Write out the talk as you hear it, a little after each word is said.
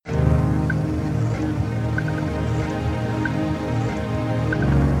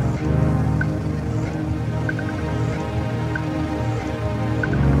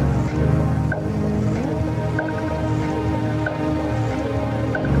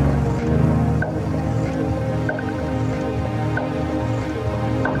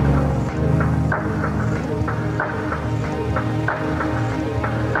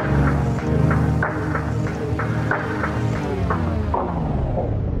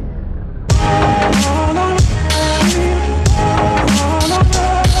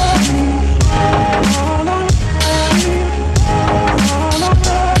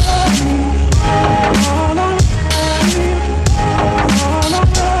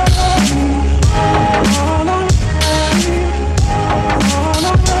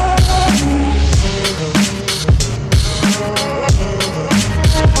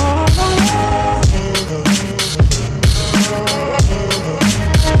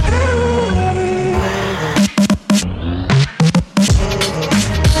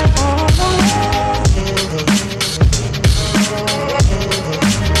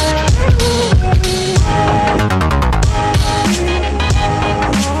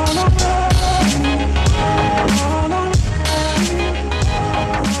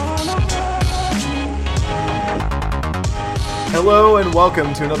Hello and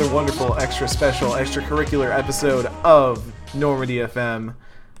welcome to another wonderful, extra special, extracurricular episode of Normandy FM.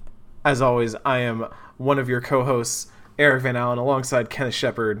 As always, I am one of your co-hosts, Eric Van Allen, alongside Kenneth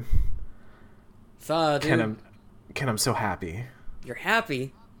Shepard. Dude. Ken, I'm so happy. You're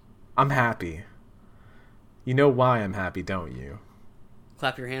happy? I'm happy. You know why I'm happy, don't you?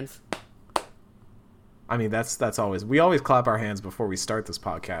 Clap your hands. I mean, that's always... We always clap our hands before we start this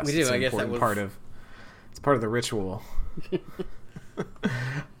podcast. We do, I guess that was... It's part of the ritual.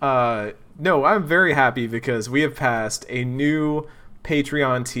 No, I'm very happy because we have passed a new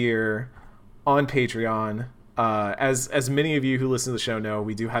Patreon tier on Patreon. As many of you who listen to the show know,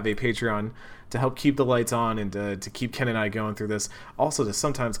 we do have a Patreon to help keep the lights on and to keep Ken and I going through this. Also to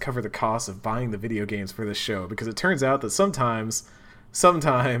sometimes cover the cost of buying the video games for this show, because it turns out that sometimes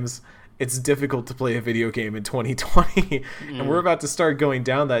it's difficult to play a video game in 2020. And we're about to start going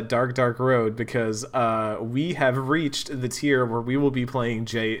down that dark road because we have reached the tier where we will be playing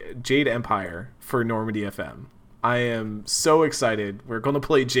Jade Empire for Normandy FM. I am so excited. We're going to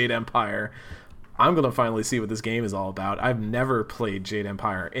play Jade Empire. I'm going to finally see what this game is all about. I've never played Jade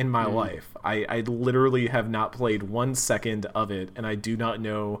Empire in my life. I literally have not played 1 second of it, and I do not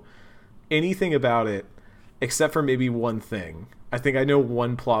know anything about it except for maybe one thing. I think I know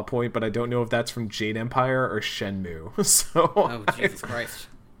one plot point, but I don't know if that's from Jade Empire or Shenmue. So oh, Jesus Christ.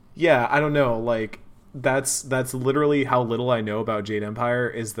 Yeah, I don't know. Like, that's literally how little I know about Jade Empire,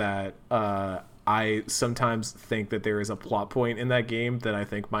 is that I sometimes think that there is a plot point in that game that I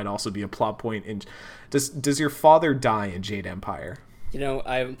think might also be a plot point in... Does your father die in Jade Empire? You know,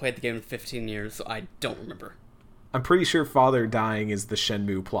 I haven't played the game in 15 years, so I don't remember. I'm pretty sure father dying is the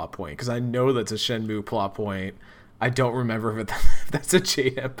Shenmue plot point, because I know that's a Shenmue plot point. I don't remember if that's a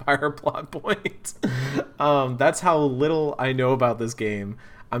Jade Empire plot point. That's how little I know about this game.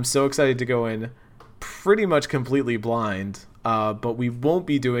 I'm so excited to go in pretty much completely blind, but we won't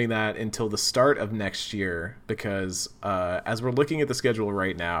be doing that until the start of next year, because as we're looking at the schedule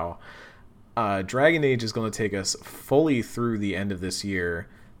right now, Dragon Age is going to take us fully through the end of this year,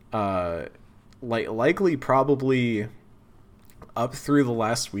 likely probably up through the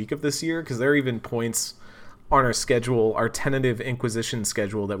last week of this year, because there are even points on our schedule, our tentative Inquisition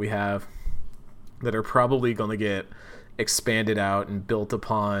schedule that we have, that are probably going to get expanded out and built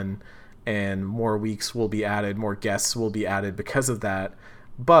upon, and more weeks will be added, more guests will be added because of that.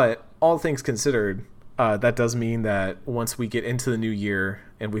 But all things considered, that does mean that once we get into the new year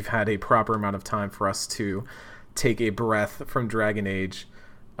and we've had a proper amount of time for us to take a breath from Dragon Age,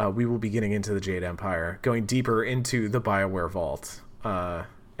 we will be getting into the Jade Empire, going deeper into the BioWare vault.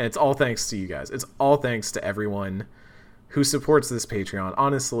 And it's all thanks to you guys. It's all thanks to everyone who supports this Patreon.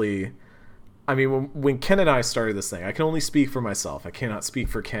 Honestly, I mean, when Ken and I started this thing, I can only speak for myself. I cannot speak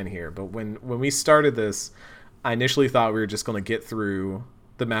for Ken here. But when we started this, I initially thought we were just going to get through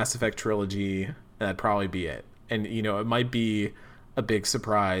the Mass Effect trilogy, and that'd probably be it. And, you know, it might be a big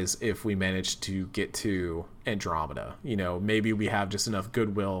surprise if we managed to get to Andromeda. You know, maybe we have just enough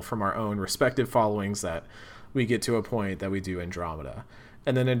goodwill from our own respective followings that we get to a point that we do Andromeda.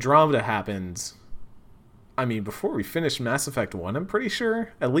 And then Andromeda happens, I mean, before we finished Mass Effect 1, I'm pretty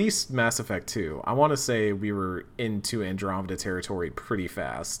sure. At least Mass Effect 2. I want to say we were into Andromeda territory pretty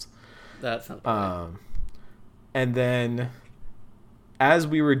fast. That sounds right. And then, as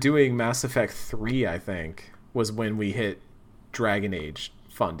we were doing Mass Effect 3, I think, was when we hit Dragon Age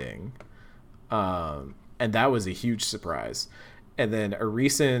funding. And that was a huge surprise. And then a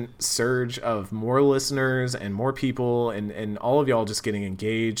recent surge of more listeners and more people and all of y'all just getting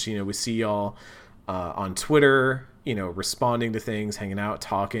engaged. You know, we see y'all on Twitter, you know, responding to things, hanging out,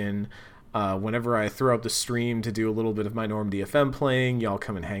 talking. Whenever I throw up the stream to do a little bit of my Normandy FM playing, y'all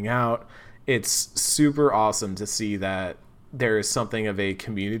come and hang out. It's super awesome to see that there is something of a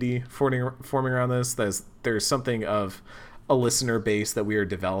community forming around this. There's something of a listener base that we are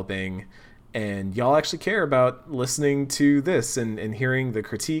developing. And y'all actually care about listening to this and hearing the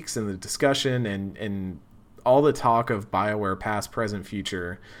critiques and the discussion and all the talk of BioWare past, present,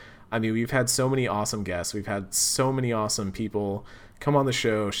 future. I mean, we've had so many awesome guests. We've had so many awesome people come on the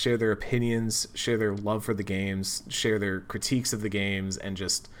show, share their opinions, share their love for the games, share their critiques of the games, and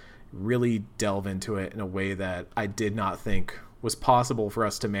just really delve into it in a way that I did not think was possible for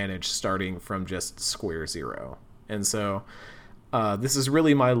us to manage starting from just square zero. And so... this is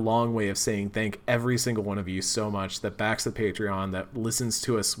really my long way of saying thank every single one of you so much that backs the Patreon, that listens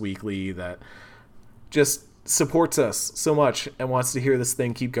to us weekly, that just supports us so much and wants to hear this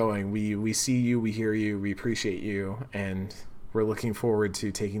thing keep going. We see you, we hear you, we appreciate you, and we're looking forward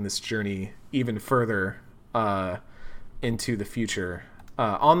to taking this journey even further into the future.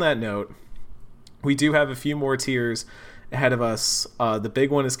 On that note, we do have a few more tiers ahead of us. The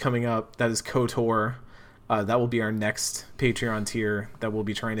big one is coming up. That is KOTOR. That will be our next Patreon tier that we'll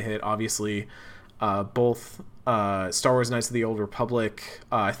be trying to hit. Obviously, both Star Wars Knights of the Old Republic.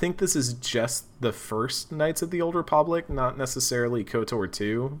 I think this is just the first Knights of the Old Republic, not necessarily KOTOR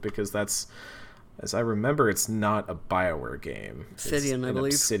 2, because that's, as I remember, it's not a BioWare game. Obsidian, I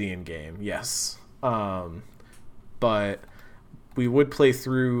believe. Obsidian game, yes. But we would play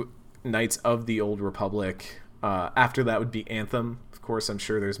through Knights of the Old Republic. After that would be Anthem. Of course, I'm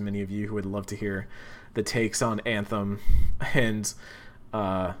sure there's many of you who would love to hear the takes on Anthem and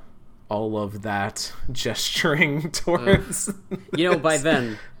all of that gesturing towards. By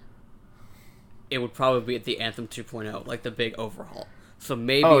then, it would probably be at the Anthem 2.0, like the big overhaul. So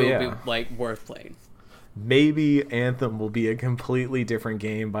maybe it would be like worth playing. Maybe Anthem will be a completely different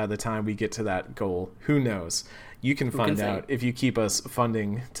game by the time we get to that goal. Who knows? You can find out if you keep us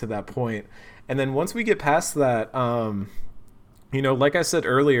funding to that point. And then once we get past that, like I said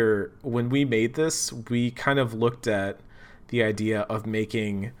earlier, when we made this, we kind of looked at the idea of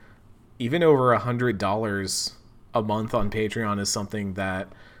making even over $100 a month on Patreon as something that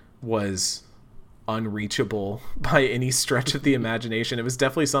was unreachable by any stretch of the imagination. It was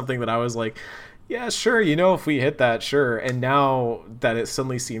definitely something that I was like, yeah, sure, if we hit that, sure. And now that it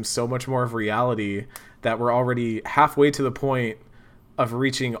suddenly seems so much more of reality, that we're already halfway to the point of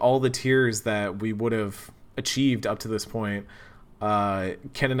reaching all the tiers that we would have achieved up to this point.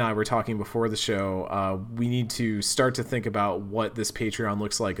 Ken and I were talking before the show. We need to start to think about what this Patreon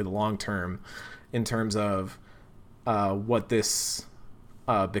looks like in the long term, in terms of what this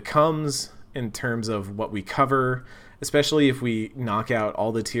becomes, in terms of what we cover, especially if we knock out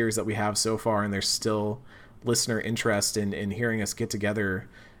all the tiers that we have so far and there's still listener interest in hearing us get together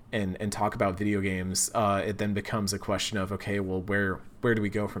and talk about video games. It then becomes a question of, okay, well, where do we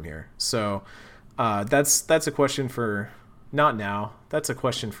go from here? So that's a question for not now. That's a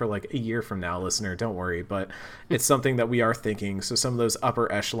question for like a year from now, listener. Don't worry, but it's something that we are thinking. So some of those upper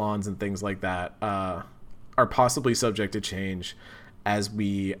echelons and things like that are possibly subject to change as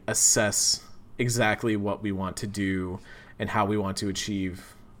we assess exactly what we want to do and how we want to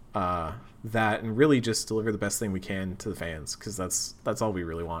achieve that, and really just deliver the best thing we can to the fans, because that's all we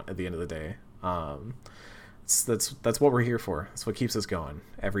really want at the end of the day. That's what we're here for. That's what keeps us going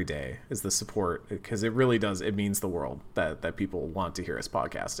every day, is the support, because it really does, it means the world that people want to hear us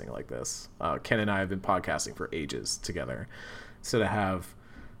podcasting like this. Ken and I have been podcasting for ages together, so to have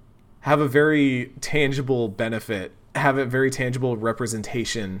a very tangible benefit, have a very tangible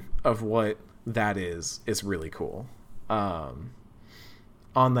representation of what that is really cool. On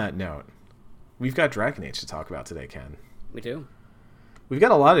that note, we've got Dragon Age to talk about today, Ken. We do. We've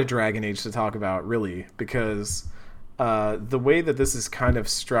got a lot of Dragon Age to talk about, really, because the way that this is kind of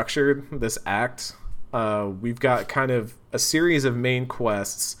structured, this act, we've got kind of a series of main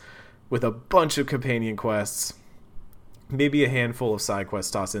quests with a bunch of companion quests, maybe a handful of side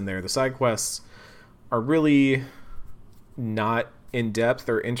quests tossed in there. The side quests are really not in-depth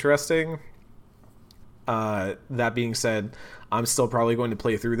or interesting. That being said, I'm still probably going to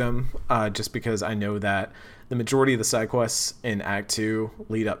play through them, just because I know that the majority of the side quests in Act 2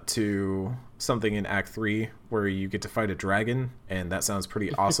 lead up to something in Act 3 where you get to fight a dragon, and that sounds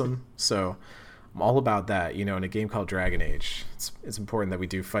pretty awesome. So I'm all about that, in a game called Dragon Age. It's important that we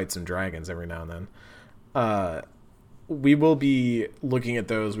do fight some dragons every now and then. We will be looking at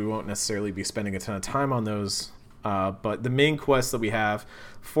those. We won't necessarily be spending a ton of time on those. But the main quests that we have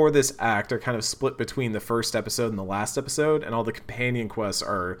for this act are kind of split between the first episode and the last episode, and all the companion quests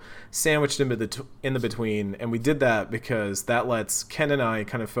are sandwiched in the between. And we did that because that lets Ken and I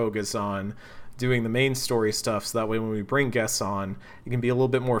kind of focus on doing the main story stuff, so that way when we bring guests on, it can be a little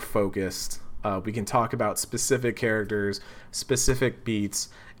bit more focused. We can talk about specific characters, specific beats,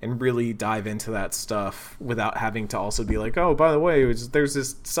 and really dive into that stuff without having to also be like, oh, by the way, there's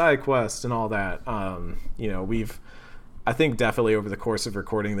this side quest and all that. I think definitely over the course of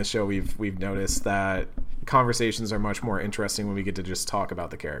recording the show, we've noticed that conversations are much more interesting when we get to just talk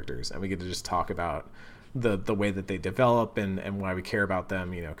about the characters, and we get to just talk about the way that they develop and why we care about them,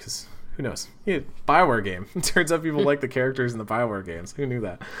 because who knows? BioWare game. It turns out people like the characters in the BioWare games. Who knew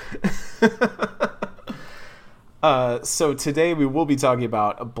that? So today we will be talking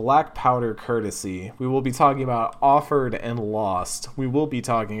about Black Powder Courtesy. We will be talking about Offered and Lost. We will be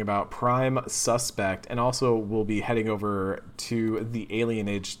talking about Prime Suspect, and also we'll be heading over to the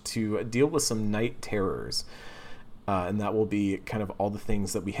Alienage to deal with some night terrors. And that will be kind of all the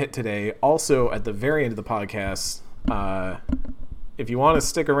things that we hit today. Also, at the very end of the podcast, if you want to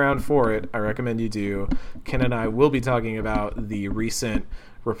stick around for it, I recommend you do. Ken and I will be talking about the recent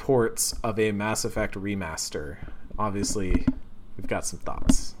reports of a Mass Effect remaster obviously we've got some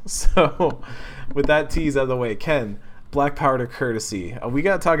thoughts. So with that tease out of the way, Ken, Black Powder Courtesy. We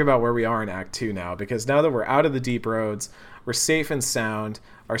got to talk about where we are in Act 2 now, because now that we're out of the deep roads, we're safe and sound.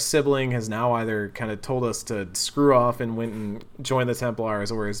 Our sibling has now either kind of told us to screw off and went and joined the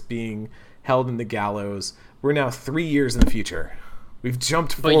Templars, or is being held in the gallows. We're now 3 years in the future. We've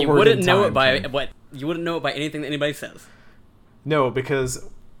jumped forward. But you wouldn't in know time, it by Ken. what you wouldn't know it by anything that anybody says. No, because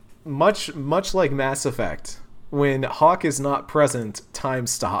much like Mass Effect, when Hawk is not present, time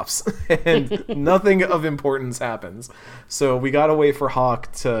stops and nothing of importance happens. So we gotta wait for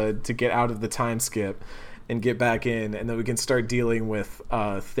Hawk to get out of the time skip and get back in, and then we can start dealing with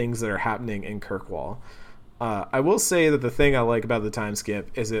things that are happening in Kirkwall. I will say that the thing I like about the time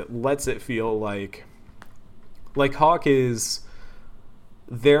skip is it lets it feel like Hawk is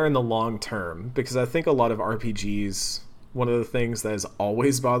there in the long term, because I think a lot of RPGs, one of the things that has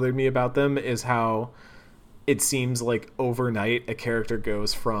always bothered me about them is how it seems like overnight a character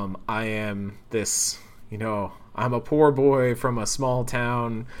goes from, I am this, I'm a poor boy from a small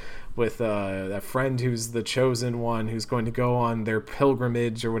town with a friend who's the chosen one who's going to go on their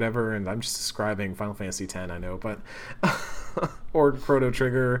pilgrimage or whatever, and I'm just describing Final Fantasy X, I know, but or Chrono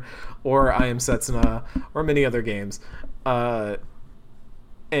Trigger, or I Am Setsuna, or many other games.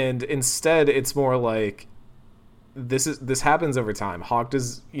 And instead, it's more like this happens over time. Hawk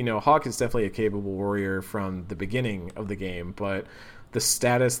is definitely a capable warrior from the beginning of the game, but the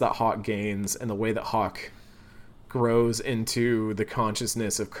status that Hawk gains and the way that Hawk grows into the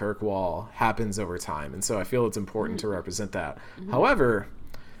consciousness of Kirkwall happens over time, and so I feel it's important to represent that. However,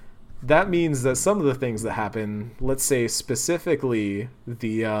 that means that some of the things that happen, let's say specifically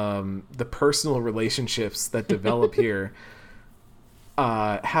the personal relationships that develop here,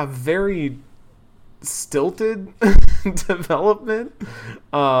 have very stilted development.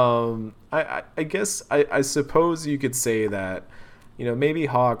 I guess I suppose you could say that maybe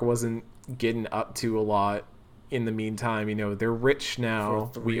Hawk wasn't getting up to a lot in the meantime. They're rich now.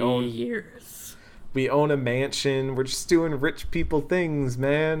 For 3 years. We own a mansion. We're just doing rich people things,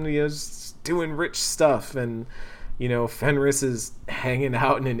 man. Just doing rich stuff. And Fenris is hanging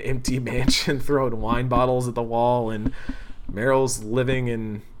out in an empty mansion throwing wine bottles at the wall, and Meryl's living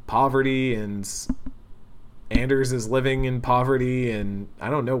in poverty, and Anders is living in poverty, and I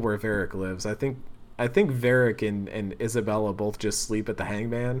don't know where Varric lives. I think Varric and Isabella both just sleep at the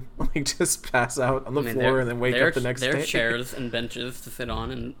hangman, just pass out on the floor and then wake up the next day. There are chairs and benches to sit on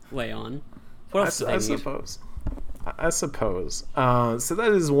and lay on. What else I suppose. So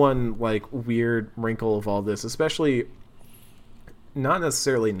that is one weird wrinkle of all this, especially not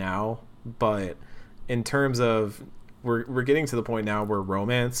necessarily now, but in terms of we're getting to the point now where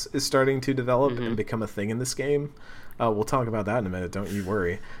romance is starting to develop and become a thing in this game. We'll talk about that in a minute, don't you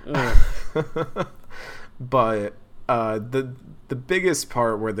worry. But the biggest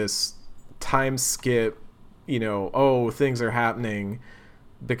part where this time skip, things are happening,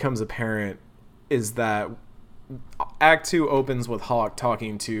 becomes apparent is that Act 2 opens with Hawk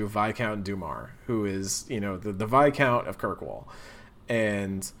talking to Viscount Dumar, who is, the Viscount of Kirkwall.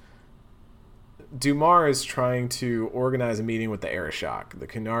 And Dumar is trying to organize a meeting with the Arishok, the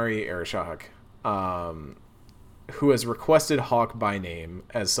Qunari Arishok, who has requested Hawk by name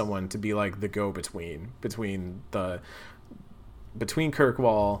as someone to be the go-between between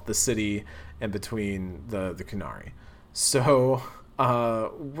Kirkwall, the city, and between the Qunari. So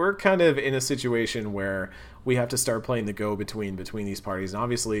we're kind of in a situation where we have to start playing the go-between between these parties, and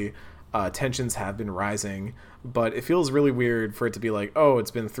obviously tensions have been rising, but it feels really weird for it to be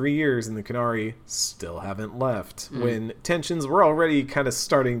it's been 3 years and the Qunari still haven't left, when tensions were already kind of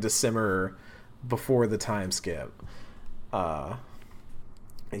starting to simmer before the time skip.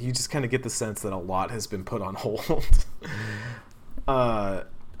 You just kind of get the sense that a lot has been put on hold.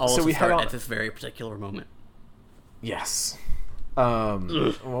 So we start at this very particular moment. Yes. Well,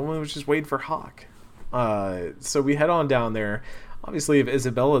 we was just waiting for Hawk. So we head on down there. Obviously, if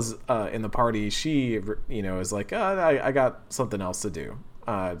Isabella's in the party, she is I got something else to do.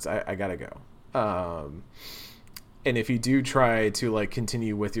 I gotta go. And if you do try to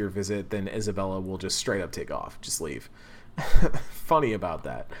continue with your visit, then Isabella will just straight up take off, just leave. Funny about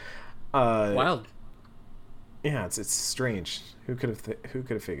that. Wild. Yeah, it's strange. Who could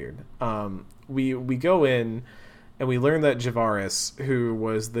have figured? We go in and we learn that Javaris, who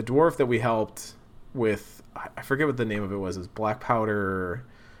was the dwarf that we helped with, I forget what the name of it was. It was Black Powder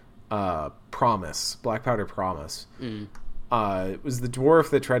Promise. Black Powder Promise. It was the dwarf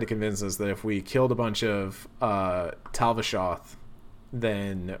that tried to convince us that if we killed a bunch of Talvashoth,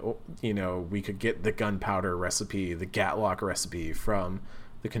 then we could get the gunpowder recipe, the Gatlock recipe from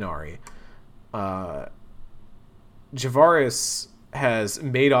the Qunari. Javaris has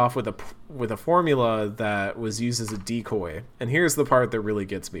made off with a formula that was used as a decoy. And here's the part that really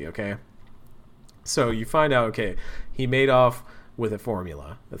gets me, okay? So you find out, okay, he made off with a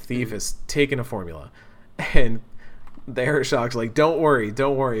formula. The thief has taken a formula. And the Airshoc's like, don't worry,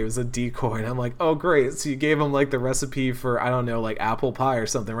 it was a decoy. And I'm like, oh, great. So you gave him, like, the recipe for, I don't know, like, apple pie or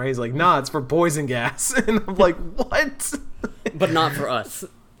something, right? He's like, nah, it's for poison gas. And I'm like, what? But not for us.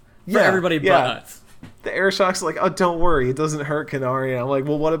 For everybody but us. The Airshoc's like, oh, don't worry, it doesn't hurt Qunari. And I'm like,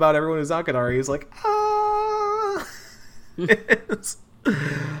 well, what about everyone who's not Qunari? He's like,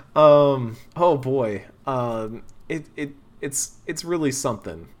 oh boy, it's really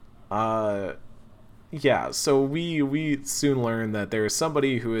something. So we soon learn that there is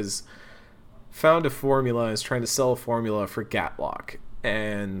somebody who has found a formula, is trying to sell a formula for Gatlock.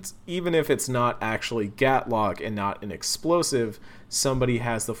 And even if it's not actually Gatlock and not an explosive, somebody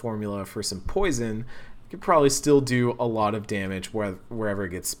has the formula for some poison. It could probably still do a lot of damage wherever it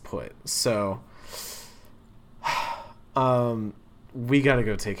gets put. So, we got to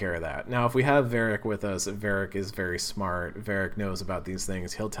go take care of that. Now, if we have Varric with us, Varric is very smart. Varric knows about these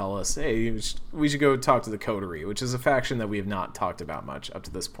things. He'll tell us, hey, we should go talk to the Coterie, which is a faction that we have not talked about much up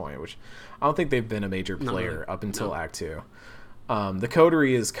to this point, which I don't think they've been a major player up until Act 2. The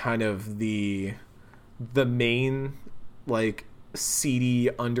Coterie is kind of the main, like, seedy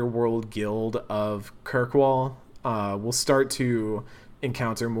underworld guild of Kirkwall. We'll start to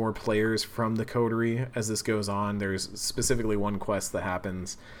encounter more players from the Coterie as this goes on. There's specifically one quest that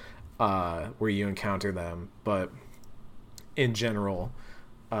happens where you encounter them, but in general,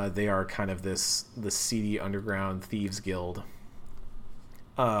 they are kind of the seedy underground thieves guild.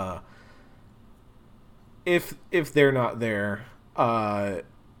 If they're not there,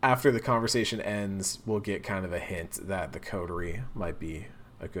 after the conversation ends, we'll get kind of a hint that the Coterie might be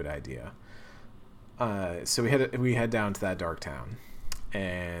a good idea. So we head down to that dark town,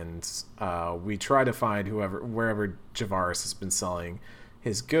 and we try to find wherever Javaris has been selling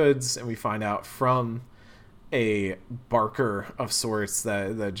his goods, and we find out from a barker of sorts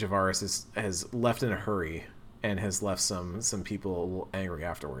that Javaris has left in a hurry and has left some people a little angry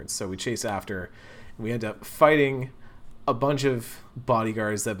afterwards. So we chase after, and we end up fighting a bunch of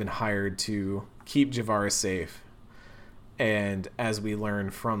bodyguards that have been hired to keep Javaris safe. And as we learn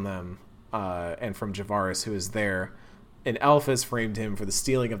from them, and from Javaris, who is there, an elf has framed him for the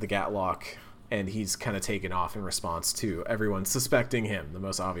stealing of the Gatlock, and he's kind of taken off in response to everyone suspecting him, the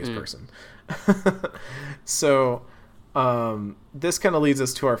most obvious person. So this kind of leads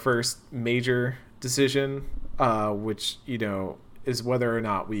us to our first major decision, which, is whether or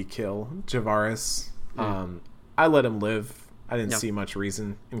not we kill Javaris. I let him live. I didn't see much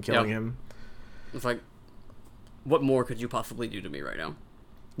reason in killing him. It's like, what more could you possibly do to me right now?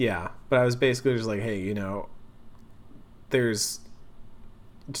 Yeah, but I was basically just like, hey,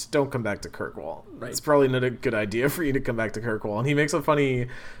 just don't come back to Kirkwall. Right. It's probably not a good idea for you to come back to Kirkwall. And he makes a funny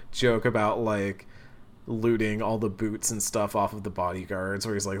joke about, like, looting all the boots and stuff off of the bodyguards,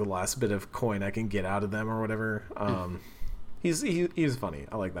 where he's like, the last bit of coin I can get out of them or whatever. He's funny.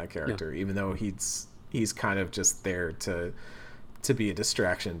 I like that character, even though he's kind of just there to be a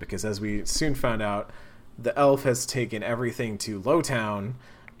distraction, because as we soon found out, the elf has taken everything to Lowtown,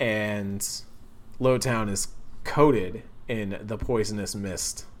 and Lowtown is coated in the poisonous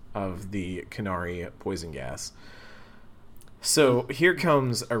mist of the Qunari poison gas. So here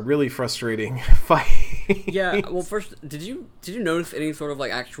comes a really frustrating fight. Yeah, well, first, did you notice any sort of,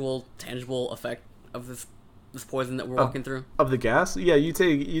 like, actual tangible effect of this poison that we're walking through? Of the gas? Yeah, you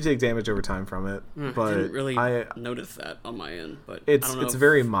take damage over time from it. But I didn't really notice that on my end, but it's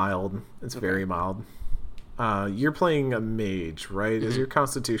very mild. It's very mild. You're playing a mage, right? Mm-hmm. Is your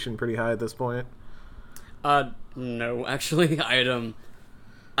constitution pretty high at this point? No, actually.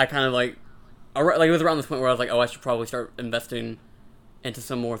 I kind of like it was around this point where I was like, oh, I should probably start investing into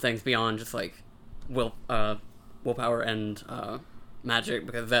some more things beyond just like willpower and magic,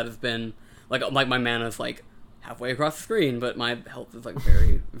 because that has been like my mana is like halfway across the screen, but my health is like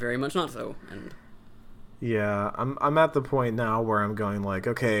very, very much not so. And yeah, I'm at the point now where I'm going like,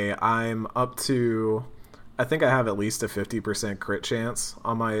 okay, I'm up to, I think I have at least a 50% crit chance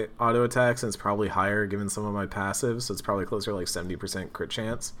on my auto attacks, and it's probably higher given some of my passives, so it's probably closer to like 70% crit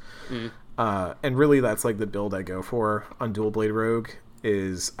chance. And really that's like the build I go for on Dual Blade Rogue,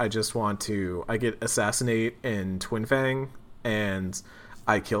 is I just want to, I get Assassinate and Twin Fang, and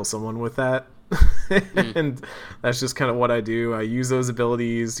I kill someone with that. And that's just kind of what I do. I use those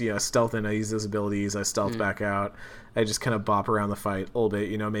abilities, stealth, and I use those abilities. I stealth back out. I just kind of bop around the fight a little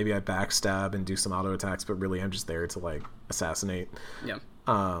bit. Maybe I backstab and do some auto attacks, but really I'm just there to like assassinate. Yeah.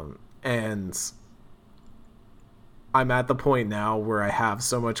 And I'm at the point now where I have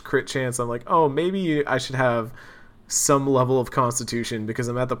so much crit chance. I'm like, oh, maybe I should have some level of constitution, because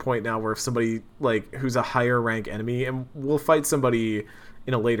I'm at the point now where if somebody like who's a higher rank enemy, and we'll fight somebody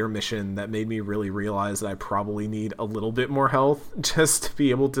in a later mission that made me really realize that I probably need a little bit more health just to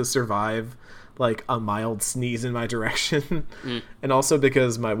be able to survive like a mild sneeze in my direction. And also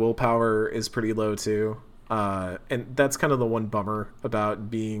because my willpower is pretty low too. And that's kind of the one bummer about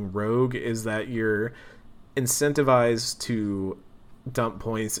being rogue, is that you're incentivized to dump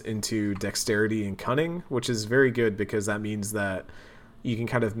points into dexterity and cunning, which is very good because that means that you can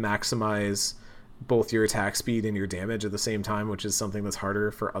kind of maximize both your attack speed and your damage at the same time, which is something that's harder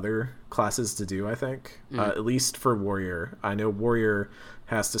for other classes to do, I think. At least for warrior. I know warrior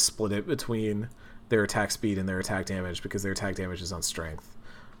has to split it between their attack speed and their attack damage because their attack damage is on strength.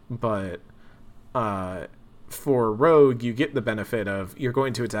 But for rogue, you get the benefit of you're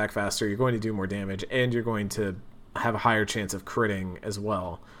going to attack faster, you're going to do more damage, and you're going to have a higher chance of critting as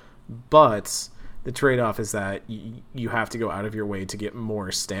well. But the trade-off is that you have to go out of your way to get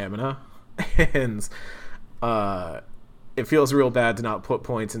more stamina. And it feels real bad to not put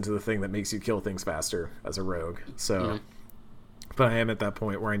points into the thing that makes you kill things faster as a rogue. So, but I am at that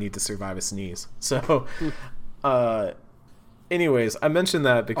point where I need to survive a sneeze. So, anyways, I mentioned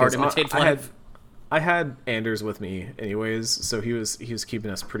that because I had Anders with me anyways, so he was keeping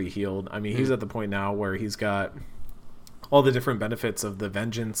us pretty healed. I mean, he's at the point now where he's got all the different benefits of the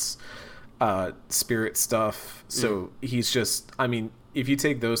vengeance spirit stuff. So he's just, I mean, if you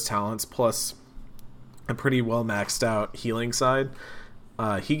take those talents plus a pretty well maxed out healing side,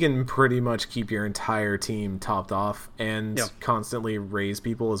 he can pretty much keep your entire team topped off and constantly raise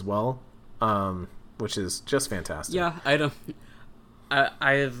people as well, which is just fantastic. Yeah,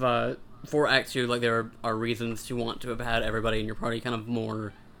 I've for Act 2, like, there are reasons to want to have had everybody in your party kind of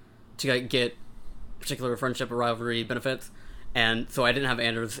more to like get particular friendship or rivalry benefits, and so I didn't have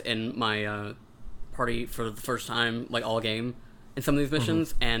Anders in my party for the first time, like all game in some of these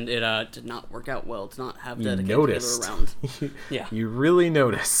missions, and it did not work out well to not have dedicated healer around. Yeah, you really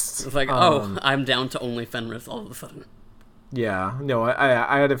noticed. It's like, oh, I'm down to only Fenris all of a sudden. Yeah, no,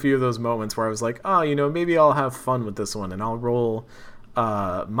 I had a few of those moments where I was like, oh, maybe I'll have fun with this one, and I'll roll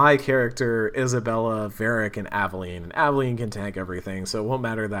my character, Isabella, Varric, and Aveline. And Aveline can tank everything, so it won't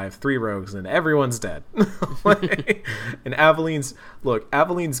matter that I have 3 rogues and everyone's dead. And Aveline's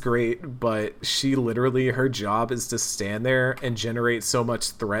great, but she literally, her job is to stand there and generate so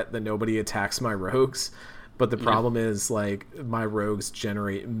much threat that nobody attacks my rogues. But the problem is, like, my rogues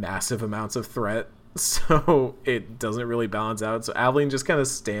generate massive amounts of threat, so it doesn't really balance out. So Aveline just kind of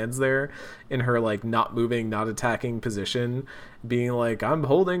stands there in her, like, not moving, not attacking position, being like, I'm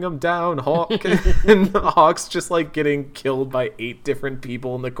holding him down, Hawk. And Hawk's just, like, getting killed by 8 different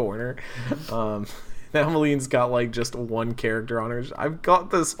people in the corner. Aveline's got, like, just one character on her. I've got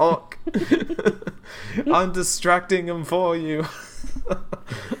this, Hawk. I'm distracting him for you.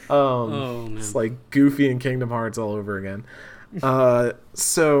 Man. It's like Goofy and Kingdom Hearts all over again.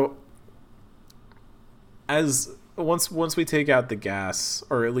 So as once we take out the gas,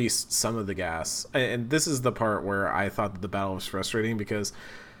 or at least some of the gas, and this is the part where I thought that the battle was frustrating, because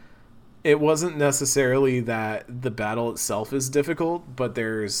it wasn't necessarily that the battle itself is difficult, but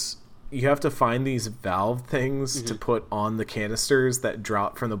you have to find these valve things to put on the canisters that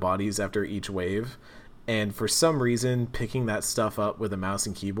drop from the bodies after each wave. And for some reason, picking that stuff up with a mouse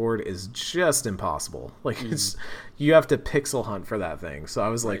and keyboard is just impossible. Like, you have to pixel hunt for that thing. So I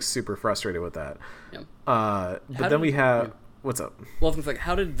was like super frustrated with that. Yeah. But then we have what's up? Well, it's like,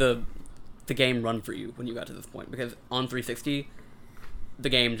 how did the game run for you when you got to this point? Because on 360, the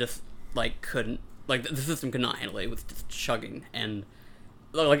game just like couldn't, like, the system could not handle it. It was just chugging, and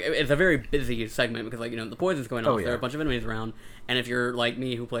like, it's a very busy segment because, like, the poison's going off. There are a bunch of enemies around, and if you're like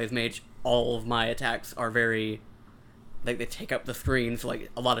me who plays mage, all of my attacks are very, like, they take up the screen, so like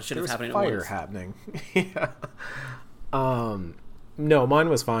a lot of shit is happening at once. There's fire happening. No, mine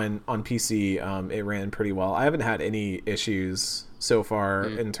was fine on PC. It ran pretty well. I haven't had any issues so far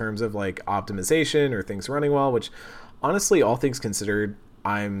in terms of like optimization or things running well, which honestly, all things considered,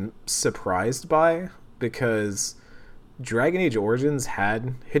 I'm surprised by, because Dragon Age Origins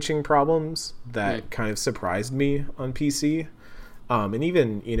had hitching problems that kind of surprised me on PC. And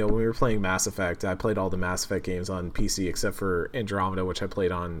even, when we were playing Mass Effect, I played all the Mass Effect games on PC except for Andromeda, which I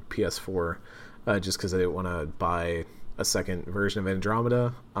played on PS4, just because I didn't want to buy a second version of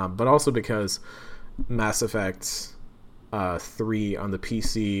Andromeda. But also because Mass Effect 3 on the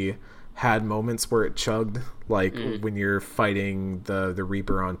PC had moments where it chugged, like when you're fighting the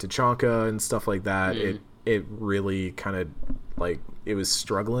Reaper on Tachanka and stuff like that. It really kind of, like, it was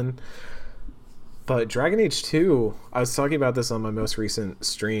struggling. But Dragon Age 2, I was talking about this on my most recent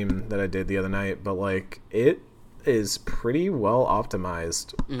stream that I did the other night, but like it is pretty well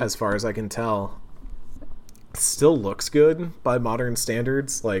optimized as far as I can tell. Still looks good by modern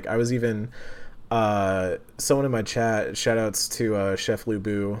standards. Like I was even someone in my chat, shout outs to Chef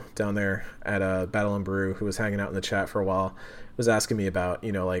Lubu down there at Battle and Brew, who was hanging out in the chat for a while, was asking me about,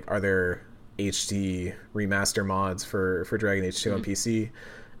 you know, like, are there HD remaster mods for Dragon Age 2 on PC?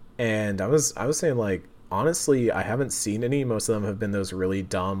 And I was saying, like, honestly, I haven't seen any. Most of them have been those really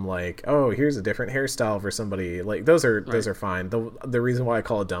dumb, like, oh, here's a different hairstyle for somebody. Like, those are fine. The reason why I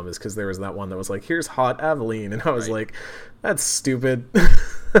call it dumb is because there was that one that was like, here's hot Aveline, and I was like, that's stupid.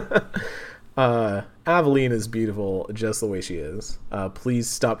 Aveline is beautiful just the way she is. Please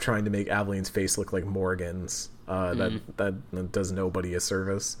stop trying to make Aveline's face look like Morgan's. That does nobody a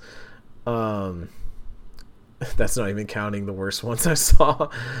service. That's not even counting the worst ones I saw.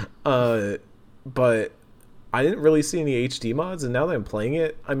 But I didn't really see any HD mods, and now that I'm playing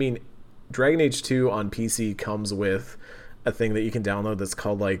it, I mean, Dragon Age 2 on PC comes with a thing that you can download that's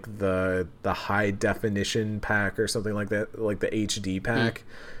called like the high definition pack or something like that, like the HD pack.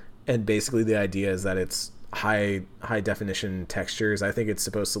 And basically the idea is that it's high definition textures. I think it's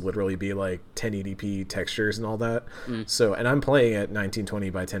supposed to literally be like 1080p textures and all that. So, and I'm playing at 1920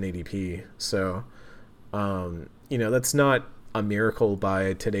 by 1080p. So, you know, that's not a miracle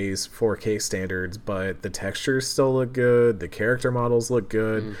by today's 4K standards, but the textures still look good. The character models look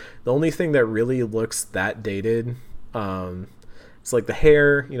good. The only thing that really looks that dated, it's like the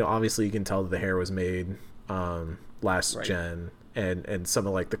hair. You know, obviously you can tell that the hair was made last gen. And some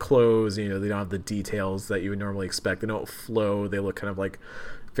of like the clothes, you know, they don't have the details that you would normally expect. They don't flow. They look kind of like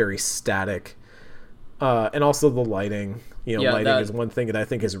very static. And also the lighting. You know, lighting is one thing that I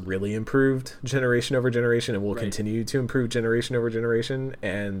think has really improved generation over generation and will continue to improve generation over generation.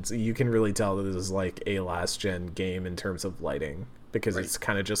 And you can really tell that this is like a last gen game in terms of lighting, because it's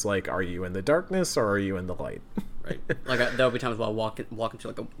kind of just like, are you in the darkness or are you in the light? Like there'll be times where I'll walk into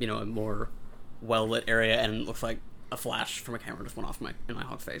like a more well lit area and it looks like a flash from a camera just went off in my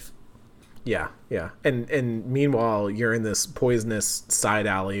hog's face. Yeah. And meanwhile, you're in this poisonous side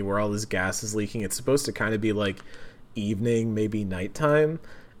alley where all this gas is leaking. It's supposed to kind of be like evening, maybe nighttime,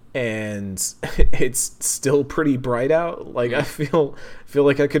 and it's still pretty bright out. Like I feel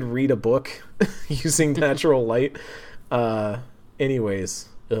like I could read a book using natural light. Anyways,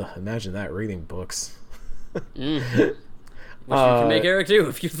 imagine that, reading books. Which you can make Eric do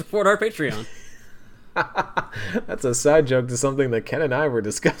if you support our Patreon. That's a side joke to something that Ken and I were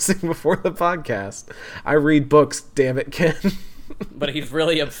discussing before the podcast. I read books, damn it, Ken. But he's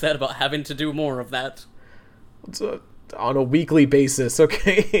really upset about having to do more of that. On a weekly basis,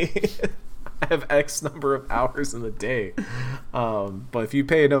 okay? I have X number of hours in the day. But if you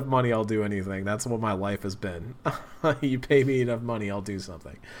pay enough money, I'll do anything. That's what my life has been. You pay me enough money, I'll do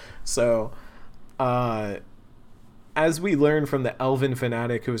something. So, as we learn from the Elven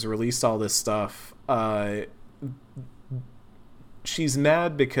fanatic who has released all this stuff, she's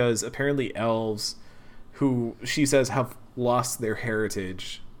mad because apparently elves, who she says have lost their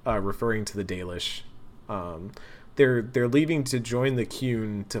heritage, referring to the Dalish, they're leaving to join the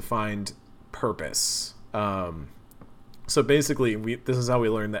Qun to find purpose. So basically, this is how we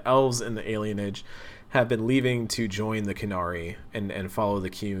learn the elves in the alienage have been leaving to join the Qunari and follow the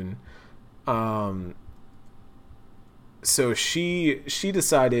Qun. So she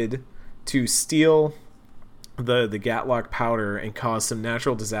decided to steal the Gatlock powder and cause some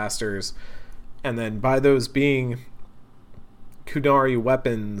natural disasters, and then by those being Qunari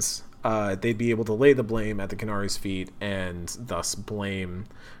weapons, they'd be able to lay the blame at the Qunari's feet and thus blame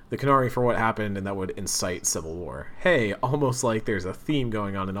the Qunari for what happened, and that would incite civil war. Hey, almost like there's a theme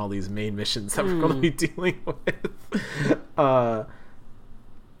going on in all these main missions that we're going to be dealing with.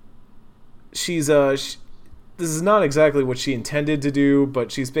 This is not exactly what she intended to do,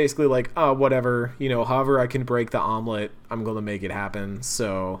 but she's basically like, oh, whatever, you know, however I can break the omelet, I'm going to make it happen.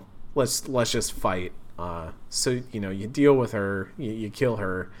 So let's just fight. So, you know, you deal with her, you kill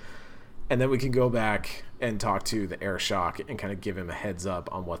her, and then we can go back and talk to the Air Shock and kind of give him a heads up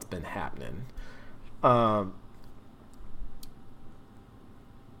on what's been happening.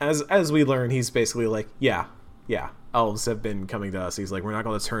 As we learn, he's basically like, yeah, elves have been coming to us. He's like, we're not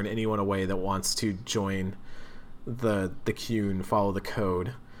going to turn anyone away that wants to join the Qun, follow the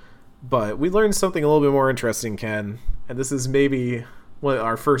code. But we learned something a little bit more interesting, Ken, and this is maybe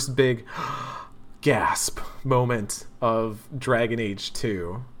our first big gasp moment of Dragon Age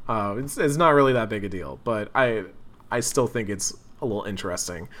 2. It's not really that big a deal, but I still think it's a little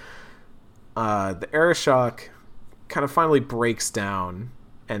interesting. The Arishok kind of finally breaks down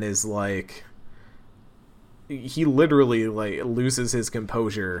and is like, he literally like loses his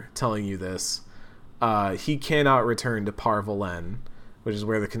composure telling you this. He cannot return to Par Valen, which is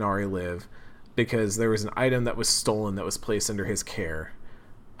where the Qunari live, because there was an item that was stolen that was placed under his care.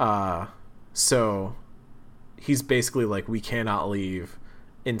 So he's basically like, we cannot leave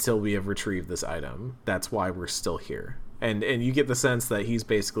until we have retrieved this item. That's why we're still here. And you get the sense that he's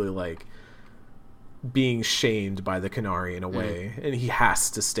basically like being shamed by the Qunari in a way, and he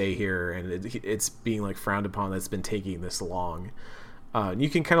has to stay here, and it's being like frowned upon that's been taking this long. You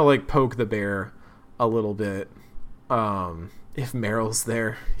can kind of like poke the bear a little bit. If Meryl's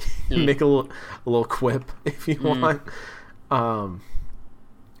there, make a little quip if you want.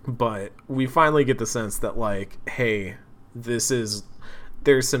 But we finally get the sense that like, hey, there's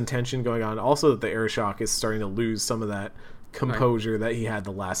some tension going on. Also, that the Arishok is starting to lose some of that composure that he had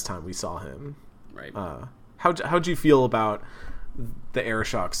the last time we saw him. Right. How'd you feel about the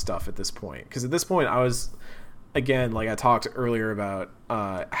Arishok stuff at this point? Because at this point, I was, again, like I talked earlier about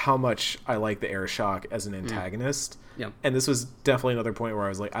how much I like the Arishok as an antagonist. Yeah. And this was definitely another point where I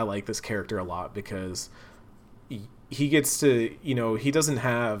was like, I like this character a lot because he gets to, he doesn't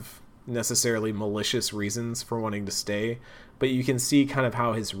have necessarily malicious reasons for wanting to stay, but you can see kind of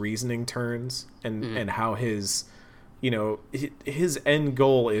how his reasoning turns and how his end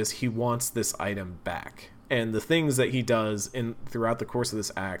goal is he wants this item back. And the things that he does throughout the course of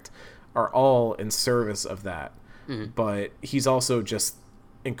this act are all in service of that. But he's also just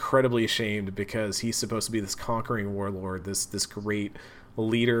incredibly ashamed because he's supposed to be this conquering warlord, this great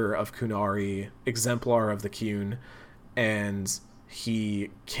leader of Qunari, exemplar of the Qun, and he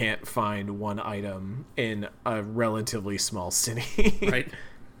can't find one item in a relatively small city. Right.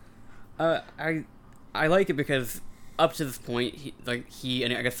 I like it because up to this point, he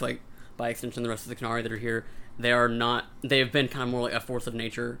and I guess like by extension the rest of the Qunari that are here, they have been kind of more like a force of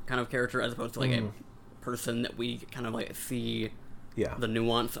nature kind of character as opposed to like a person that we kind of like see the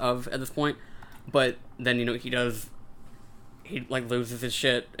nuance of at this point. But then he like loses his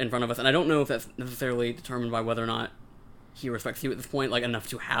shit in front of us, and I don't know if that's necessarily determined by whether or not he respects you at this point, like enough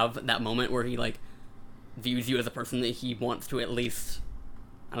to have that moment where he like views you as a person that he wants to at least,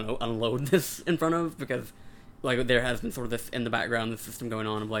 I don't know, unload this in front of, because like there has been sort of this in the background, this system going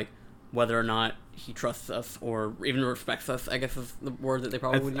on of like whether or not he trusts us or even respects us, I guess is the word that they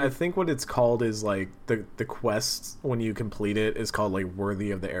probably would use. I think what it's called is like the quest when you complete it is called like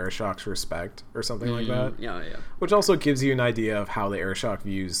worthy of the Arishok's respect or something like that. Yeah. Which also gives you an idea of how the Arishok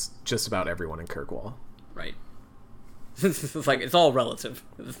views just about everyone in Kirkwall. Right. It's like it's all relative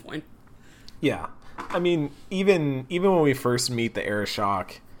at this point. Yeah. I mean, even when we first meet the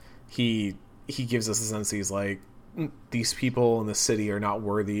Arishok, he gives us a sense he's like, these people in the city are not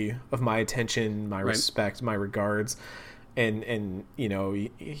worthy of my attention, my respect, my regards. And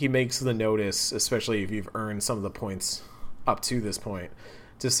he makes the notice, especially if you've earned some of the points up to this point,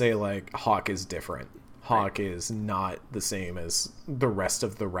 to say like Hawk is different. Hawk is not the same as the rest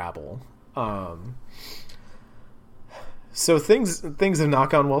of the rabble. So things have not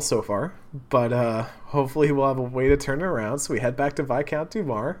gone well so far, but hopefully we'll have a way to turn it around. So we head back to Viscount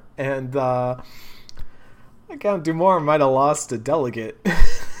Dumar, and Viscount Dumar might have lost a delegate.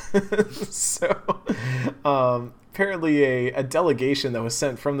 So apparently a delegation that was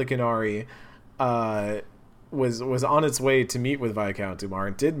sent from the Qunari was on its way to meet with Viscount Dumar,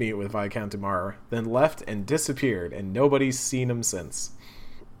 and did meet with Viscount Dumar, then left and disappeared, and nobody's seen him since.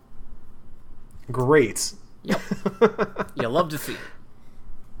 Great. Yep. You love to see.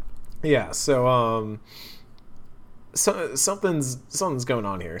 Yeah, so something's going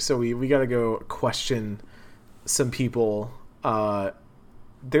on here. So we got to go question some people.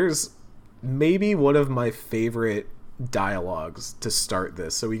 There's maybe one of my favorite dialogues to start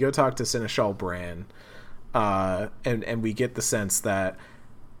this. So we go talk to Seneschal Bran, and we get the sense that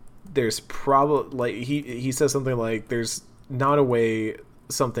there's probably like he says something like there's not a way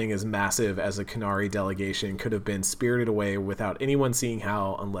something as massive as a Qunari delegation could have been spirited away without anyone seeing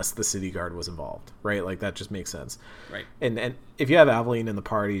how, unless the city guard was involved, right? Like that just makes sense, right? And if you have Aveline in the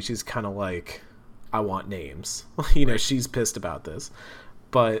party, she's kind of like, I want names. She's pissed about this.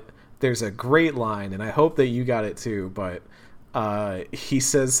 But there's a great line, and I hope that you got it too. But he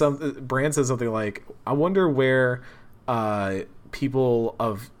says something. Bran says something like, "I wonder where people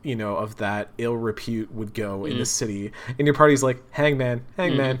of that ill repute would go in the city." And your party's like, Hangman,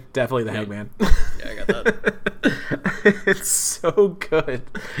 definitely the Hangman. Yeah, I got that. It's so good.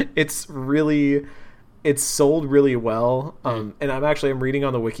 It's sold really well. And I'm reading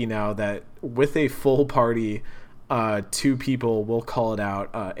on the wiki now that with a full party, 2 people will call it out.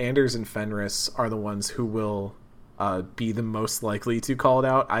 Anders and Fenris are the ones who will be the most likely to call it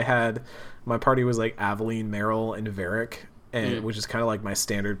out. My party was like Aveline, Meryl, and Varric, and which is kind of like my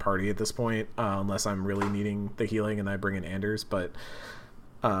standard party at this point, unless I'm really needing the healing and I bring in Anders. But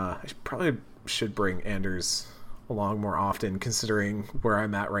probably should bring Anders along more often, considering where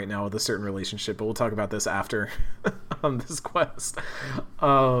I'm at right now with a certain relationship. But we'll talk about this after on this quest.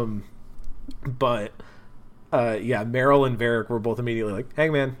 But Meryl and Varric were both immediately like,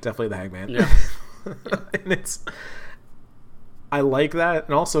 Hangman, definitely the Hangman. Yeah. And I like that.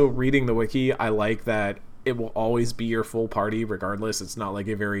 And also reading the wiki, I like that it will always be your full party regardless. It's not like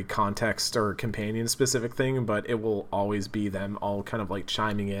a very context or companion specific thing, but it will always be them all kind of like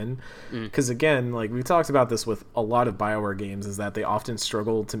chiming in. Because again, like we've talked about this with a lot of BioWare games, is that they often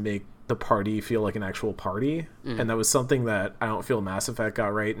struggle to make the party feel like an actual party. And that was something that I don't feel Mass Effect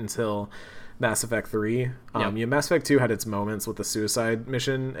got right until Mass Effect 3. Mass Effect 2 had its moments with the suicide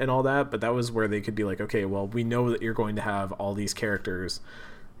mission and all that, but that was where they could be like, okay, well, we know that you're going to have all these characters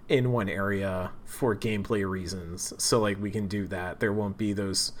in one area for gameplay reasons, so like we can do that. There won't be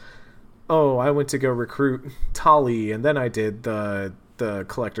those, oh, I went to go recruit Tali and then I did the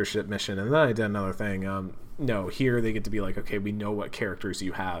collectorship mission and then I did another thing. No, here they get to be like, okay, we know what characters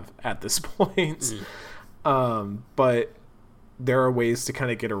you have at this point. But there are ways to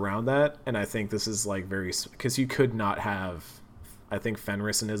kind of get around that, and I think this is like very, because you could not have, I think,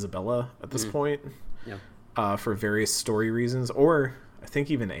 Fenris and Isabella at this point, for various story reasons, or I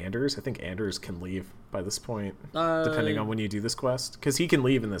think even Anders. I think Anders can leave by this point, depending on when you do this quest, because he can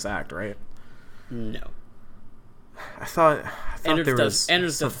leave in this act, right? No. I thought Anders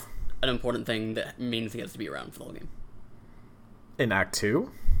does an important thing that means he has to be around for the whole game. In Act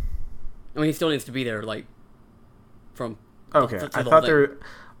 2? I mean, he still needs to be there, like, from... Okay, I thought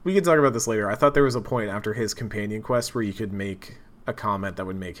we could talk about this later. I thought there was a point after his companion quest where you could make a comment that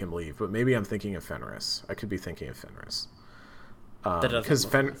would make him leave, but maybe I'm thinking of Fenris. I could be thinking of Fenris. Because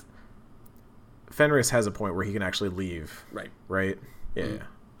Fenris has a point where he can actually leave. Right? Yeah.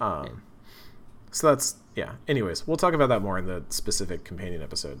 So that's, anyways, we'll talk about that more in the specific companion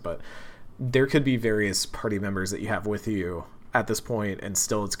episode, but there could be various party members that you have with you at this point, and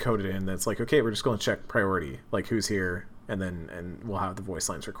still it's coded in that's like, okay, we're just going to check priority, like who's here, and we'll have the voice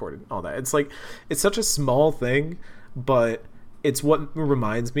lines recorded, all that. It's like, it's such a small thing, but it's what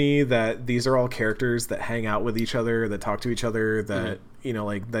reminds me that these are all characters that hang out with each other, that talk to each other, that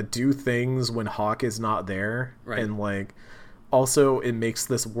like that do things when Hawk is not there, and like also it makes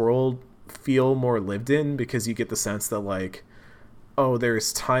this world feel more lived in, because you get the sense that like, oh,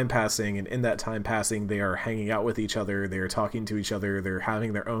 there's time passing, and in that time passing they are hanging out with each other, they're talking to each other, they're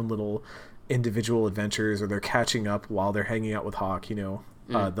having their own little individual adventures, or they're catching up while they're hanging out with Hawk.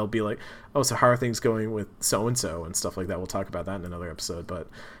 They'll be like, oh, so how are things going with so and so and stuff like that. We'll talk about that in another episode. But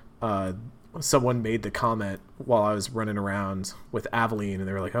someone made the comment while I was running around with Aveline, and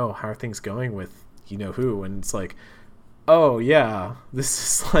they were like, oh, how are things going with you know who? And it's like, oh yeah,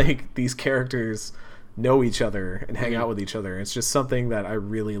 this is like, these characters know each other and hang out with each other. It's just something that I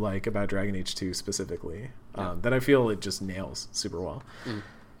really like about Dragon Age 2 specifically, that I feel it just nails super well.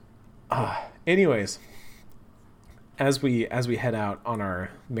 Anyways, as we head out on our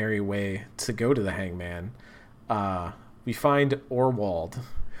merry way to go to the Hangman, we find Orwald,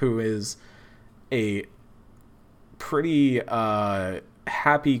 who is a pretty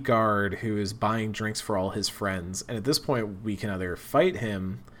happy guard who is buying drinks for all his friends, and at this point we can either fight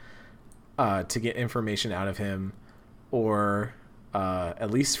him to get information out of him, or at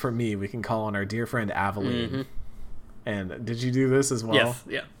least for me, we can call on our dear friend Aveline. And did you do this as well? Yes.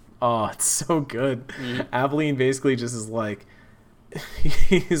 Yeah. Oh, it's so good. Aveline basically just is like,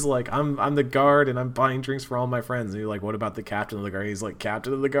 he's like, I'm the guard and I'm buying drinks for all my friends. And you're like, what about the captain of the guard? He's like,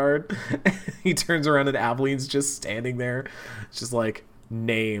 captain of the guard? He turns around and Aveline's just standing there. It's just like,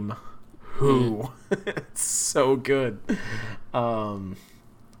 name who? It's so good. I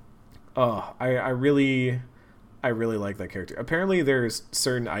really like that character. Apparently there's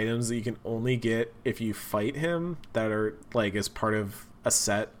certain items that you can only get if you fight him that are like as part of a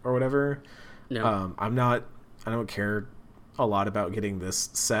set or whatever. No. I don't care a lot about getting this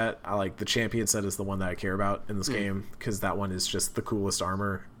set. I like the champion set is the one that I care about in this game, because that one is just the coolest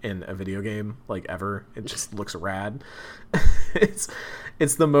armor in a video game like ever. It just looks rad.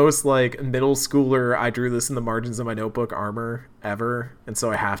 It's the most like middle schooler, I drew this in the margins of my notebook armor ever, and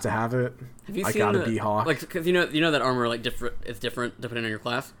so I have to have it. Have you I seen gotta be Hawk. Like, because you know that armor like it's different depending on your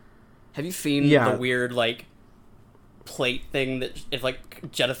class. Have you seen the weird like plate thing that is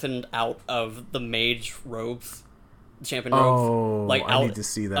like jettisoned out of the mage robes, the champion robes? Like, I need to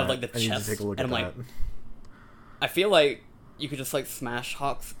see that. Of, like, the chest. I need to take a look at that. Like, I feel like you could just like smash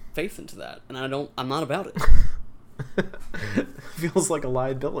Hawk's face into that, and I'm not about it. feels like a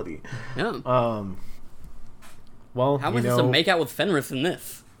liability. Yeah. Well, How much is to make out with Fenris in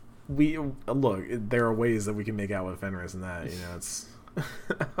this? We look. There are ways that we can make out with Fenris in that. It's.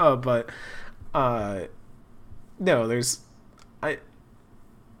 But, no.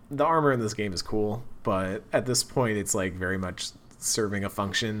 The armor in this game is cool, but at this point, it's like very much serving a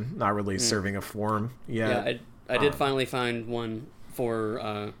function, not really serving a form yet. Yeah, I did finally find one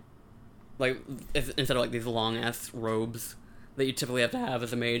for like instead of like these long ass robes that you typically have to have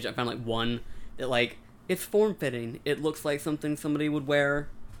as a mage. I found like one that like it's form fitting. It looks like something somebody would wear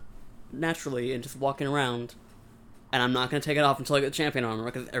naturally and just walking around. And I'm not gonna take it off until I get champion armor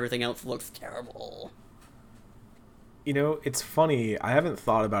because everything else looks terrible. It's funny. I haven't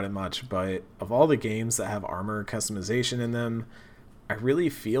thought about it much, but of all the games that have armor customization in them, I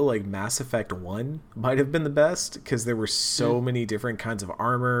really feel like Mass Effect 1 might have been the best because there were so many different kinds of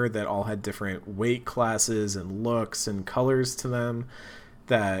armor that all had different weight classes and looks and colors to them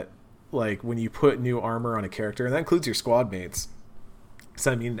that, like, when you put new armor on a character, and that includes your squad mates.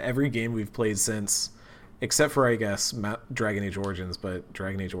 So, I mean, every game we've played since, except for, I guess, Dragon Age Origins, but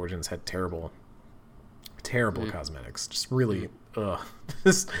Dragon Age Origins had terrible cosmetics. Just really,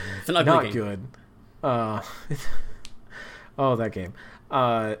 just it's an ugly not game. Good. Oh, that game.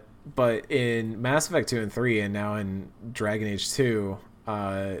 But in Mass Effect 2 and 3, and now in Dragon Age 2,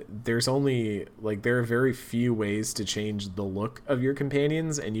 there are very few ways to change the look of your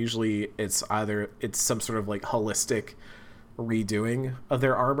companions, and usually it's some sort of like holistic redoing of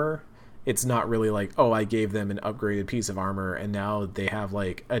their armor. It's not really like, oh, I gave them an upgraded piece of armor and now they have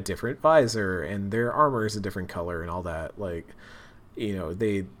like a different visor and their armor is a different color and all that. Like,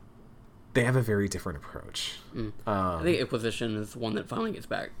 they have a very different approach. I think Inquisition is one that finally gets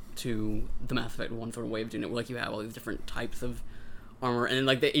back to the Mass Effect 1 sort of way of doing it, where like you have all these different types of armor, and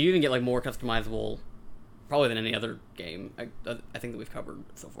like you even get like more customizable, probably than any other game I think that we've covered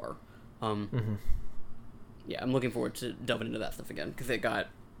so far. Yeah, I'm looking forward to delving into that stuff again because it got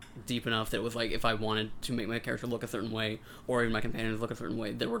deep enough that it was like if I wanted to make my character look a certain way or even my companions look a certain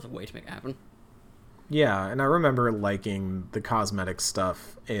way, there was a way to make it happen. Yeah, and I remember liking the cosmetic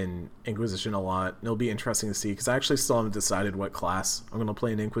stuff in Inquisition a lot. It'll be interesting to see because I actually still haven't decided what class I'm going to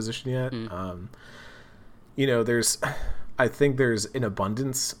play in Inquisition yet. I think there's an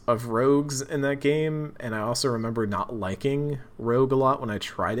abundance of rogues in that game, and I also remember not liking rogue a lot when I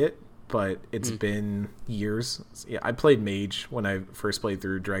tried it, but it's been years. Yeah, I played mage when I first played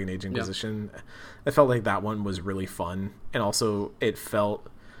through Dragon Age Inquisition. Yeah. I felt like that one was really fun, and also it felt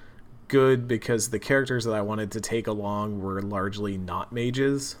good because the characters that I wanted to take along were largely not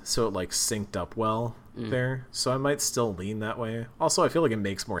mages, so it like synced up well there. So I might still lean that way. Also, I feel like it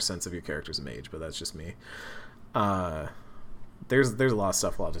makes more sense if your character's a mage, but that's just me. There's a lot of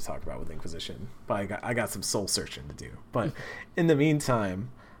stuff we'll have to talk about with Inquisition, but I got some soul searching to do. But in the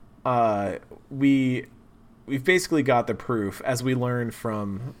meantime, we've basically got the proof, as we learned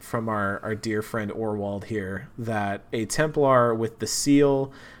from our dear friend Orwald here, that a Templar with the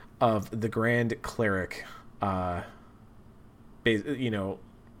seal of the Grand Cleric, rolled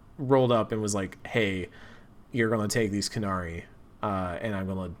up and was like, "Hey, you're gonna take these Qunari, and I'm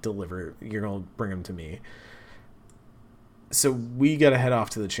gonna deliver. You're gonna bring them to me." So we gotta head off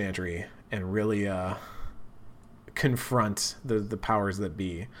to the Chantry and really confront the powers that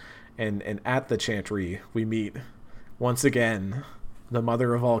be. And at the Chantry, we meet, once again, the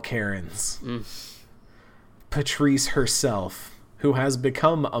mother of all Karens, Patrice herself, who has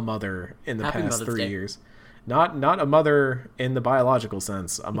become a mother in the past 3 years. Not a mother in the biological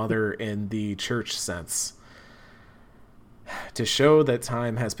sense, a mother in the church sense. To show that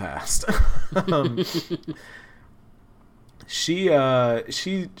time has passed. She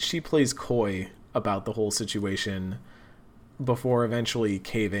plays coy about the whole situation before eventually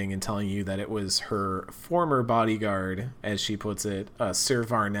caving and telling you that it was her former bodyguard, as she puts it, Sir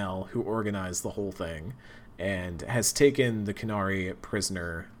Varnell, who organized the whole thing and has taken the Qunari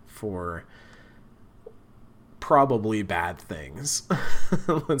prisoner for probably bad things.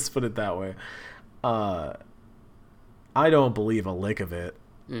 Let's put it that way. I don't believe a lick of it.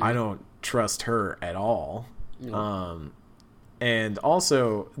 I don't trust her at all. And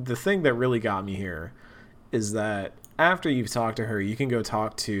also, the thing that really got me here is that after you've talked to her, you can go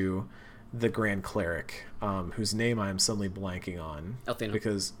talk to the Grand Cleric, whose name I am suddenly blanking on. Althena.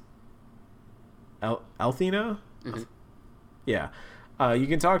 Because... Althena? Yeah. You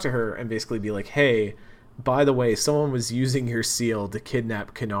can talk to her and basically be like, "Hey, by the way, someone was using your seal to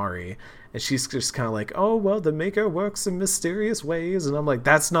kidnap Qunari." And she's just kind of like, "Oh, well, the Maker works in mysterious ways." And I'm like,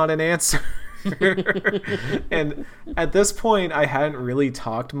 that's not an answer. And at this point, I hadn't really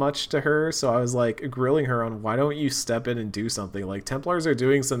talked much to her, so I was like grilling her on why don't you step in and do something? Like, Templars are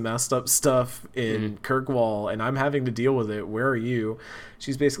doing some messed up stuff in Kirkwall, and I'm having to deal with it. Where are you?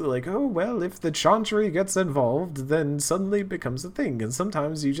 She's basically like, oh, well, if the Chantry gets involved, then suddenly it becomes a thing, and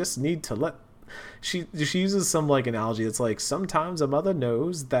sometimes you just need to let... She uses some like analogy. It's like, sometimes a mother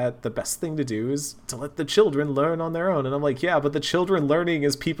knows that the best thing to do is to let the children learn on their own. And I'm like, yeah, but the children learning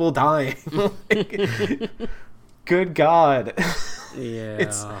is people dying. Like, good God. Yeah.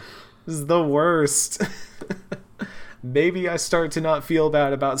 It's the worst. Maybe I start to not feel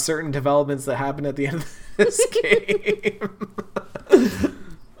bad about certain developments that happen at the end of this game.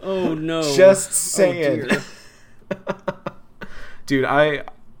 Oh no. Just saying. Oh, dude,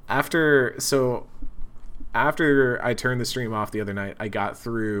 after I turned the stream off the other night, I got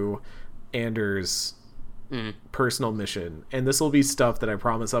through Anders' personal mission. And this will be stuff that I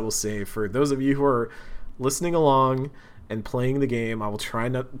promise I will save for those of you who are listening along and playing the game. I will try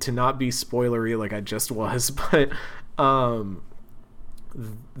to not be spoilery like I just was, but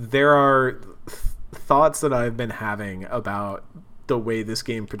there are thoughts that I've been having about the way this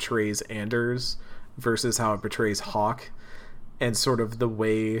game portrays Anders versus how it portrays Hawke, and sort of the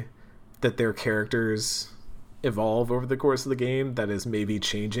way that their characters evolve over the course of the game that is maybe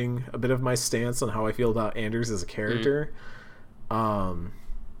changing a bit of my stance on how I feel about Anders as a character. And,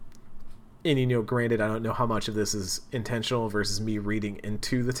 you know, granted, I don't know how much of this is intentional versus me reading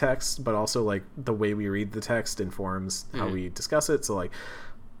into the text, but also, like, the way we read the text informs how we discuss it. So, like,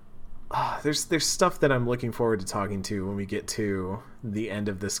 there's stuff that I'm looking forward to talking to when we get to the end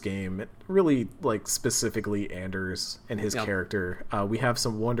of this game. Really, like, specifically Anders and his character. We have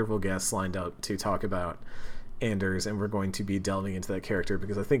some wonderful guests lined up to talk about Anders, and we're going to be delving into that character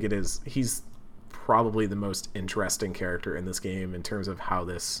because I think he's probably the most interesting character in this game in terms of how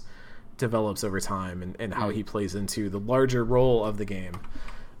this develops over time and how he plays into the larger role of the game.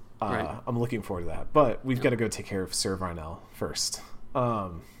 Right. I'm looking forward to that. But we've got to go take care of Sir Varnell first.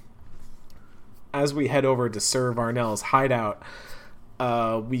 As we head over to Sir Varnell's hideout,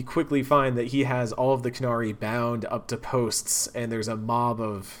 we quickly find that he has all of the Qunari bound up to posts, and there's a mob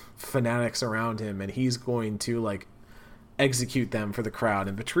of fanatics around him, and he's going to, like, execute them for the crowd.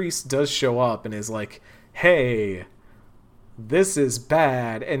 And Patrice does show up and is like, hey, this is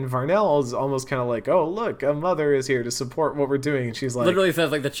bad. And Varnell is almost kind of like, oh, look, a mother is here to support what we're doing. And she's like... literally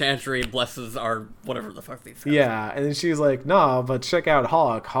says, like, the Chantry blesses our whatever the fuck these guys. Yeah, and then she's like, nah, but check out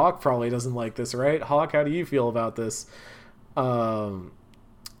Hawke. Hawke probably doesn't like this, right? Hawke, how do you feel about this? And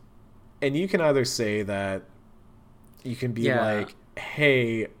you can either say that you can be like,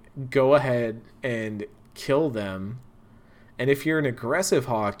 hey, go ahead and kill them. And if you're an aggressive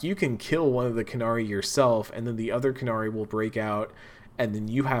Hawke, you can kill one of the Qunari yourself, and then the other Qunari will break out, and then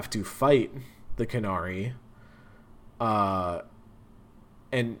you have to fight the Qunari. And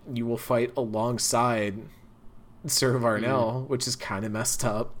you will fight alongside Sir Varnell, which is kind of messed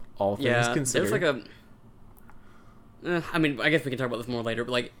up, all things considered. There's like I mean, I guess we can talk about this more later,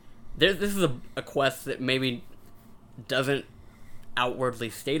 but, like, this is a quest that maybe doesn't outwardly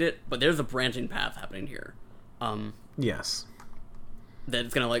state it, but there's a branching path happening here. Yes.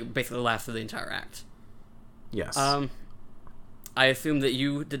 That's gonna, like, basically last through the entire act. Yes. I assume that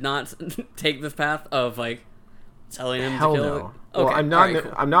you did not take this path of, like, telling him Hell to kill. no. Okay. Well, I'm not. Right,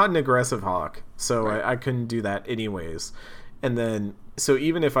 cool. I'm not an aggressive Hawke, so Right. I couldn't do that anyways. And then, so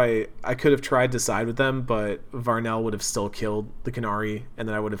even if I could have tried to side with them, but Varnell would have still killed the Qunari, and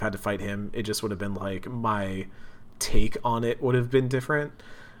then I would have had to fight him. It just would have been like my take on it would have been different.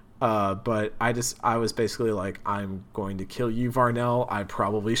 But I was basically like, I'm going to kill you, Varnell. I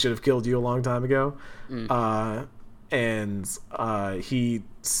probably should have killed you a long time ago. And he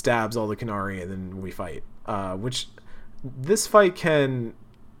stabs all the Qunari, and then we fight. Which this fight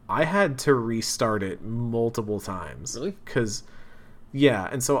I had to restart it multiple times. Really? Because, yeah,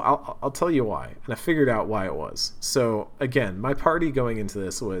 and so I'll tell you why. And I figured out why it was. So, again, my party going into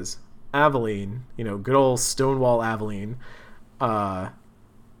this was Aveline, good old Stonewall Aveline,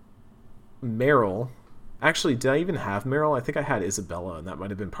 Meryl. Actually, did I even have Meryl? I think I had Isabella, and that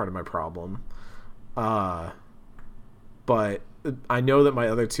might have been part of my problem. But I know that my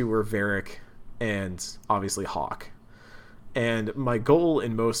other two were Varric and obviously Hawke. And my goal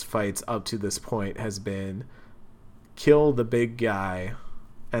in most fights up to this point has been kill the big guy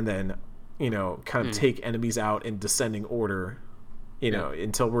and then, kind of take enemies out in descending order,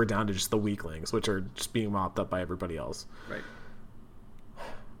 until we're down to just the weaklings, which are just being mopped up by everybody else. Right.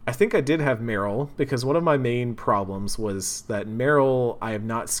 I think I did have Meryl because one of my main problems was that Meryl, I have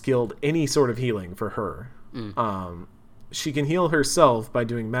not skilled any sort of healing for her. she can heal herself by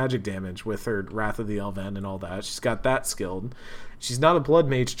doing magic damage with her Wrath of the Elven and all that. She's got that skilled. She's not a blood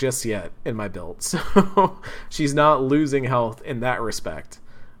mage just yet in my build, so she's not losing health in that respect.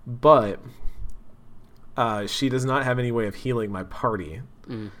 But she does not have any way of healing my party.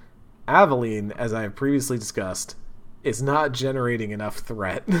 Aveline, as I have previously discussed, is not generating enough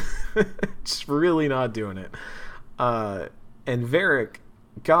threat. Just really not doing it. And Varric,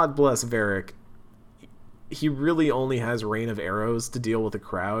 God bless Varric, he really only has rain of arrows to deal with a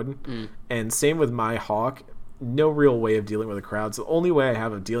crowd. And same with my Hawk. No real way of dealing with a crowd. So the only way I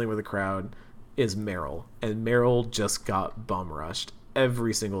have of dealing with a crowd is Meryl. And Meryl just got bum rushed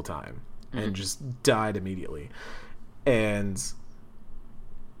every single time and just died immediately. And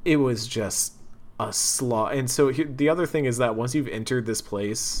it was just a slog. And so the other thing is that once you've entered this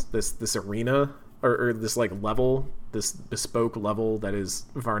place, this arena, or this like level, this bespoke level that is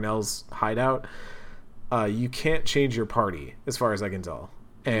Varnell's hideout, you can't change your party as far as I can tell.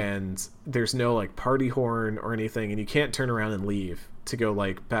 And there's no like party horn or anything, and you can't turn around and leave to go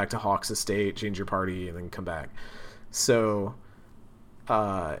like back to Hawk's estate, change your party, and then come back. So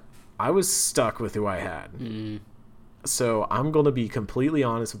I was stuck with who I had. So I'm going to be completely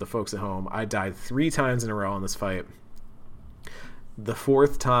honest with the folks at home. I died 3 times in a row on this fight. The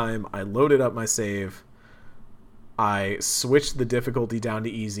 4th time, I loaded up my save. I switched the difficulty down to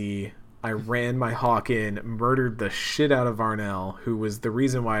easy. I ran my Hawk in, murdered the shit out of Varnell, who was the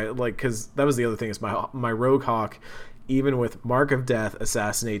reason why, like, because that was the other thing, is my Rogue Hawk, even with Mark of Death,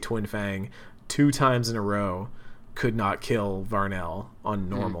 Assassinate, Twin Fang, 2 times in a row, could not kill Varnell on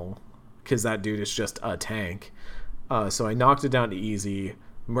normal, because that dude is just a tank. So I knocked it down to easy,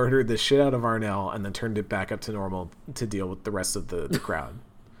 murdered the shit out of Varnell, and then turned it back up to normal to deal with the rest of the crowd.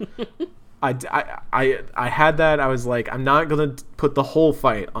 I had that. I was like, I'm not going to put the whole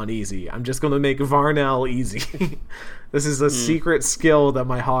fight on easy. I'm just going to make Varnell easy. This is a secret skill that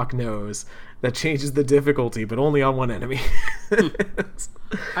my Hawk knows that changes the difficulty, but only on one enemy.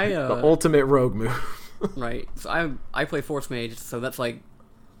 The ultimate rogue move. Right. So I play Force Mage, so that's like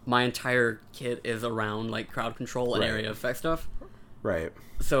my entire kit is around like crowd control and area effect stuff. Right.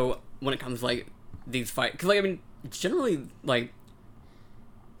 So when it comes like these fights, because like I mean, generally like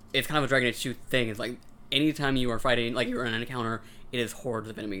it's kind of a Dragon Age 2 thing. It's like anytime you are fighting, like you're in an encounter, it is hordes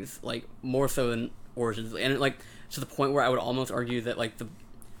of enemies, like more so than Origins, and like to the point where I would almost argue that like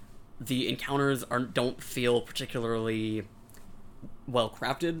the encounters don't feel particularly well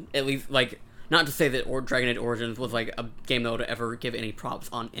crafted. At least like. Not to say that Dragon Age Origins was like a game that would ever give any props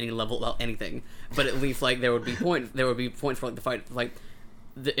on any level about anything, but at least like there would be points for like the fight, like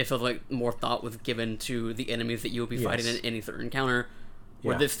it felt like more thought was given to the enemies that you would be fighting in any certain encounter.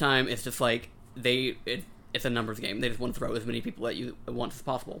 Where this time it's just like it's a numbers game. They just want to throw as many people at you at once as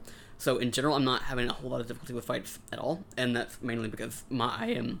possible. So in general, I'm not having a whole lot of difficulty with fights at all, and that's mainly because I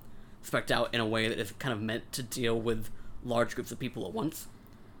am spec'd out in a way that is kind of meant to deal with large groups of people at once.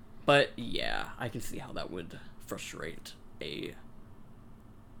 But yeah, I can see how that would frustrate a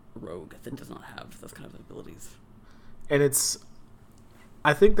rogue that does not have those kind of abilities. And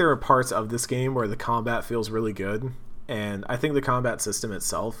I think there are parts of this game where the combat feels really good, and I think the combat system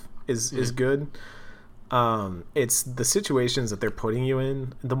itself is good. It's the situations that they're putting you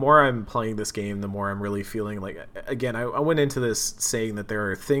in. The more I'm playing this game, the more I'm really feeling like, again, I went into this saying that there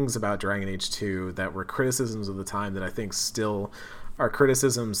are things about Dragon Age 2 that were criticisms of the time that I think still are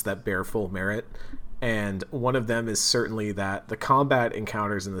criticisms that bear full merit, and one of them is certainly that the combat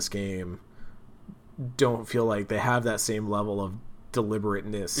encounters in this game don't feel like they have that same level of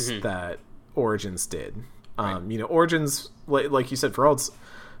deliberateness that Origins did. Origins, like you said, for all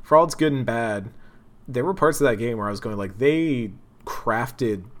its good and bad, there were parts of that game where I was going like, they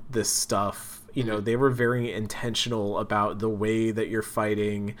crafted this stuff. They were very intentional about the way that you're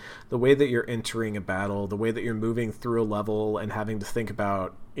fighting, the way that you're entering a battle, the way that you're moving through a level and having to think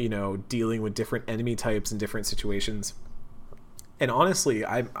about, dealing with different enemy types in different situations. And honestly,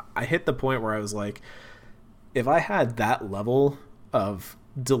 I hit the point where I was like, if I had that level of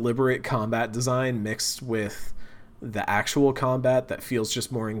deliberate combat design mixed with the actual combat that feels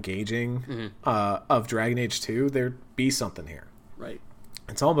just more engaging of Dragon Age 2, there'd be something here. Right.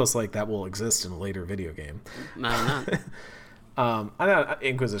 It's almost like that will exist in a later video game. I don't know.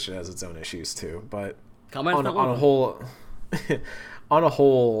 Inquisition has its own issues too, but on a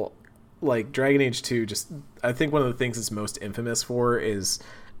whole, like Dragon Age 2, I think one of the things it's most infamous for is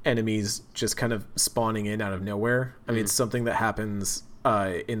enemies just kind of spawning in out of nowhere. I mean, it's something that happens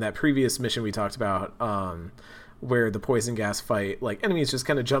in that previous mission we talked about, where the poison gas fight, like enemies just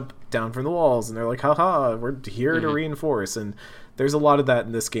kind of jump down from the walls and they're like, haha, we're here to reinforce. And there's a lot of that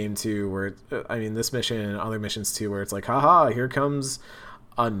in this game too, where this mission and other missions too, where it's like, haha, here comes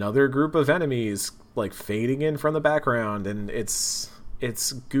another group of enemies like fading in from the background, and it's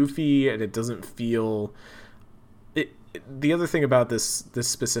goofy and it doesn't feel the other thing about this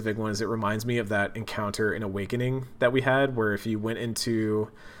specific one is it reminds me of that encounter in Awakening that we had, where if you went into,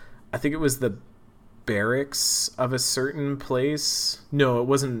 I think it was the barracks of a certain place. No, it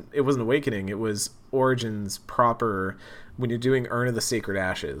wasn't Awakening. It was Origins proper, when you're doing Urn of the Sacred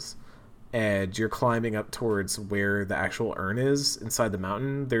Ashes and you're climbing up towards where the actual urn is inside the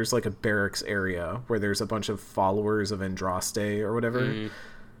mountain. There's like a barracks area where there's a bunch of followers of Andraste or whatever.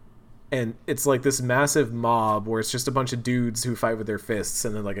 And it's like this massive mob where it's just a bunch of dudes who fight with their fists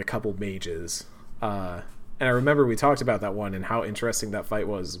and then like a couple mages. And I remember we talked about that one and how interesting that fight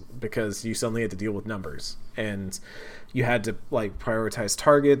was, because you suddenly had to deal with numbers and you had to like prioritize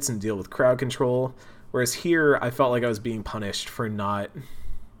targets and deal with crowd control. Whereas here, I felt like I was being punished for not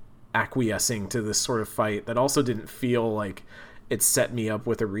acquiescing to this sort of fight that also didn't feel like it set me up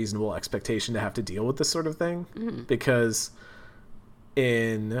with a reasonable expectation to have to deal with this sort of thing. Because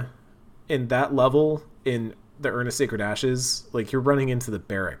in that level, in the Urn of Sacred Ashes, like, you're running into the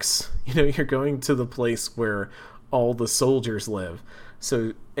barracks. You're going to the place where all the soldiers live.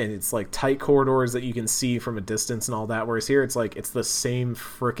 So, and it's like tight corridors that you can see from a distance and all that. Whereas here, it's like, it's the same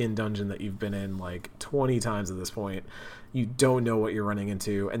frickin' dungeon that you've been in like 20 times at this point. You don't know what you're running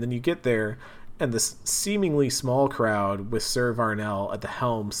into. And then you get there, and this seemingly small crowd with Sir Varnell at the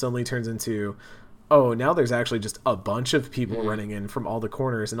helm suddenly turns into, oh, now there's actually just a bunch of people running in from all the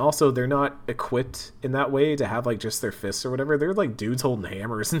corners. And also, they're not equipped in that way to have like just their fists or whatever. They're like dudes holding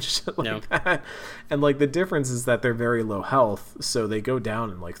hammers and shit like that. And like the difference is that they're very low health, so they go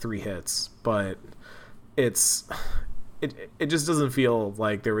down in like 3 hits. But it just doesn't feel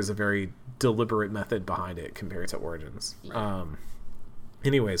like there was a very deliberate method behind it compared to Origins.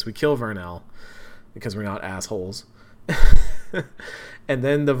 Anyways, we kill Varnell because we're not assholes. And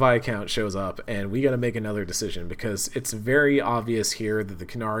then the Viscount shows up, and we got to make another decision, because it's very obvious here that the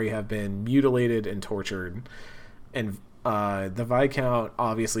Qunari have been mutilated and tortured. And the Viscount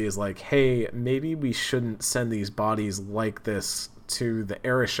obviously is like, hey, maybe we shouldn't send these bodies like this to the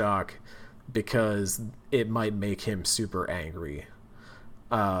Arishok, because it might make him super angry.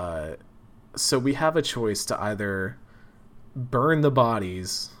 So we have a choice to either burn the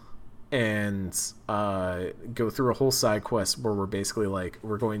bodies and go through a whole side quest where we're basically like,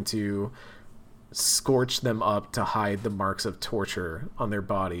 we're going to scorch them up to hide the marks of torture on their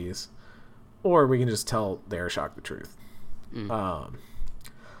bodies, or we can just tell the Arishok the truth.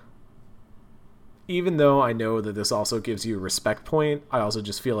 Even though I know that this also gives you a respect point, I also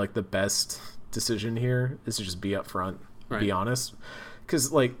just feel like the best decision here is to just be upfront, be honest.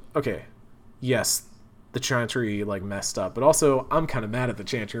 Because, like, okay, yes, the Chantry like messed up, but also I'm kind of mad at the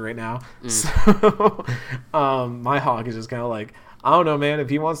Chantry right now. So my hawk is just kind of like, I don't know, man, if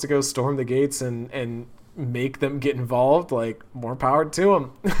he wants to go storm the gates and make them get involved, like, more power to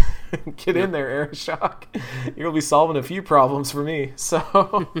him. Get in there, Arishok. You're gonna be solving a few problems for me.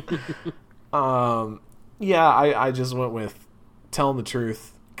 So yeah, I just went with telling the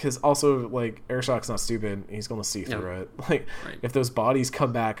truth. Because also, like, Arishok's not stupid. He's going to see through it. Like, if those bodies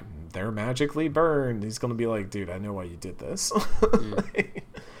come back, they're magically burned. He's going to be like, dude, I know why you did this.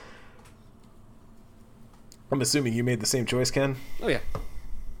 I'm assuming you made the same choice, Ken? Oh, yeah.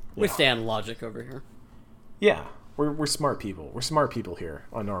 We stand logic over here. Yeah. We're smart people. We're smart people here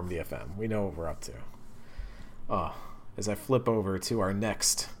on Normandy FM. We know what we're up to. As I flip over to our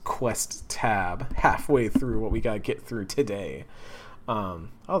next quest tab, halfway through what we got to get through today.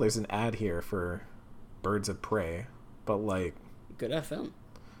 There's an ad here for Birds of Prey, but like good FM.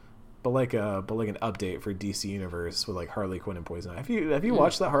 But like an update for DC Universe with like Harley Quinn and Poison Ivy. Have you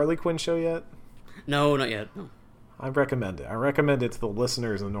watched that Harley Quinn show yet? No, not yet. No. I recommend it. I recommend it to the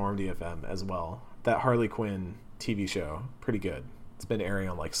listeners of Normandy FM as well. That Harley Quinn TV show, pretty good. It's been airing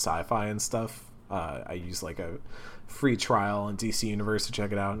on like Sci-Fi and stuff. I use like a free trial on DC Universe to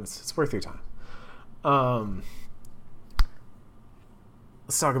check it out, and it's worth your time.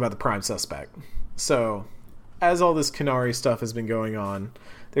 Let's talk about the prime suspect. So, as all this Qunari stuff has been going on,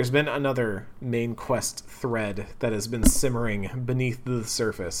 there's been another main quest thread that has been simmering beneath the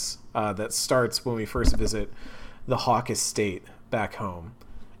surface that starts when we first visit the Hawk Estate back home,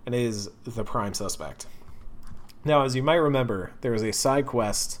 and it is the prime suspect. Now, as you might remember, there was a side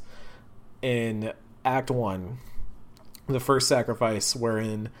quest in Act 1, the first sacrifice,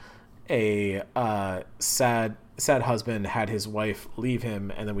 wherein a sad sad husband had his wife leave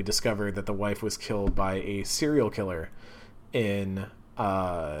him, and then we discovered that the wife was killed by a serial killer in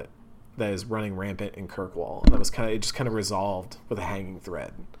that is running rampant in Kirkwall. And that was it just kind of resolved with a hanging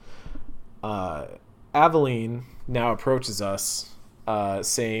thread. Aveline now approaches us,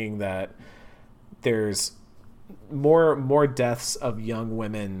 saying that there's more deaths of young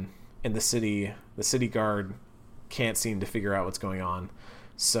women in the city. The city guard can't seem to figure out what's going on,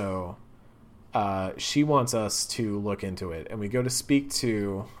 so she wants us to look into it, and we go to speak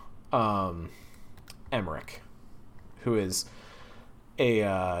to Emmerich, who is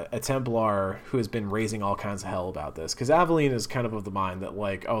a Templar who has been raising all kinds of hell about this, because Aveline is kind of the mind that,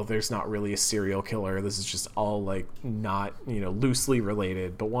 like, oh, there's not really a serial killer, this is just all, like, not, loosely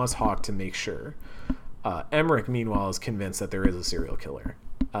related, but wants Hawk to make sure. Emmerich, meanwhile, is convinced that there is a serial killer,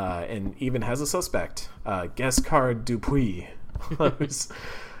 and even has a suspect, Gascard Dupuis.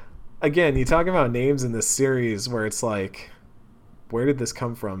 Again, you talk about names in this series where it's like, where did this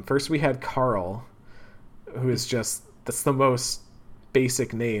come from? First we had Carl, who is just, that's the most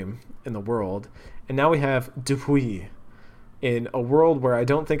basic name in the world, and now we have Dupuis in a world where I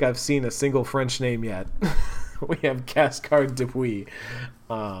don't think I've seen a single French name yet. We have Gascard Dupuis.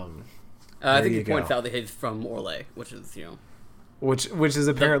 I think he points out that he's from Orlais, which is which is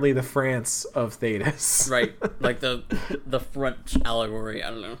apparently the France of Thedas, right? Like the French allegory. I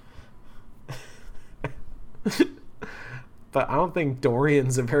don't know. But I don't think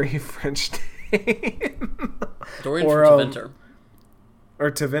Dorian's a very French name. Dorian's from Tevinter.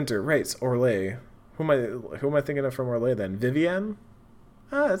 Or Tevinter, right? It's Orlais. Who am I thinking of from Orlais then? Vivienne?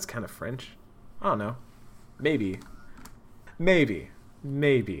 That's kind of French. I don't know. Maybe.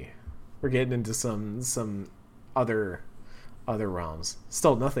 We're getting into some other realms.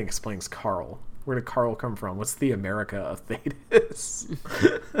 Still, nothing explains Carl. Where did Carl come from? What's the America of Thedas?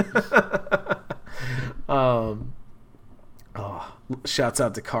 Shouts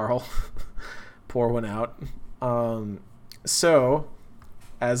out to Carl. Pour one out. So,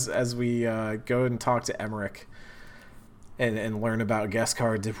 as we go and talk to Emmerich and learn about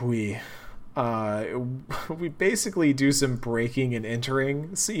Gascard Dupuis, we basically do some breaking and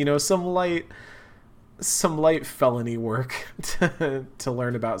entering. So, some light felony work to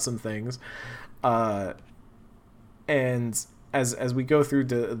learn about some things. And as we go through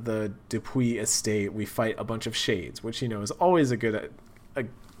the Dupuis estate, we fight a bunch of shades, which is always a good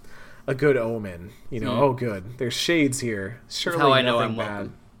omen. Oh good, there's shades here. Surely That's how I know nothing I'm bad.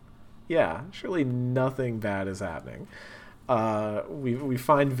 welcome. Yeah, surely nothing bad is happening. We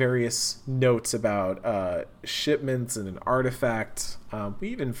find various notes about shipments and an artifact. We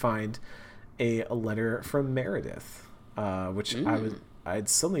even find a letter from Meredith, which I'd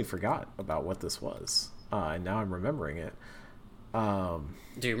suddenly forgot about what this was, and now I'm remembering it.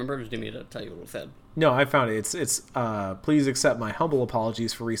 Do you remember? Or do you need me to tell you what it said? No, I found it. It's please accept my humble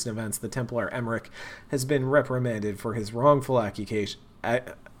apologies for recent events. The Templar Emmerich has been reprimanded for his wrongful accusations,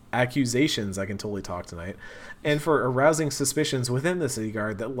 I can totally talk tonight, and for arousing suspicions within the city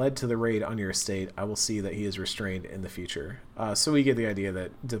guard that led to the raid on your estate. I will see that he is restrained in the future. So we get the idea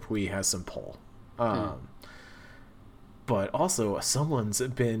that Dupuis has some pull. But also, someone's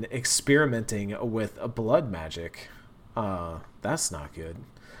been experimenting with blood magic. That's not good.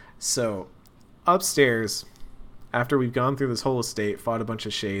 So, upstairs, after we've gone through this whole estate, fought a bunch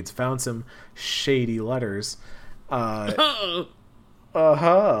of shades, found some shady letters, we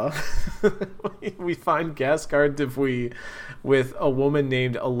find Gascard Dupuis with a woman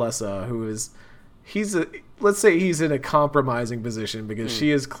named Alessa, who is, let's say he's in a compromising position, because she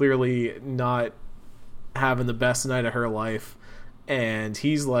is clearly not having the best night of her life, and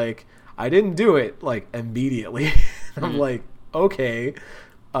he's like, I didn't do it, like, immediately. I'm like, okay,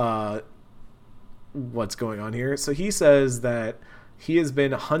 what's going on here? So he says that he has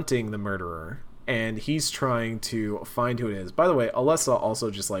been hunting the murderer, and he's trying to find who it is. By the way, Alessa also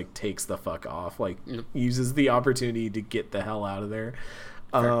just, like, takes the fuck off, like, uses the opportunity to get the hell out of there.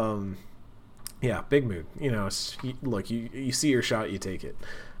 Yeah, big mood. Look, you see your shot, you take it.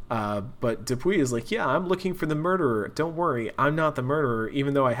 But Dupuis is like, yeah, I'm looking for the murderer. Don't worry, I'm not the murderer,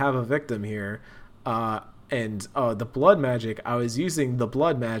 even though I have a victim here. And the blood magic, I was using the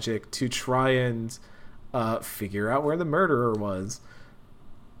blood magic to try and figure out where the murderer was.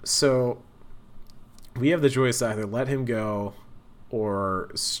 So we have the choice to either let him go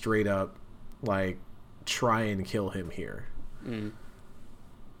or straight up, like, try and kill him here.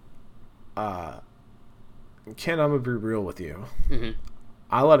 Ken, I'm gonna be real with you.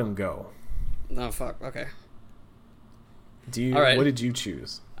 I let him go. Oh, fuck. Okay. All right. What did you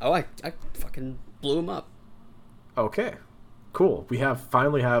choose? Oh, I fucking blew him up. Okay. Cool. We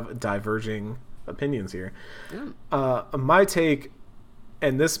finally have diverging opinions here. Yeah. My take,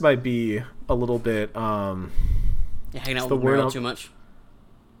 and this might be a little bit Yeah, hanging out the with word Meryl I'm- too much.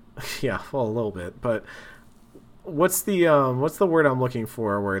 yeah, well, a little bit, but what's the word I'm looking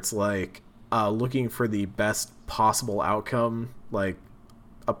for, where it's like looking for the best possible outcome, like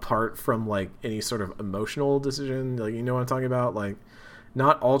apart from like any sort of emotional decision, like, you know what I'm talking about, like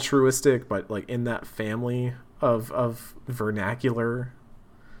not altruistic, but like in that family of vernacular.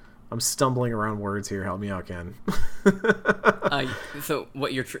 I'm stumbling around words here. Help me out, Ken. So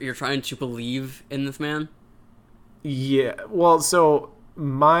what you're trying to believe in this man? Yeah. Well, so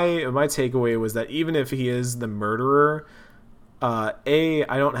my takeaway was that even if he is the murderer, I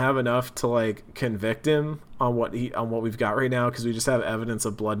don't have enough to like convict him on what we've got right now, because we just have evidence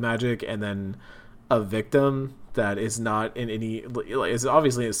of blood magic and then a victim that is not in any, like, is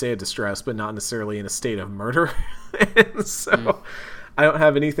obviously in a state of distress, but not necessarily in a state of murder. And so I don't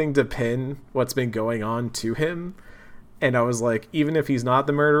have anything to pin what's been going on to him. And I was like, even if he's not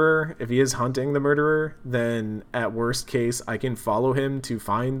the murderer, if he is hunting the murderer, then at worst case, I can follow him to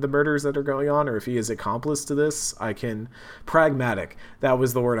find the murders that are going on. Or if he is accomplice to this, I can... Pragmatic. That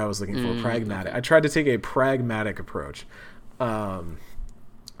was the word I was looking for. Pragmatic. Okay. I tried to take a pragmatic approach.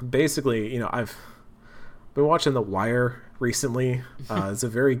 Basically, you know, I've been watching The Wire recently. It's a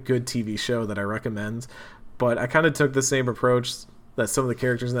very good TV show that I recommend. But I kind of took the same approach that some of the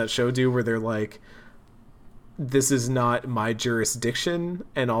characters in that show do, where they're like, this is not my jurisdiction,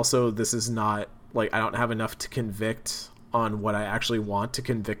 and also this is not, like, I don't have enough to convict on what I actually want to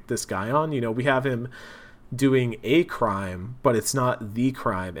convict this guy on. You know, we have him doing a crime, but it's not the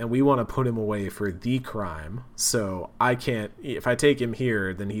crime, and we want to put him away for the crime. So I can't, if I take him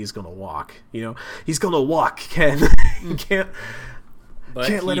here, then he's gonna walk. You know, he's gonna walk, Ken. You can't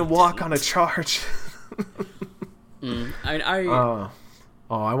let him walk on a charge.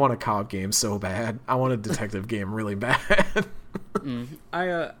 I want a cop game so bad. I want a detective game really bad. I mean,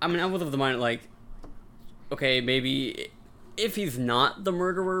 I was of the mind, like, okay, maybe if he's not the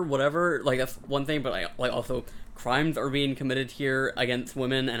murderer, whatever, like, that's one thing, but like also crimes are being committed here against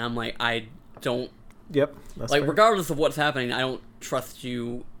women, and I'm like, I don't... Yep. That's like, fair. regardless of what's happening, I don't trust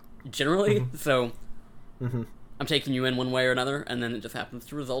you generally, so I'm taking you in one way or another, and then it just happens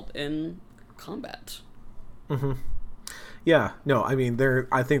to result in combat. Yeah, no, I mean,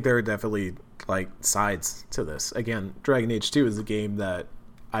 I think there are definitely, like, sides to this. Again, Dragon Age 2 is a game that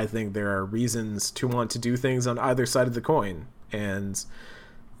I think there are reasons to want to do things on either side of the coin. And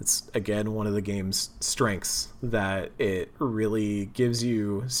it's, again, one of the game's strengths, that it really gives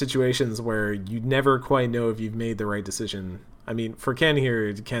you situations where you never quite know if you've made the right decision. I mean, for Ken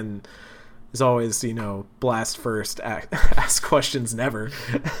here, Ken is always, you know, blast first, ask questions never.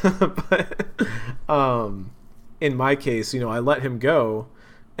 But, in my case, you know, I let him go,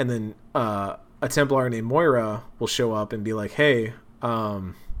 and then a Templar named Moira will show up and be like, hey,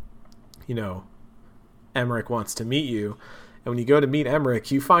 you know, Emmerich wants to meet you. And when you go to meet Emmerich,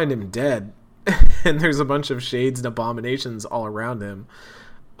 you find him dead. And there's a bunch of shades and abominations all around him.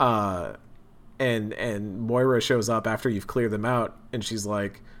 And Moira shows up after you've cleared them out, and she's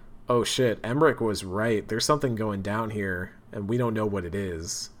like, oh shit, Emmerich was right. There's something going down here, and we don't know what it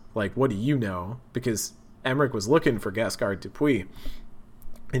is. Like, what do you know? Because Emmerich was looking for Gascard Dupuis,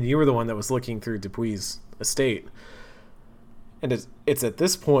 and you were the one that was looking through Dupuis' estate. And it's at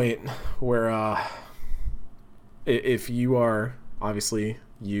this point where if you are, obviously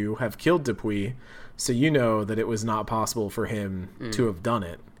you have killed Dupuis, so you know that it was not possible for him to have done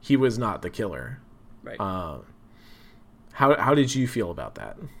it. He was not the killer. Right. How did you feel about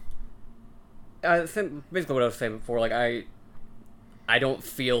that? Basically what I was saying before, like, I don't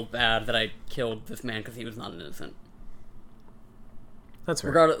feel bad that I killed this man because he was not innocent. That's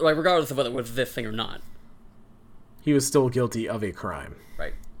fair. Regardless of whether it was this thing or not. He was still guilty of a crime.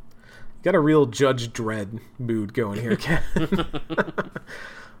 Right. Got a real Judge Dredd mood going here, Ken.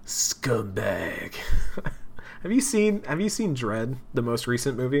 Scumbag. Have you seen Dredd, the most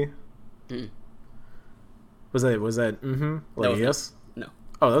recent movie? Was that like, yes? No.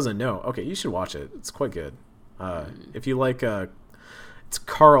 Oh, that was a no. Okay, you should watch it. It's quite good. If you like it's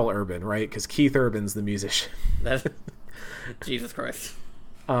Carl Urban, right? Because Keith Urban's the musician. Jesus Christ.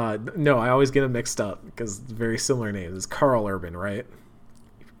 No, I always get them mixed up because very similar names. It's Carl Urban, right?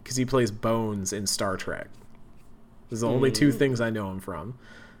 Because he plays Bones in Star Trek. There's the only two things I know him from.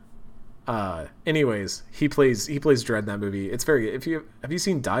 Anyways, he plays Dredd in that movie. It's very. Have you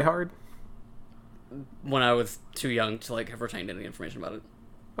seen Die Hard? When I was too young to like have retained any information about it.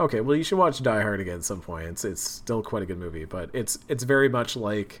 Okay, well, you should watch Die Hard again at some point. It's still quite a good movie, but it's very much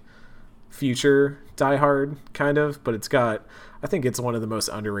like future Die Hard, kind of, but I think it's one of the most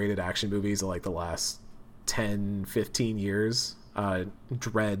underrated action movies of like the last 10, 15 years.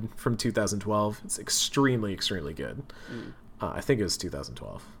 Dread from 2012. It's extremely, extremely good. I think it was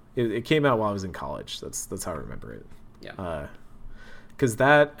 2012. It came out while I was in college. That's how I remember it. Yeah. Because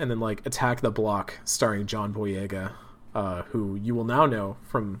that, and then like Attack the Block, starring John Boyega, who you will now know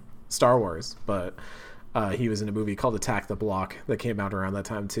from Star Wars, but he was in a movie called Attack the Block that came out around that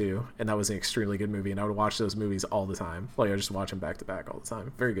time too, and that was an extremely good movie, and I would watch those movies all the time. Like I just watch them back to back all the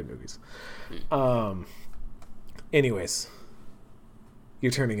time. Very good movies. Anyways,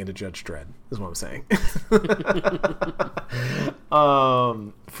 you're turning into Judge Dredd, is what I'm saying.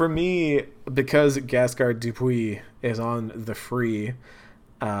 For me, because Gascard Dupuis is on the free,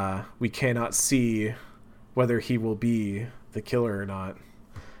 we cannot see whether he will be the killer or not.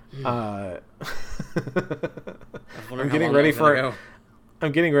 I'm getting ready for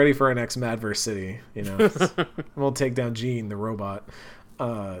our next Madverse City. You know, we'll take down Gene the robot.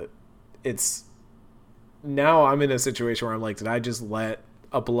 It's now I'm in a situation where I'm like, did I just let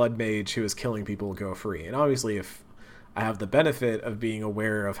a blood mage who is killing people go free? And obviously, if I have the benefit of being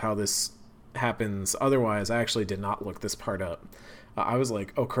aware of how this happens, otherwise, I actually did not look this part up. I was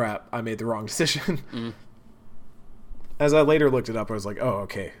like, oh crap, I made the wrong decision. As I later looked it up, I was like, oh,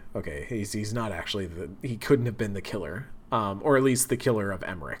 okay, he's not actually he couldn't have been the killer, or at least the killer of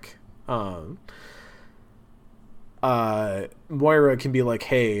Emmerich. Moira can be like,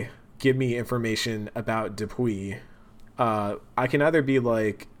 hey, give me information about Dupuis. I can either be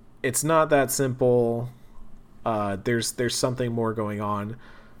like, it's not that simple, there's something more going on,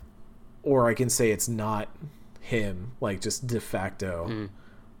 or I can say it's not him, like just de facto,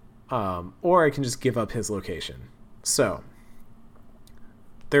 or I can just give up his location. So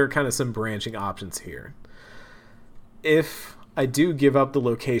there are kind of some branching options here. If I do give up the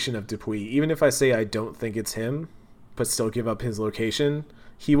location of Dupuis, even if I say I don't think it's him, but still give up his location,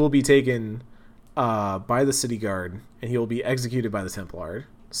 he will be taken by the city guard and he will be executed by the Templar.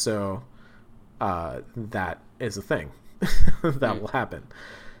 So that is a thing that will happen.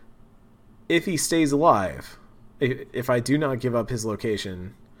 If he stays alive, if I do not give up his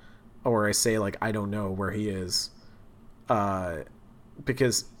location, or I say like I don't know where he is,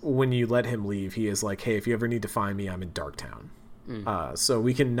 because when you let him leave, he is like, hey, if you ever need to find me, I'm in Darktown. So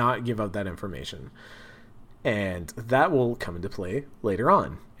we cannot give up that information, and that will come into play later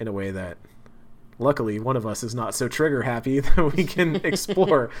on in a way that luckily one of us is not so trigger happy that we can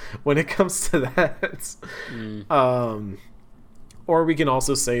explore when it comes to that. Or we can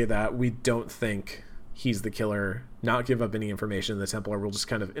also say that we don't think he's the killer, not give up any information. The Templar will just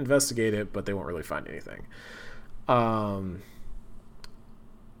kind of investigate it, but they won't really find anything.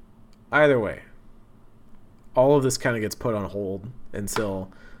 Either way, all of this kind of gets put on hold until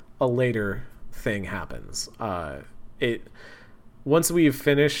a later thing happens. Once we've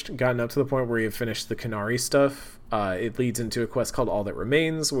gotten up to the point where we've finished the Qunari stuff, it leads into a quest called All That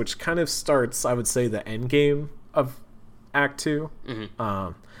Remains, which kind of starts, I would say, the end game of Act 2.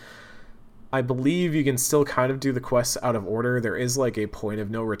 I believe you can still kind of do the quests out of order. There is like a point of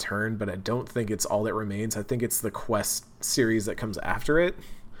no return, but I don't think it's All That Remains. I think it's the quest series that comes after it.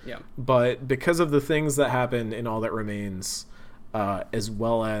 Yeah. But because of the things that happen in All That Remains, as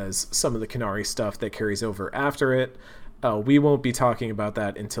well as some of the Qunari stuff that carries over after it, we won't be talking about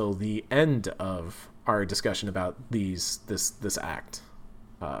that until the end of our discussion about this act.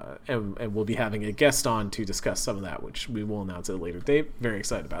 And we'll be having a guest on to discuss some of that, which we will announce at a later date. Very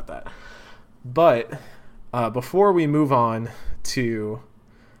excited about that. But before we move on to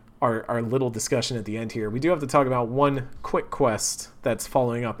our little discussion at the end here, we do have to talk about one quick quest that's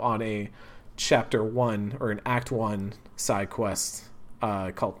following up on a Chapter 1 or an Act 1 side quest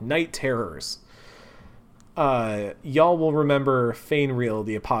called Night Terrors. Y'all will remember Fainril,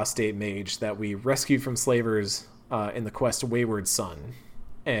 the apostate mage that we rescued from slavers in the quest Wayward Son.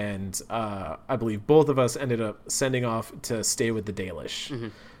 And I believe both of us ended up sending off to stay with the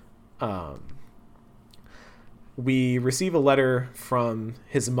Dalish. We receive a letter from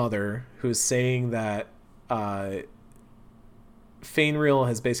his mother who's saying that Fainril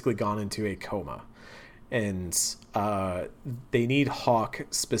has basically gone into a coma, and they need Hawk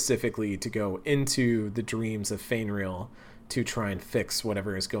specifically to go into the dreams of Fainril to try and fix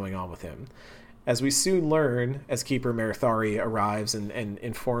whatever is going on with him. As we soon learn, as Keeper Merithari arrives and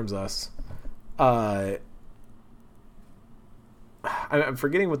informs us, I'm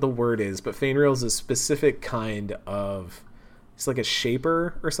forgetting what the word is, but Fainril is a specific kind of... It's like a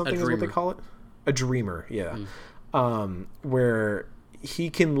shaper or something is what they call it? A dreamer, yeah. Where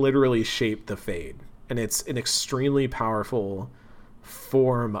he can literally shape the Fade. And it's an extremely powerful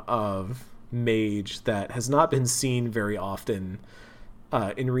form of mage that has not been seen very often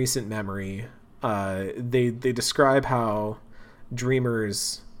in recent memory. They describe how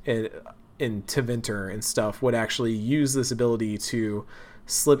dreamers in Tevinter and stuff would actually use this ability to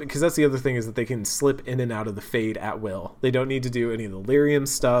slip, because that's the other thing, is that they can slip in and out of the Fade at will. They don't need to do any of the lyrium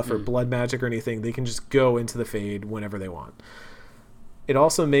stuff or blood magic or anything. They can just go into the Fade whenever they want. It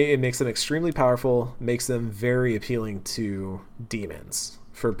also makes them extremely powerful, makes them very appealing to demons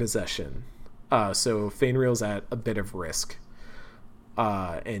for possession. So Fainreal's at a bit of risk.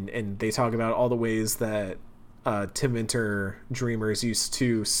 And they talk about all the ways that Tevinter dreamers used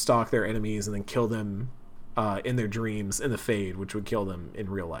to stalk their enemies and then kill them in their dreams in the Fade, which would kill them in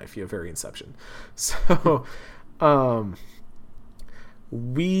real life. You have very Inception. So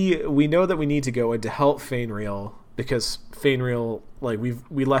we know that we need to go in to help Fainreal, because Fainreal, like,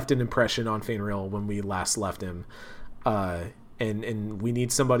 we left an impression on Fainreal when we last left him, and we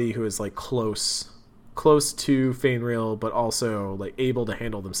need somebody who is like close to Fainreal, but also like able to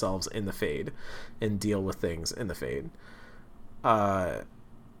handle themselves in the Fade and deal with things in the Fade. But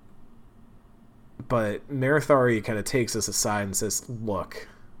Marithari kind of takes us aside and says, look,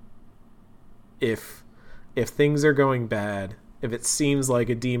 if things are going bad, if it seems like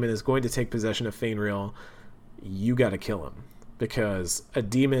a demon is going to take possession of Fainreal, you got to kill him, because a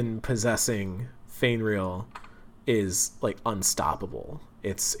demon possessing Fainreal is like unstoppable.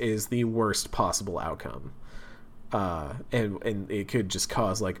 Is the worst possible outcome, and it could just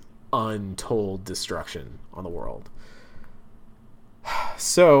cause like untold destruction on the world.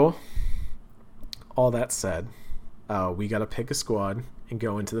 So, all that said, we gotta pick a squad and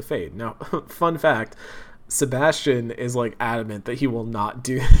go into the Fade. Now, fun fact: Sebastian is like adamant that he will not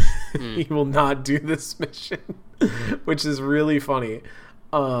do he will not do this mission, which is really funny.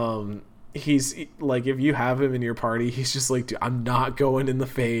 He's like, if you have him in your party, he's just like, dude, I'm not going in the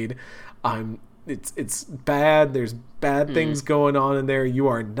Fade. It's bad. There's bad things going on in there. You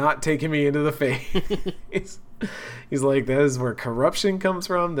are not taking me into the Fade. He's like, that is where corruption comes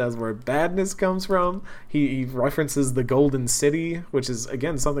from. That's where badness comes from. He references the Golden City, which is,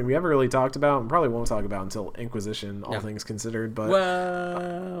 again, something we haven't really talked about and probably won't talk about until Inquisition, all things considered. But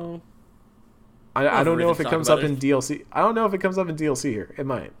well, I don't know if it comes up in DLC. I don't know if it comes up in DLC here. It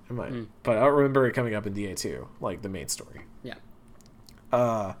might. But I don't remember it coming up in DA2, like the main story. Yeah.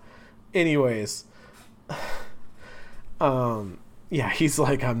 Anyways. Yeah, he's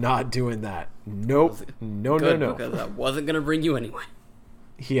like, I'm not doing that. Nope. No. Because that wasn't going to bring you anyway.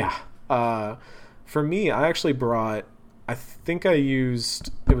 Yeah. For me, I actually brought, I think I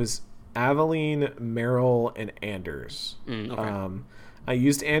used, it was Aveline, Meryl, and Anders. Okay. I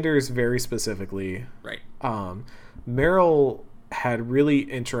used Anders very specifically. Right. Meryl had really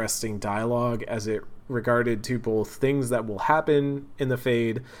interesting dialogue as it regarded to both things that will happen in the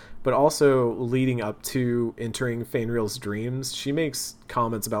Fade, but also leading up to entering Fainreal's dreams. She makes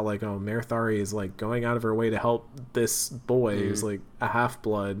comments about like, oh, Marithari is like going out of her way to help this boy who's like a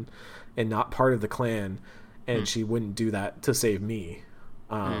half-blood and not part of the clan, and she wouldn't do that to save me.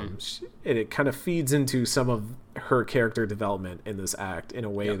 It kind of feeds into some of her character development in this act in a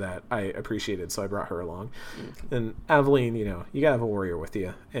way that I appreciated, so I brought her along. And Aveline, you gotta have a warrior with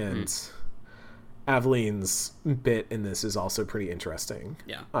you, and Aveline's bit in this is also pretty interesting.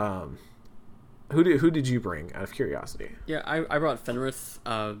 Yeah. Who did you bring, out of curiosity? Yeah, I brought Fenris,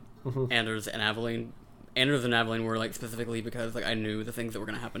 Anders, and Aveline. Anders and Aveline were like specifically because like I knew the things that were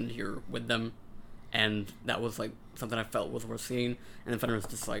gonna happen here with them, and that was like something I felt was worth seeing. And then Fenris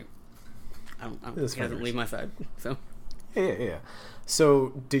just like I don't he doesn't leave my side. So yeah.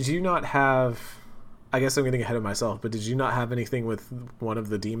 So did you not have? I guess I'm getting ahead of myself, but did you not have anything with one of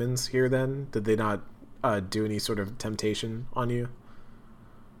the demons here then? Did they not do any sort of temptation on you?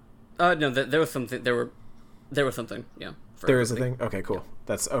 No, there was something. There was something. Yeah. There is a thing? Okay, cool. Yeah.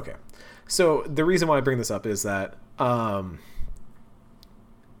 That's okay. So the reason why I bring this up is that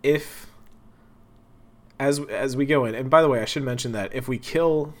if as we go in, and by the way, I should mention that if we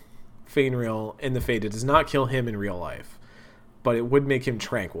kill Fainreal in the Fade, it does not kill him in real life, but it would make him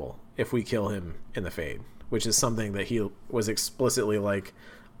tranquil if we kill him in the Fade, which is something that he was explicitly like,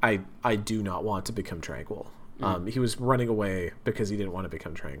 I do not want to become tranquil. He was running away because he didn't want to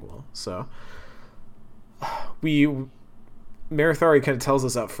become tranquil. So Marithari kind of tells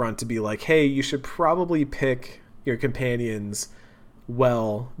us up front to be like, hey, you should probably pick your companions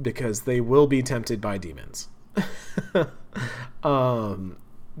well, because they will be tempted by demons. There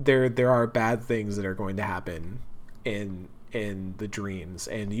are bad things that are going to happen in the dreams,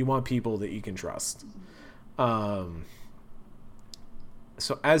 and you want people that you can trust. So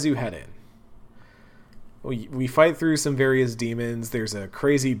as you head in, we fight through some various demons. There's a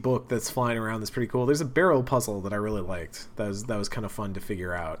crazy book that's flying around that's pretty cool. There's a barrel puzzle that I really liked. That was kind of fun to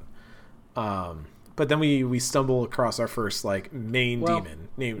figure out. But then we stumble across our first like main demon.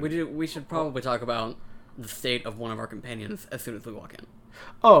 We should probably talk about the state of one of our companions as soon as we walk in.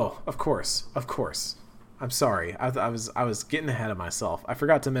 Oh, of course. I'm sorry. I was getting ahead of myself. I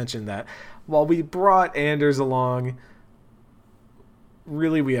forgot to mention that while we brought Anders along,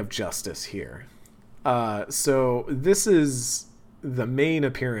 really we have Justice here. So this is the main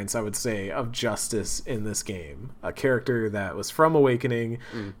appearance, I would say, of Justice in this game. A character that was from Awakening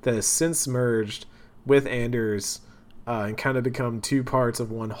that has since merged with Anders and kind of become two parts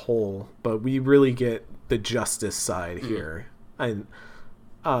of one whole. But we really get the Justice side here. And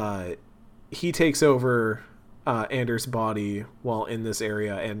he takes over Anders' body while in this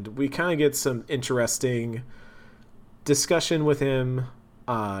area, and we kind of get some interesting discussion with him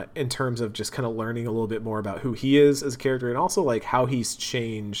in terms of just kind of learning a little bit more about who he is as a character, and also like how he's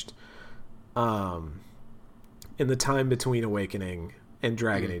changed in the time between Awakening and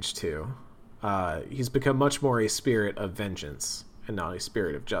Dragon Age 2. He's become much more a spirit of vengeance and not a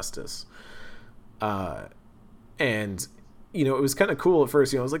spirit of justice. And you know, it was kind of cool at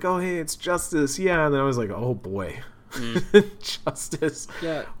first. You know, I was like, oh, hey, it's Justice. Yeah. And then I was like, oh, boy. Justice.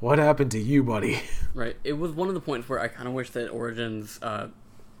 Yeah. What happened to you, buddy? Right. It was one of the points where I kind of wish that Origins,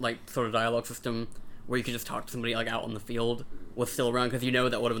 like, sort of dialogue system where you could just talk to somebody, like, out in the field was still around. Because, you know,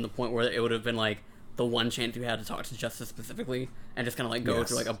 that would have been the point where it would have been, like, the one chance you had to talk to Justice specifically and just kind of, like, go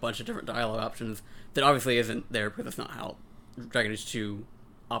through, like, a bunch of different dialogue options that obviously isn't there because that's not how Dragon Age 2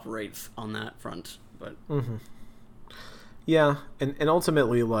 operates on that front. But... Yeah, and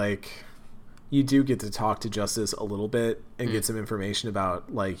ultimately, like, you do get to talk to Justice a little bit and get some information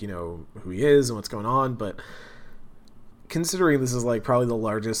about, like, you know, who he is and what's going on, but considering this is, like, probably the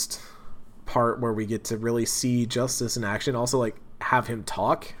largest part where we get to really see Justice in action, also, like, have him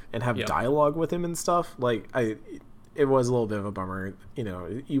talk and have dialogue with him and stuff, like, it was a little bit of a bummer. You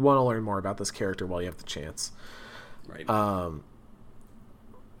know, you want to learn more about this character while you have the chance. Right.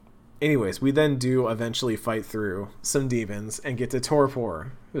 Anyways, we then do eventually fight through some demons and get to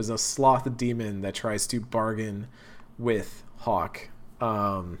Torpor, who's a sloth demon that tries to bargain with Hawk.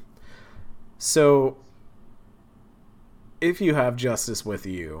 So, if you have Justice with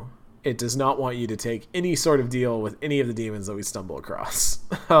you, it does not want you to take any sort of deal with any of the demons that we stumble across.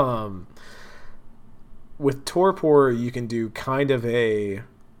 With Torpor, you can do kind of a,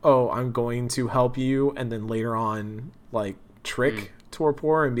 oh, I'm going to help you, and then later on, like, trick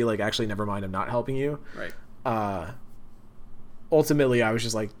Torpor and be like, actually, never mind, I'm not helping you. Right. Ultimately, I was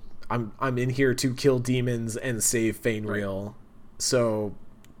just like, I'm in here to kill demons and save Fainreal. Right. So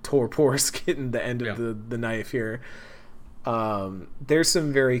Torpor's getting the end of the knife here. There's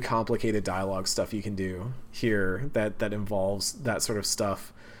some very complicated dialogue stuff you can do here that involves that sort of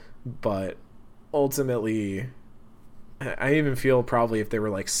stuff, but ultimately, I even feel probably if there were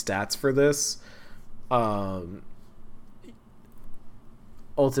like stats for this,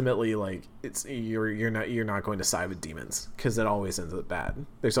 ultimately, like, it's you're not going to side with demons because it always ends up bad.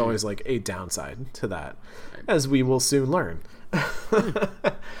 There's always like a downside to that, as we will soon learn.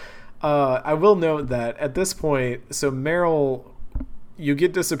 I will note that at this point, so Meryl, you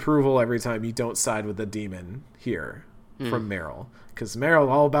get disapproval every time you don't side with the demon here from Meryl, because Meryl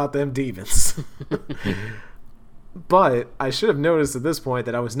all about them demons. But I should have noticed at this point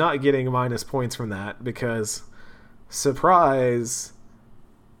that I was not getting minus points from that because, surprise,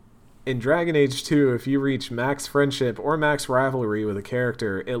 in Dragon Age 2, if you reach max friendship or max rivalry with a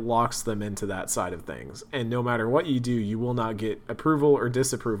character, it locks them into that side of things. And no matter what you do, you will not get approval or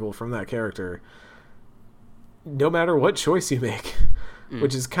disapproval from that character, no matter what choice you make.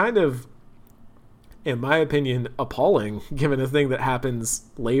 Which is kind of, in my opinion, appalling, given a thing that happens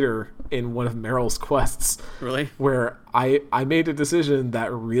later in one of Meryl's quests. Really? Where I made a decision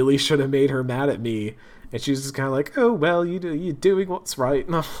that really should have made her mad at me. And she's just kind of like, oh, well, you're doing what's right.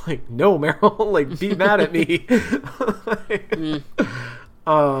 And I'm like, no, Meryl, like, be mad at me.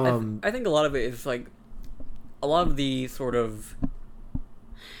 I think a lot of it is, like, a lot of the sort of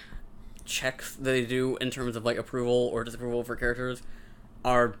checks that they do in terms of, like, approval or disapproval for characters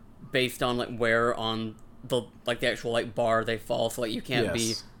are based on, like, where on the, like, the actual, like, bar they fall. So, like, you can't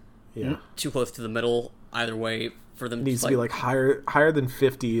be too close to the middle either way. For them, it needs to be like higher than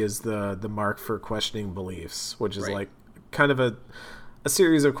 50 is the mark for questioning beliefs, which is like kind of a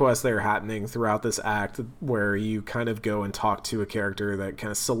series of quests that are happening throughout this act where you kind of go and talk to a character that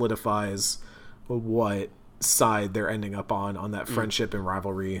kind of solidifies what side they're ending up on that friendship and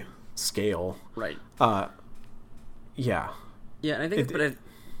rivalry scale. Right. Yeah. Yeah, and I think,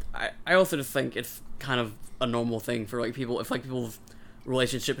 I also just think it's kind of a normal thing for like people. If like people's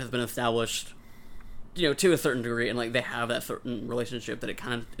relationship has been established, you know, to a certain degree, and like they have that certain relationship, that it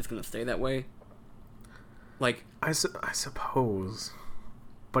kind of is going to stay that way. Like I suppose,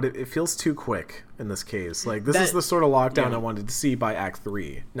 but it feels too quick in this case. Like this is the sort of lockdown I wanted to see by Act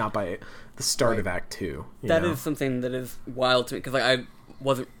 3, not by the start of Act 2. That is something that is wild to me, because like I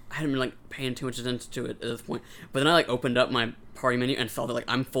hadn't been like paying too much attention to it at this point. But then I like opened up my party menu and saw that like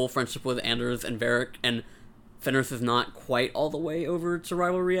I'm full friendship with Anders and Varric, and Fenris is not quite all the way over to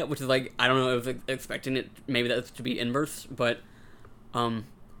rivalry yet, which is like, I don't know, I was expecting it maybe that to be inverse, but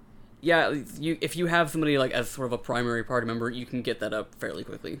yeah, if you have somebody like as sort of a primary party member, you can get that up fairly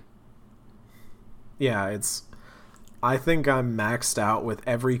quickly. Yeah, I think I'm maxed out with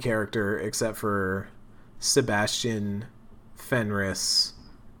every character except for Sebastian, Fenris,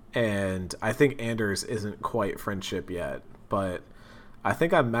 and I think Anders isn't quite friendship yet, but I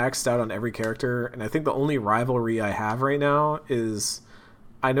think I'm maxed out on every character, and I think the only rivalry I have right now is,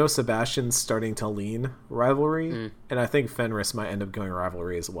 I know Sebastian's starting to lean rivalry, and I think Fenris might end up going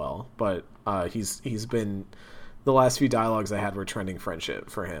rivalry as well, but he's been, the last few dialogues I had were trending friendship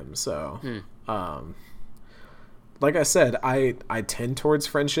for him, so like I said, I tend towards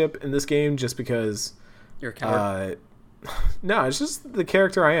friendship in this game just because you're a coward. No, it's just the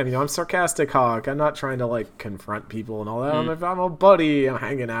character I am. You know, I'm sarcastic Hawk. I'm not trying to like confront people and all that. I'm a buddy. I'm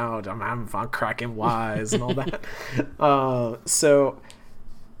hanging out. I'm having fun, cracking wise and all that. So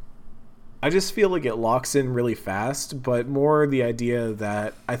I just feel like it locks in really fast, but more the idea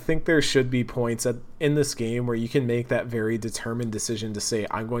that I think there should be points in this game where you can make that very determined decision to say,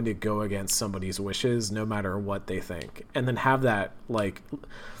 I'm going to go against somebody's wishes no matter what they think. And then have that like...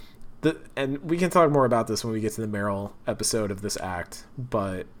 and we can talk more about this when we get to the Meryl episode of this act,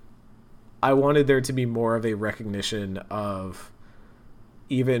 but I wanted there to be more of a recognition of,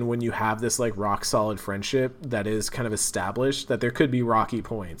 even when you have this like rock solid friendship that is kind of established, that there could be rocky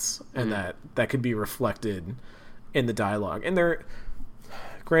points, and that could be reflected in the dialogue. And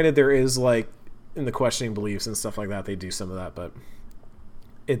granted, there is like in the questioning beliefs and stuff like that, they do some of that, but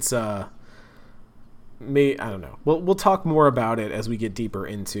it's I don't know. We'll talk more about it as we get deeper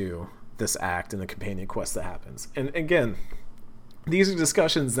into this act and the companion quest that happens. And again, these are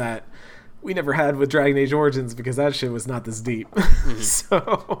discussions that we never had with Dragon Age Origins because that shit was not this deep.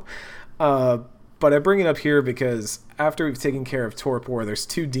 So, but I bring it up here because after we've taken care of Torpor, there's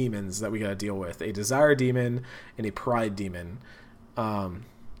two demons that we got to deal with: a desire demon and a pride demon. I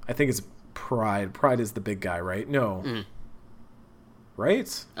think it's pride. Pride is the big guy, right? No.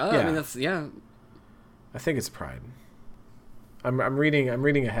 Right? Yeah. I mean, that's, yeah. I think it's pride. I'm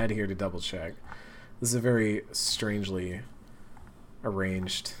reading ahead here to double check. This is a very strangely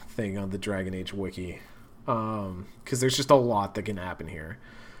arranged thing on the Dragon Age wiki, because there's just a lot that can happen here.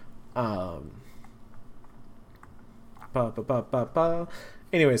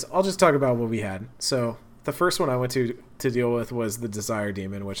 Anyways, I'll just talk about what we had. So the first one I went to deal with was the Desire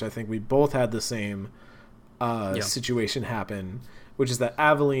Demon, which I think we both had the same situation happen, which is that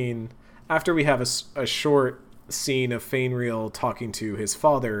Aveline, after we have a short scene of Fainriel talking to his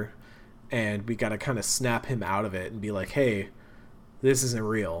father, and we got to kind of snap him out of it and be like, hey, this isn't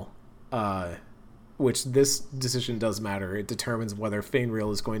real, which this decision does matter. It determines whether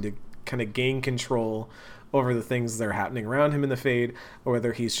Fainriel is going to kind of gain control over the things that are happening around him in the Fade, or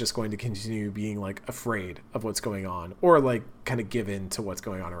whether he's just going to continue being like afraid of what's going on, or like kind of give in to what's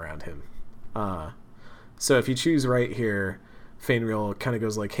going on around him. So if you choose right here, Fainriel kind of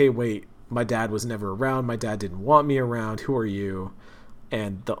goes like, hey, wait, my dad was never around. My dad didn't want me around. Who are you?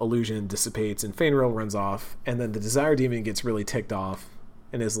 And the illusion dissipates and Fainriel runs off. And then the Desire Demon gets really ticked off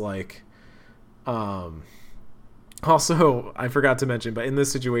and is like, also, I forgot to mention, but in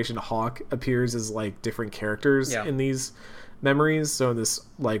this situation, Hawk appears as like different characters in these memories. So this,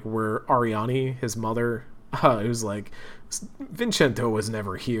 like, where Ariane, his mother, who's like, Vincento was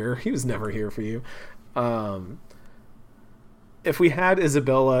never here. He was never here for you. If we had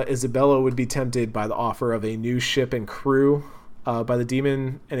Isabella would be tempted by the offer of a new ship and crew by the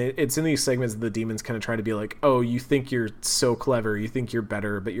demon. And it's in these segments that the demons kind of try to be like, oh, you think you're so clever, you think you're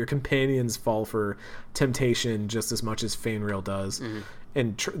better, but your companions fall for temptation just as much as Fainriel does.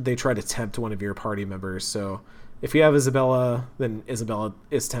 And they try to tempt one of your party members. So if we have Isabella, then Isabella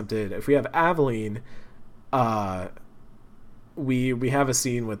is tempted. If we have Aveline, we have a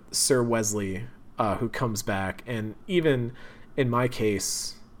scene with Sir Wesley, who comes back, and even in my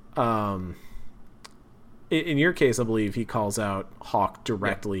case, in your case, I believe he calls out Hawk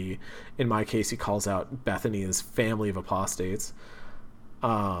directly. Yeah. In my case, he calls out Bethany as family of apostates.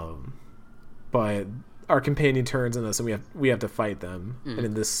 But our companion turns on us and we have to fight them. And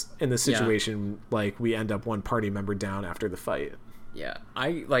in this situation, like, we end up one party member down after the fight. Yeah,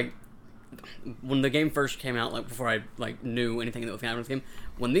 I like when the game first came out, like before I like knew anything that was happening in this game.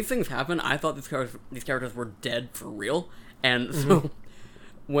 When these things happen, I thought these characters were dead for real, and so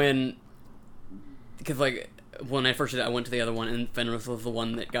because like when I first did it, I went to the other one, and Fenris was the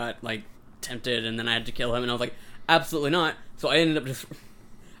one that got like tempted, and then I had to kill him, and I was like, absolutely not. So I ended up just.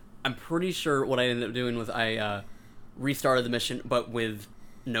 I'm pretty sure what I ended up doing was I restarted the mission, but with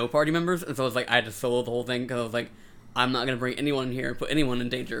no party members, and so I was like, I had to solo the whole thing because I was like, I'm not gonna bring anyone in here and put anyone in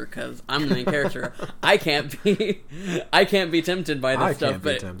danger because I'm the main character. I can't be tempted by this stuff. I can't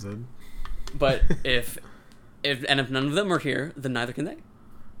be tempted. But if none of them are here, then neither can they.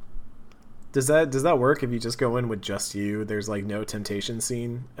 Does that work if you just go in with just you? There's like no temptation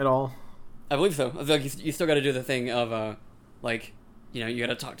scene at all. I believe so. I feel like you still got to do the thing of like, you know, you got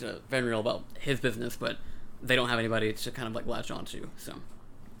to talk to Fenrir about his business, but they don't have anybody to kind of like latch onto. So.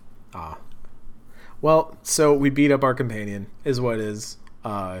 Well, so we beat up our companion, is what it is.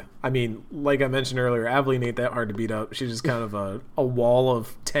 I mean, like I mentioned earlier, Aveline ain't that hard to beat up. She's just kind of a wall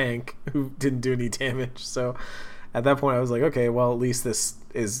of tank who didn't do any damage. So at that point, I was like, okay, well, at least this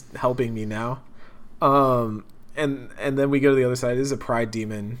is helping me now. And then we go to the other side. This is a pride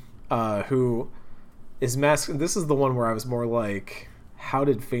demon who is masked. This is the one where I was more like, how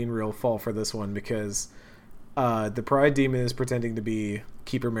did Fainreal fall for this one? Because the pride demon is pretending to be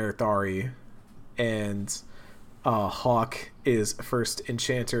Keeper Merithari, and Hawk is first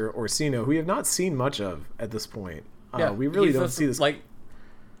Enchanter Orsino, who we have not seen much of at this point. Yeah, we really don't see this. Like,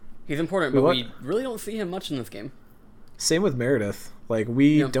 he's important, but we really don't see him much in this game. Same with Meredith. Like,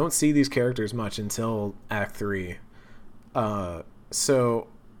 we don't see these characters much until Act 3. So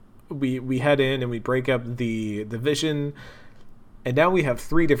we head in and we break up the vision, and now we have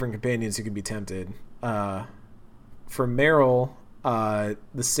 3 different companions who can be tempted. For Meryl,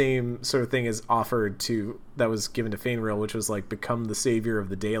 the same sort of thing is offered that was given to Fainreal, which was like become the savior of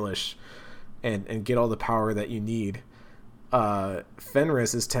the Dalish and get all the power that you need.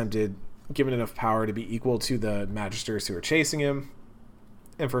 Fenris is tempted, given enough power to be equal to the Magisters who are chasing him.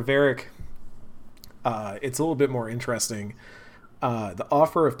 And for Varric, it's a little bit more interesting. The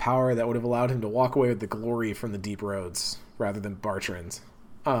offer of power that would have allowed him to walk away with the glory from the Deep Roads rather than Bartrand.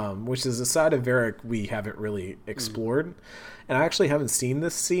 Which is a side of Varric we haven't really explored. And I actually haven't seen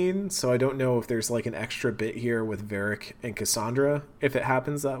this scene, so I don't know if there's like an extra bit here with Varric and Cassandra, if it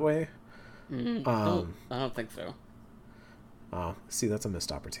happens that way. I don't think so. See, that's a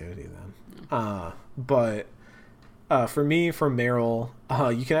missed opportunity then. But for me, from Meryl,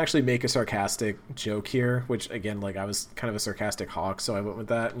 you can actually make a sarcastic joke here, which again, like I was kind of a sarcastic Hawk, so I went with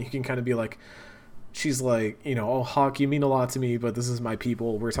that. And you can kind of be like, she's like, you know, oh, Hawk, you mean a lot to me, but this is my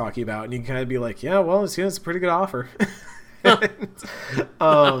people we're talking about. And you can kind of be like, yeah, well, it's a pretty good offer. I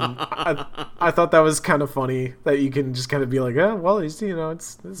thought that was kind of funny that you can just kind of be like, oh, well, it's hard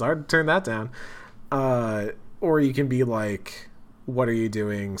to turn that down. Or you can be like, what are you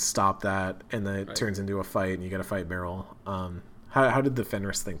doing? Stop that. And then it turns into a fight and you got to fight Meryl. How did the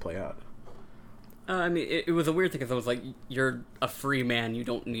Fenris thing play out? I mean, it was a weird thing because I was like, you're a free man. You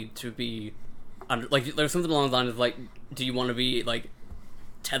don't need to be like, there's something along the lines of like, do you want to be like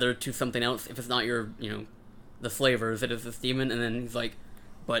tethered to something else if it's not your, you know, the slavers? It is this demon. And then he's like,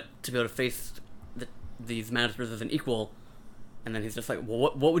 but to be able to face these masters as an equal. And then he's just like,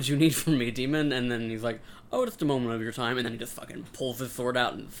 well, what would you need from me, demon? And then he's like, oh, just a moment of your time. And then he just fucking pulls his sword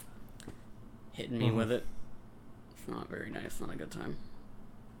out and is hitting me with it. It's not very nice. Not a good time.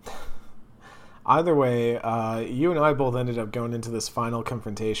 Either way, you and I both ended up going into this final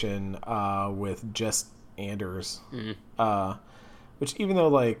confrontation with just Anders. Which, even though,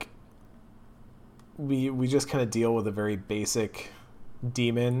 like, we just kind of deal with a very basic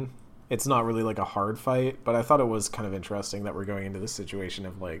demon, it's not really like a hard fight, but I thought it was kind of interesting that we're going into this situation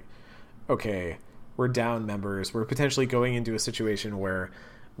of like, okay, we're down members. We're potentially going into a situation where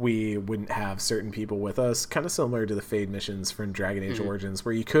we wouldn't have certain people with us, kind of similar to the Fade missions from Dragon Age Origins,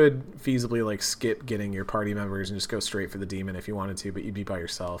 where you could feasibly like skip getting your party members and just go straight for the demon if you wanted to, but you'd be by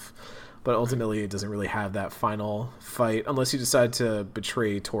yourself. But ultimately, it doesn't really have that final fight unless you decide to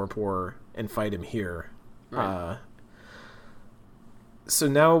betray Torpor and fight him here. Right. So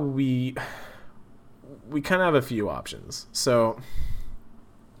now we kind of have a few options. So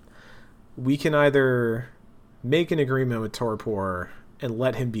we can either make an agreement with Torpor and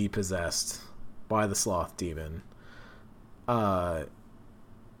let him be possessed by the sloth demon,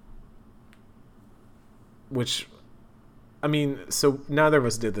 which, I mean, so neither of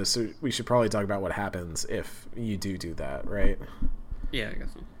us did this, so we should probably talk about what happens if you do that, right? Yeah, I guess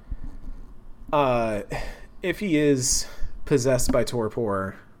so. uh, if he is possessed by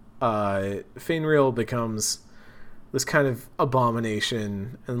Torpor, Fainriel becomes this kind of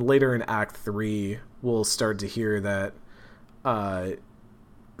abomination, and later in Act 3, we'll start to hear that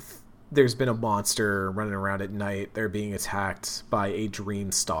there's been a monster running around at night. They're being attacked by a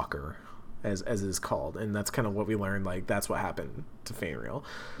dream stalker, as it is called, and that's kind of what we learned. Like, that's what happened to Fainriel.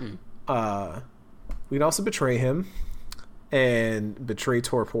 We can also betray him and betray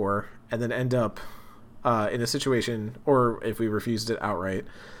Torpor, and then end up in a situation, or if we refused it outright,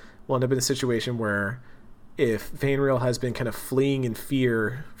 we'll end up in a situation where if Fainriel has been kind of fleeing in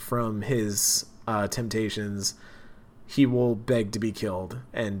fear from his temptations, he will beg to be killed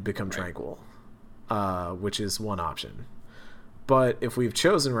and become tranquil, which is one option. But if we've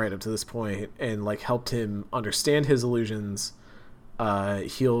chosen right up to this point and like helped him understand his illusions,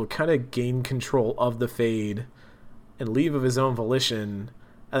 he'll kind of gain control of the Fade and leave of his own volition,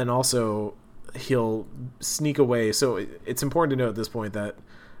 and then also he'll sneak away. So it's important to note at this point that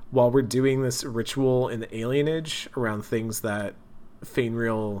while we're doing this ritual in the alienage around things that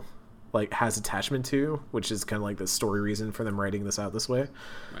Fainriel like has attachment to, which is kind of like the story reason for them writing this out this way.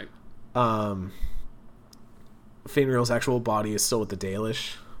 Right. Fainriel's actual body is still with the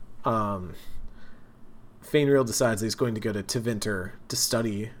Dalish. Fainriel decides he's going to go to Tevinter to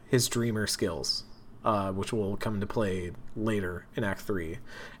study his dreamer skills, which will come into play later in Act 3.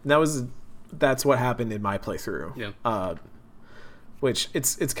 And that's what happened in my playthrough. Yeah. Which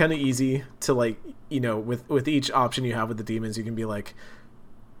it's kind of easy to, like, you know, with each option you have with the demons, you can be like,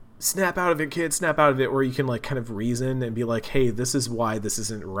 snap out of it, kid, snap out of it, or you can like kind of reason and be like, hey, this is why this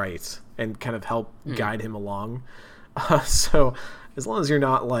isn't right, and kind of help guide him along. So as long as you're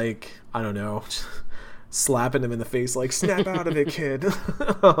not like, I don't know, slapping him in the face like, snap out of it, kid,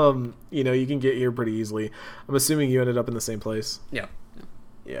 you know, you can get here pretty easily. I'm assuming you ended up in the same place. Yeah.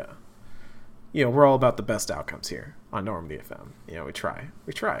 You know, we're all about the best outcomes here on Normandy FM. You know, we try,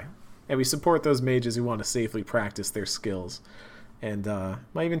 and we support those mages who want to safely practice their skills. And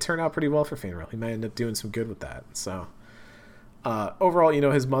might even turn out pretty well for Fainriel. He might end up doing some good with that. So overall, you know,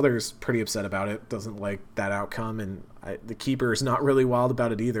 his mother's pretty upset about it. Doesn't like that outcome. And the Keeper is not really wild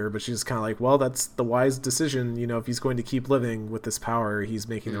about it either. But she's kind of like, well, that's the wise decision. You know, if he's going to keep living with this power, he's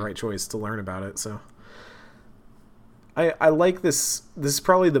making the right choice to learn about it. So I like this. This is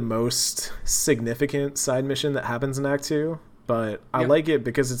probably the most significant side mission that happens in Act 2. But I like it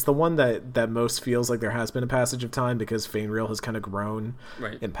because it's the one that most feels like there has been a passage of time, because Fainriel has kind of grown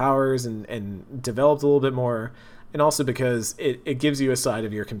in powers and developed a little bit more. And also because it gives you a side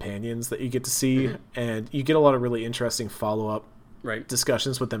of your companions that you get to see, and you get a lot of really interesting follow-up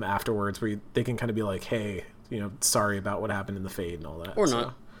discussions with them afterwards, where they can kind of be like, hey, you know, sorry about what happened in the Fade and all that. Or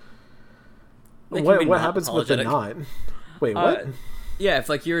not. What happens with the not? Wait, what? Yeah, if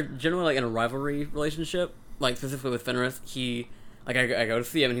like you're generally like in a rivalry relationship, like specifically with Fenris, he, like, I go to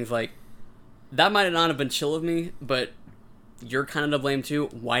see him and he's like, that might not have been chill of me, but you're kind of to blame too.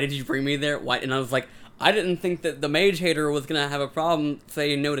 Why did you bring me there? Why? And I was like, I didn't think that the mage hater was gonna have a problem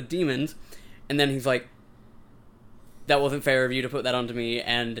saying no to demons. And then he's like, that wasn't fair of you to put that onto me,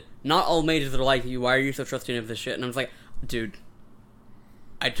 and not all mages are like you. Why are you so trusting of this shit? And I was like, dude,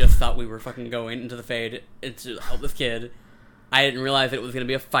 I just thought we were fucking going into the Fade to help this kid. I didn't realize it was gonna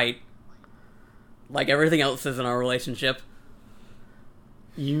be a fight. Like everything else is in our relationship.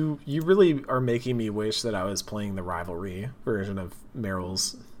 You really are making me wish that I was playing the rivalry version of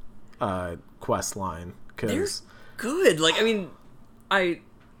Meryl's quest line. Cause they're good. Like, I mean, I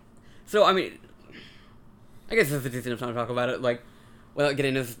guess this is a decent enough time to talk about it. Like, without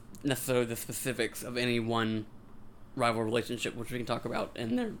getting into necessarily the specifics of any one rival relationship, which we can talk about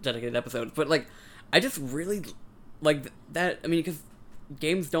in their dedicated episodes. But like, I just really like that. I mean, because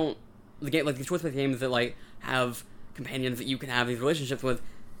games don't. Like these choice-based games that like have companions that you can have these relationships with,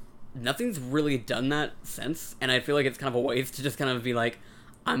 nothing's really done that since, and I feel like it's kind of a waste to just kind of be like,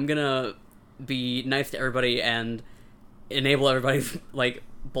 I'm gonna be nice to everybody and enable everybody's like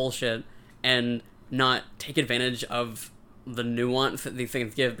bullshit and not take advantage of the nuance that these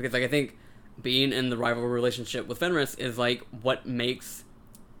things give, because like I think being in the rival relationship with Fenris is like what makes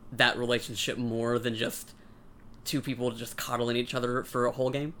that relationship more than just two people just coddling each other for a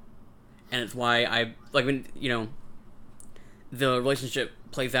whole game. And it's why I, like, when, you know, the relationship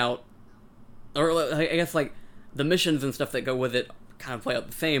plays out, or I guess, like, the missions and stuff that go with it kind of play out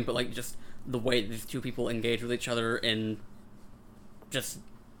the same, but, like, just the way these two people engage with each other in just,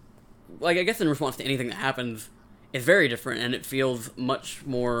 like, I guess in response to anything that happens is very different, and it feels much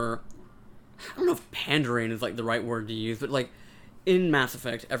more, I don't know if pandering is, like, the right word to use, but, like, in Mass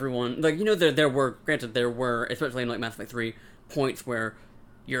Effect, everyone, like, you know, there were, especially in, like, Mass Effect 3, points where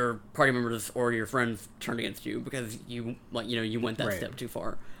your party members or your friends turned against you because you went that Right. step too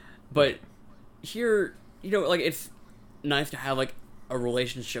far. But here, like, it's nice to have like a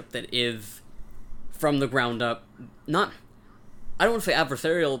relationship that is from the ground up, not, I don't want to say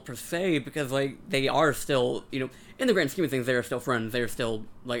adversarial per se, because like they are still, in the grand scheme of things, they are still friends, they're still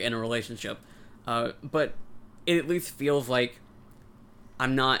like in a relationship, but it at least feels like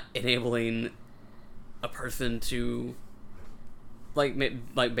I'm not enabling a person to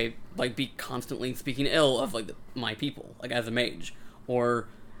be constantly speaking ill of like my people, like as a mage, or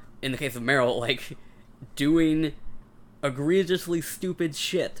in the case of Meryl, like doing egregiously stupid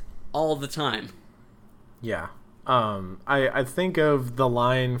shit all the time. Yeah. I think of the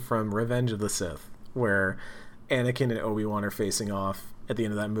line from Revenge of the Sith where Anakin and Obi-Wan are facing off at the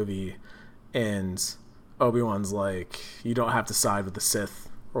end of that movie, and Obi-Wan's like, you don't have to side with the Sith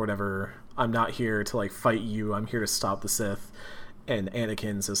or whatever. I'm not here to like fight you. I'm here to stop the Sith. And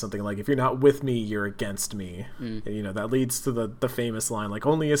Anakin says something like, if you're not with me, you're against me. And, that leads to the famous line, like,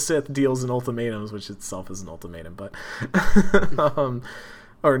 only a Sith deals in ultimatums, which itself is an ultimatum, but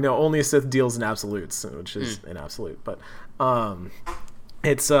or no, only a Sith deals in absolutes, which is an absolute. But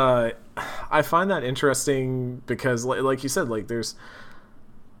it's I find that interesting because like you said, like there's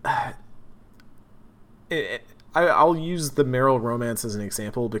I'll use the Meryl romance as an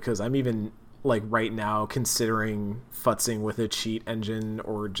example because I'm even like right now considering futzing with a cheat engine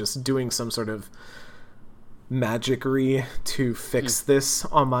or just doing some sort of magicry to fix this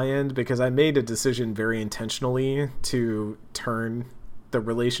on my end, because I made a decision very intentionally to turn the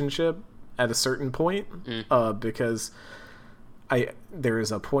relationship at a certain point, because there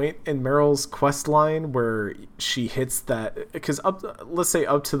is a point in Meryl's quest line where she hits that, because let's say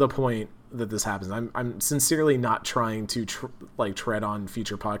up to the point that this happens, I'm sincerely not trying to tread on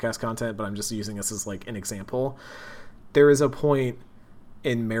future podcast content, but I'm just using this as like an example. There is a point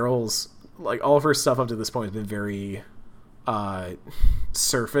in Meryl's, like, all of her stuff up to this point has been very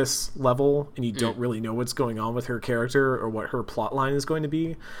surface level, and you don't really know what's going on with her character or what her plot line is going to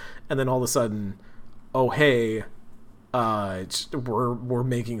be, and then all of a sudden, oh hey, we're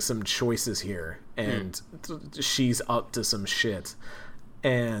making some choices here, and she's up to some shit.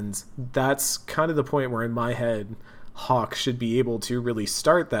 And that's kind of the point where in my head Hawke should be able to really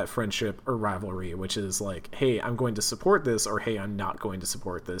start that friendship or rivalry, which is like, hey, I'm going to support this, or hey, I'm not going to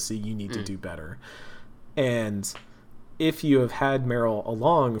support this, so you need to do better. And if you have had Meryl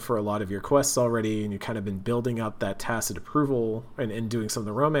along for a lot of your quests already, and you've kind of been building up that tacit approval and doing some of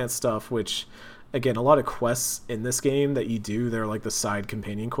the romance stuff, which again, a lot of quests in this game that you do, they're like the side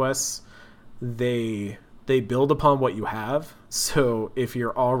companion quests, they build upon what you have. So if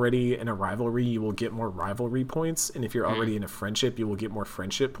you're already in a rivalry, you will get more rivalry points, and if you're already in a friendship, you will get more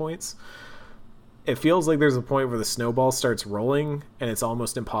friendship points. It feels like there's a point where the snowball starts rolling and it's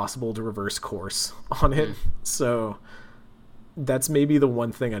almost impossible to reverse course on it. So that's maybe the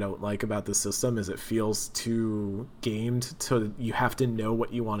one thing I don't like about the system, is it feels too gamed to, you have to know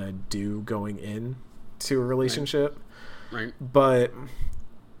what you want to do going in to a relationship. Right. But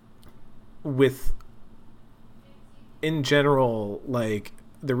in general, like,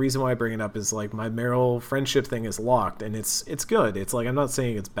 the reason why I bring it up is like my Meryl friendship thing is locked, and it's good. It's like, I'm not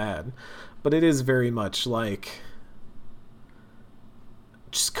saying it's bad, but it is very much like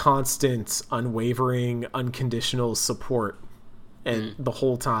just constant, unwavering, unconditional support, and the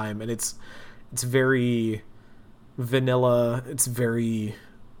whole time. And it's very vanilla. It's very,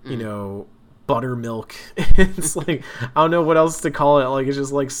 buttermilk. It's like, I don't know what else to call it. Like, it's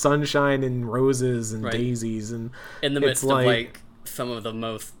just like sunshine and roses and daisies, and in the midst of like some of the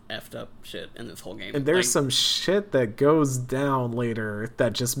most effed up shit in this whole game. And there's some shit that goes down later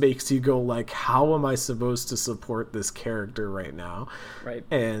that just makes you go like, how am I supposed to support this character right now? Right.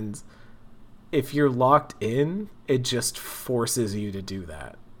 And if you're locked in, it just forces you to do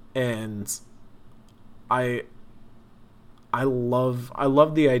that. And I love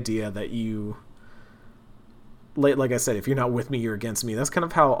the idea that you, like I said, if you're not with me, you're against me. That's kind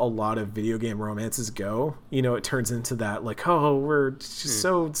of how a lot of video game romances go. It turns into that, like, oh, we're just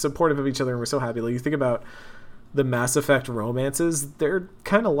so supportive of each other and we're so happy. Like, you think about the Mass Effect romances, they're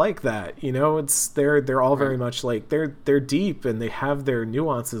kind of like that. They're all very much like, they're deep and they have their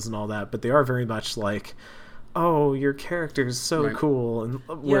nuances and all that, but they are very much like, oh, your character is so cool. And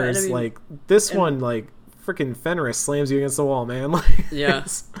whereas like this one, like, freaking Fenris slams you against the wall, man. Like,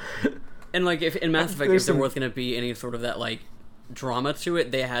 and like, if in Mass Effect, if there was going to be any sort of that like drama to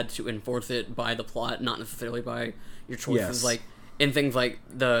it, they had to enforce it by the plot, not necessarily by your choices. Yes. Like in things like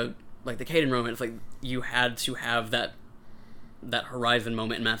the Kaidan romance, like you had to have that Horizon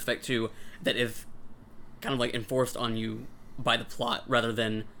moment in Mass Effect 2 that is kind of like enforced on you by the plot rather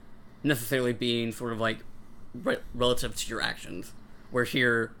than necessarily being sort of like relative to your actions. Where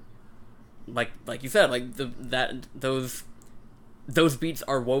here, like you said, like those beats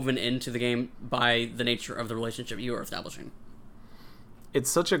are woven into the game by the nature of the relationship you are establishing. It's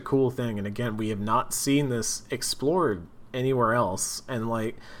such a cool thing, and again, we have not seen this explored anywhere else, and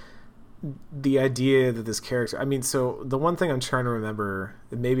like the idea that this character, I mean, so the one thing I'm trying to remember,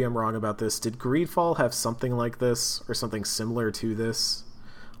 and maybe I'm wrong about this, did Greedfall have something like this or something similar to this?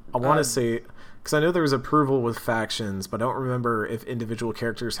 I want to say, because I know there was approval with factions, but I don't remember if individual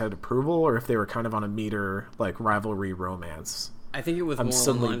characters had approval or if they were kind of on a meter like rivalry romance. I think it was more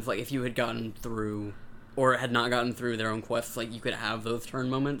along the lines like if you had gotten through or had not gotten through their own quests, like you could have those turn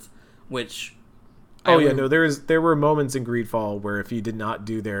moments, which there were moments in Greedfall where if you did not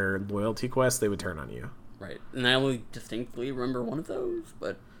do their loyalty quest, they would turn on you. Right. And I only distinctly remember one of those,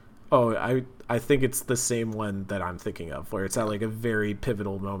 but I think it's the same one that I'm thinking of, where it's at like a very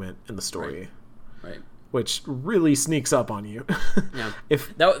pivotal moment in the story. Right. Which really sneaks up on you. Yeah. If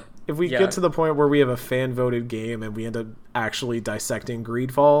we get to the point where we have a fan voted game and we end up actually dissecting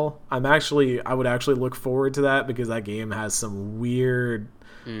Greedfall, I would actually look forward to that, because that game has some weird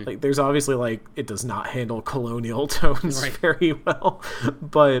like, there's obviously like, it does not handle colonial tones very well,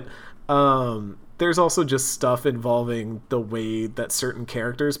 but there's also just stuff involving the way that certain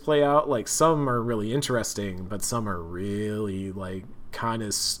characters play out. Like, some are really interesting, but some are really like kind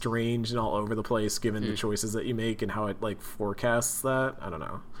of strange and all over the place given the choices that you make and how it like forecasts that. I don't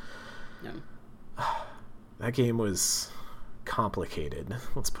know. Yeah. That game was complicated,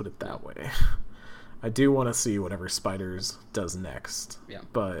 let's put it that way. I do want to see whatever Spiders does next,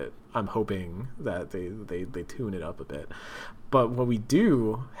 but I'm hoping that they tune it up a bit. But what we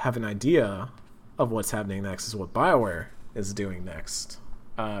do have an idea of what's happening next is what BioWare is doing next.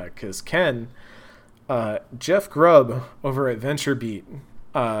 Because Jeff Grubb over at VentureBeat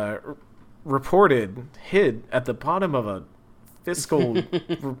hid at the bottom of a fiscal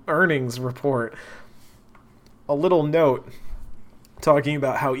earnings report a little note talking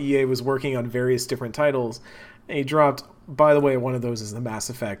about how EA was working on various different titles, and he dropped, by the way, one of those is the Mass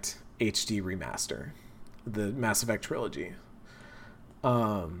Effect HD remaster, the Mass Effect trilogy.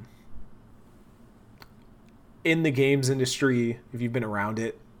 In the games industry, if you've been around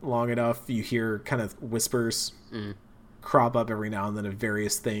it long enough, you hear kind of whispers crop up every now and then of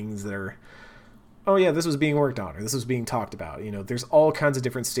various things that are, oh yeah, this was being worked on, or this was being talked about. You know, there's all kinds of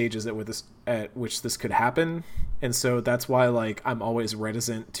different stages at which this could happen. And so that's why, like, I'm always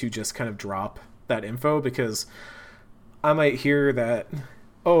reticent to just kind of drop that info, because I might hear that,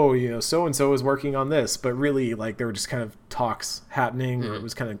 oh, you know, so-and-so is working on this, but really, like, there were just kind of talks happening, or it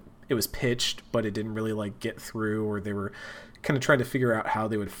was pitched, but it didn't really, like, get through, or they were kind of trying to figure out how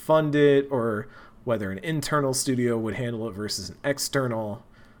they would fund it, or whether an internal studio would handle it versus an external.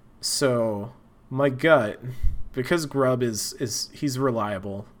 So my gut, because Grubb he's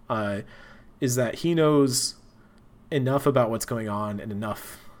reliable, is that he knows enough about what's going on, and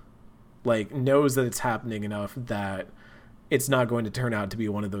enough, like, knows that it's happening enough that it's not going to turn out to be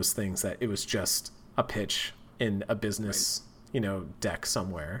one of those things that it was just a pitch in a business, deck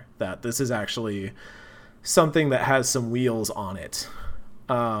somewhere, that this is actually something that has some wheels on it.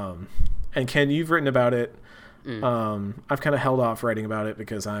 And Ken, you've written about it. I've kind of held off writing about it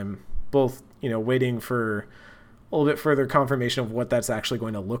because I'm both, waiting for a little bit further confirmation of what that's actually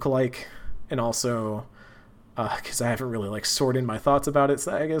going to look like, and also because I haven't really, like, sorted my thoughts about it.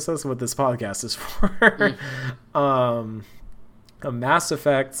 So I guess that's what this podcast is for. A Mass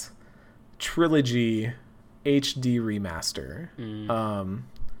Effect trilogy HD remaster.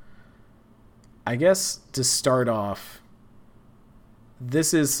 I guess to start off,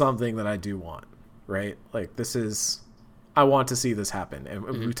 this is something that I do want, right? Like, I want to see this happen. And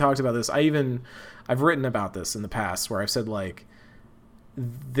we've talked about this. I've written about this in the past, where I've said, like,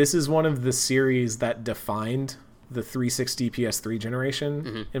 this is one of the series that defined the 360 PS3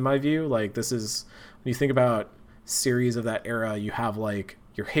 generation, in my view. Like, this is, when you think about series of that era, you have, like,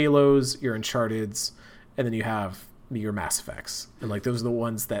 your Halos, your Uncharted's, and then you have your Mass Effects. And, like, those are the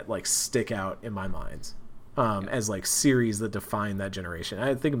ones that, like, stick out in my mind as, like, series that define that generation.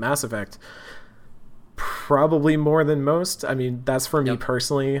 I think Mass Effect probably more than most. I mean, that's for me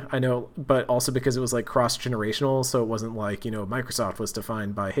personally, I know, but also because it was, like, cross-generational, so it wasn't like, Microsoft was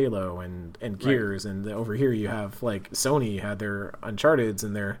defined by Halo and Gears, and over here you have, like, Sony had their Uncharted's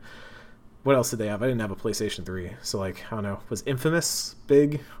and their, what else did they have? I didn't have a PlayStation 3, so, like, I don't know, was Infamous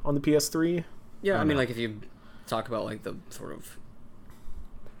big on the PS3? Yeah, I mean, like, if you talk about, like, the sort of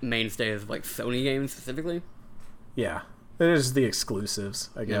mainstays of, like, Sony games specifically. Yeah, there's the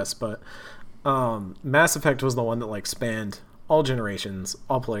exclusives, I guess, but Mass Effect was the one that like spanned all generations,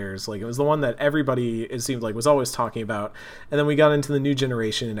 all players. Like it was the one that everybody, it seemed like, was always talking about. And then we got into the new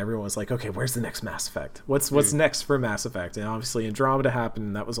generation and everyone was like, okay, where's the next Mass Effect? What's next for Mass Effect? And obviously Andromeda happened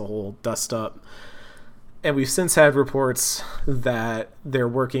and that was a whole dust up. And we've since had reports that they're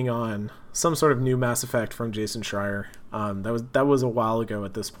working on some sort of new Mass Effect from Jason Schreier. That was a while ago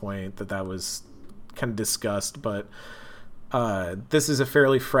at this point that was kind of discussed, but this is a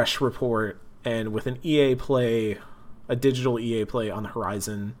fairly fresh report, and with an EA Play, a digital EA Play on the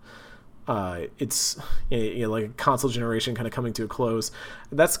horizon, it's like a console generation kind of coming to a close.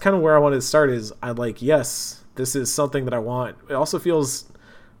 That's kind of where I wanted to start. Is I like, yes, this is something that I want. It also feels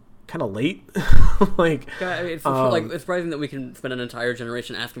kind of late. Like, yeah, I mean, it's surprising that we can spend an entire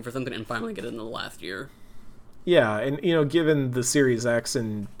generation asking for something and finally get it in the last year. Yeah, and given the Series X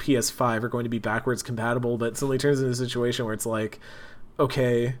and PS5 are going to be backwards compatible, but it suddenly turns into a situation where it's like,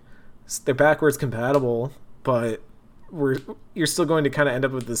 okay, they're backwards compatible, but you're still going to kind of end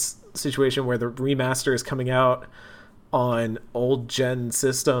up with this situation where the remaster is coming out on old gen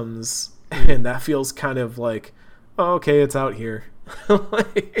systems, and that feels kind of like, oh, okay, it's out here.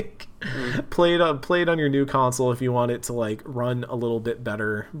 Like, play it on your new console if you want it to like run a little bit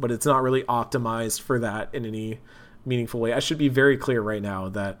better, but it's not really optimized for that in any meaningful way. I should be very clear right now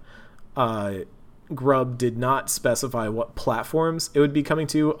that Grubb did not specify what platforms it would be coming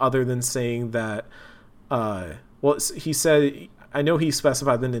to, other than saying that he said, I know he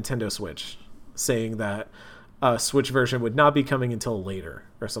specified the Nintendo Switch, saying that Switch version would not be coming until later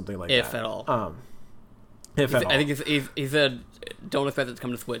or something like that, if at all. I think he said don't expect it to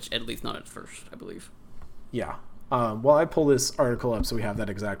come to Switch, at least not at first, I believe. Yeah. Well, I pull this article up so we have that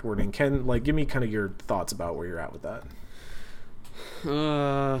exact wording. Ken, like, give me kind of your thoughts about where you're at with that.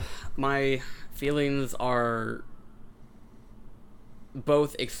 My feelings are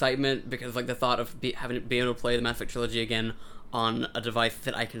both excitement, because like the thought of being able to play the Mass Effect trilogy again on a device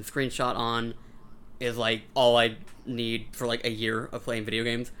that I can screenshot on is like all I need for like a year of playing video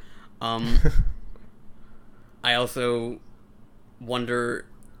games. I also wonder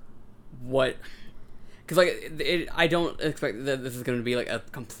what, because like I don't expect that this is going to be like a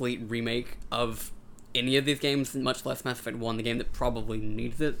complete remake of any of these games, much less Mass Effect 1, the game that probably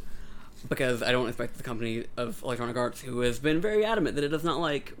needs it, because I don't expect the company of Electronic Arts, who has been very adamant that it does not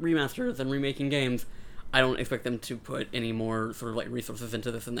like remasters and remaking games, I don't expect them to put any more sort of like resources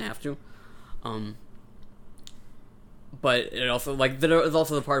into this than they have to. But it also, like, there is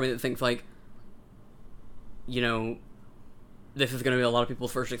also the part of me that thinks like, this is going to be a lot of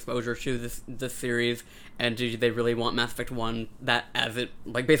people's first exposure to this series, and do they really want Mass Effect 1, that as it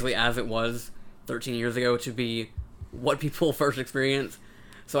was 13 years ago, to be what people first experience?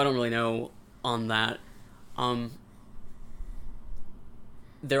 So I don't really know on that.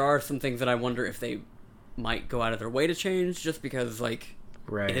 There are some things that I wonder if they might go out of their way to change, just because, like,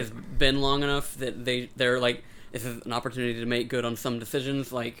 right, it has been long enough that they're like, this is an opportunity to make good on some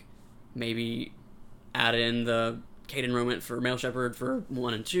decisions, like maybe add in the Kaidan romance for Mail Shepherd for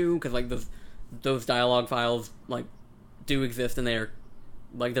 1 and 2, because like those dialogue files like do exist, and there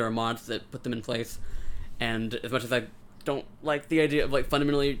are mods that put them in place. And as much as I don't like the idea of like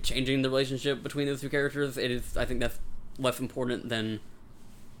fundamentally changing the relationship between those two characters, I think that's less important than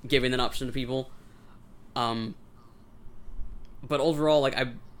giving that option to people. But overall, like,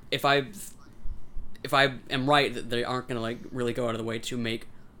 if I am right that they aren't gonna like really go out of the way to make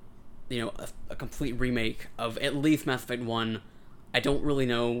a complete remake of at least Mass Effect 1, I don't really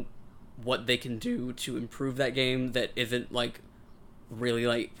know what they can do to improve that game that isn't like really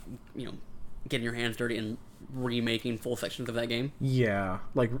like getting your hands dirty and remaking full sections of that game. Yeah,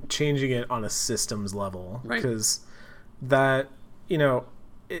 like changing it on a systems level, right? Because that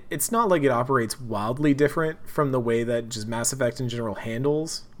it's not like it operates wildly different from the way that just Mass Effect in general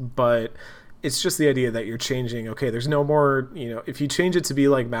handles, but it's just the idea that you're changing, okay, there's no more, if you change it to be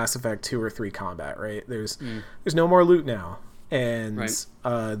like Mass Effect 2 or 3 combat, right? There's no more loot now. And right.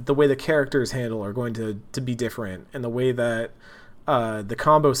 The way the characters handle are going to be different. And the way that the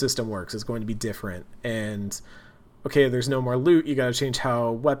combo system works is going to be different. And, okay, there's no more loot, you gotta change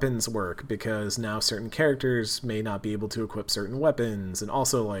how weapons work, because now certain characters may not be able to equip certain weapons. And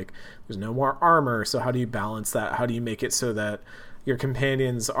also, like, there's no more armor, so how do you balance that? How do you make it so that your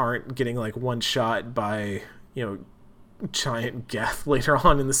companions aren't getting like one shot by giant Geth later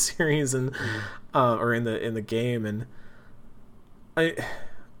on in the series, and or in the game? And I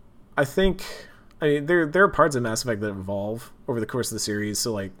think there are parts of Mass Effect that evolve over the course of the series.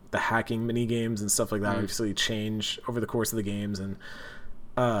 So like the hacking mini games and stuff like that obviously change over the course of the games, and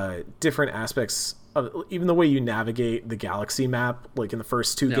different aspects even the way you navigate the galaxy map, like in the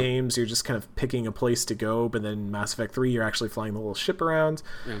first two games, you're just kind of picking a place to go, but then Mass Effect 3, you're actually flying the little ship around.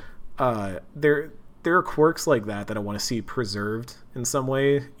 There are quirks like that I want to see preserved in some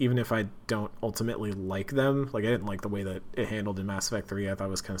way, even if I don't ultimately like them. Like, I didn't like the way that it handled in Mass Effect 3. I thought it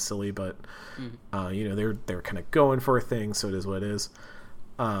was kind of silly, but they're kind of going for a thing, so it is what it is.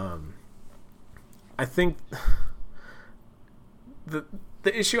 I think the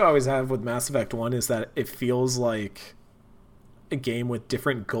issue I always have with Mass Effect 1 is that it feels like a game with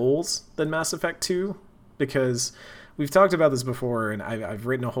different goals than Mass Effect 2, because we've talked about this before, and I've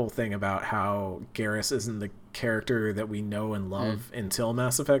written a whole thing about how Garrus isn't the character that we know and love until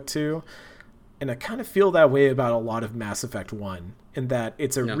Mass Effect 2. And I kind of feel that way about a lot of Mass Effect 1, in that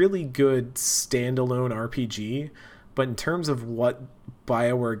it's a really good standalone RPG, but in terms of what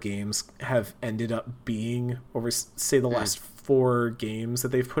BioWare games have ended up being over, say, the last 4 games that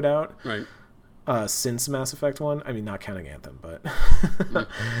they've put out since Mass Effect 1, I mean, not counting Anthem, but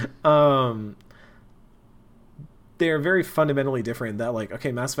they're very fundamentally different. That, like,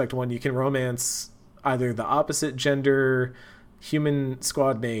 okay, Mass Effect 1, you can romance either the opposite gender human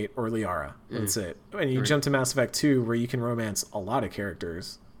squad mate or Liara. That's it. And you jump to Mass Effect 2, where you can romance a lot of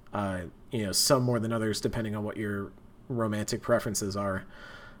characters, some more than others depending on what your romantic preferences are.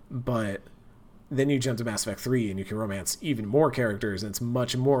 But then you jump to Mass Effect 3 and you can romance even more characters, and it's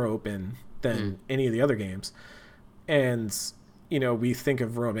much more open than any of the other games. And we think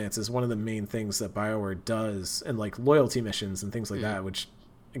of romance as one of the main things that BioWare does, and like loyalty missions and things like that, which,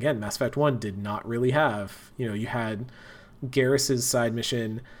 again, Mass Effect 1 did not really have. You had Garrus's side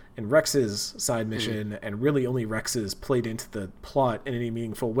mission and Rex's side mission, and really only Rex's played into the plot in any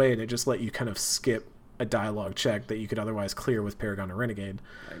meaningful way, and it just let you kind of skip a dialogue check that you could otherwise clear with Paragon or Renegade.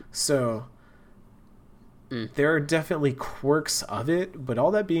 So there are definitely quirks of it, but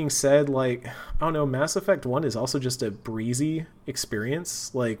all that being said, like, I don't know, Mass Effect 1 is also just a breezy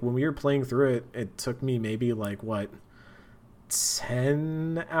experience. Like, when we were playing through it, it took me maybe,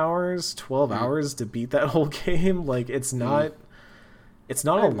 10 hours, 12 hours to beat that whole game. Like, it's not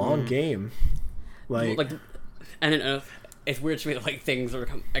a long game. And it's weird to me that, like, things are,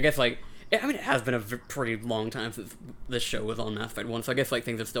 I guess, like, I mean, it has been a pretty long time since this show was on Mass Effect 1, so I guess, like,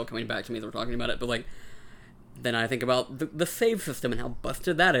 things are still coming back to me as we're talking about it, but, like, then I think about the save system and how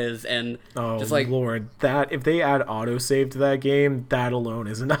busted that is, and Lord, that if they add autosave to that game, that alone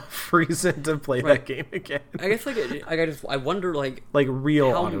is enough reason to play that game again. I guess I wonder like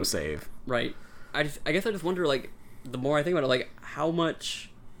real autosave. Right. I guess I just wonder, like, the more I think about it, like, how much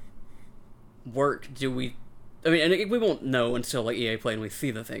work do we? I mean, and we won't know until, like, EA Play and we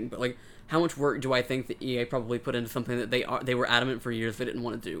see the thing, but, like, how much work do I think that EA probably put into something that they were adamant for years they didn't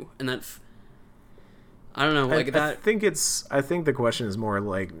want to do, and that's. I don't know, like that. I think the question is more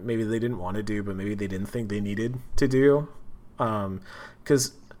like maybe they didn't want to do, but maybe they didn't think they needed to do.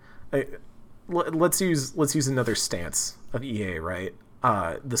 Because let's use another stance of EA, right?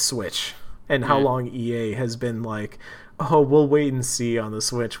 The Switch, and how long EA has been like, oh, we'll wait and see on the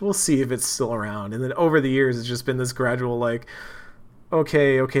Switch. We'll see if it's still around. And then over the years, it's just been this gradual, like,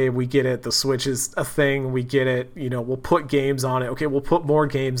 okay, we get it. The Switch is a thing. We get it. We'll put games on it. Okay, we'll put more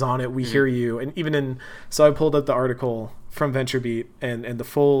games on it. We hear you. And even so I pulled up the article from VentureBeat, and the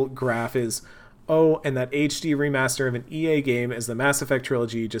full graph is, and that HD remaster of an EA game is the Mass Effect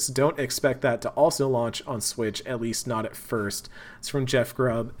trilogy. Just don't expect that to also launch on Switch, at least not at first. It's from Jeff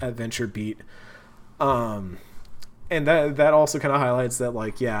Grubb at VentureBeat. And that also kind of highlights that,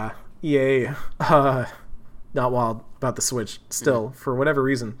 like, yeah, EA, not wild about the Switch still, for whatever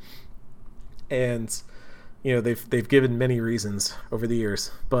reason. And they've given many reasons over the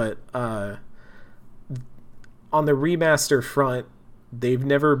years, but on the remaster front, they've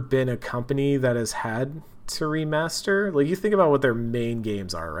never been a company that has had to remaster. Like, you think about what their main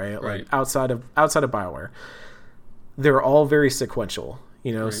games are, right? Like, outside of BioWare, they're all very sequential,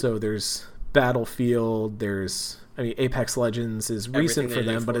 so there's Battlefield, there's Apex Legends is recent for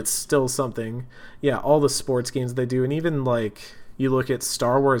them, but it's still something. Yeah, all the sports games they do, and even, like, you look at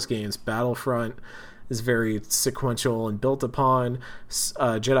Star Wars games, Battlefront is very sequential and built upon.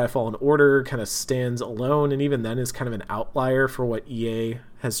 Jedi Fallen Order kind of stands alone, and even then is kind of an outlier for what EA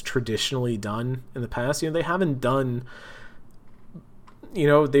has traditionally done in the past. They haven't done...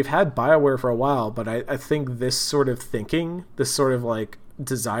 they've had BioWare for a while, but I think this sort of thinking, this sort of, like,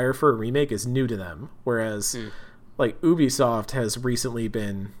 desire for a remake is new to them, whereas... like, Ubisoft has recently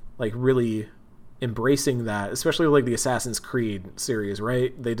been, like, really embracing that, especially with, like, the Assassin's Creed series,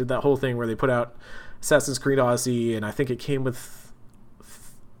 right? They did that whole thing where they put out Assassin's Creed Odyssey, and I think it came with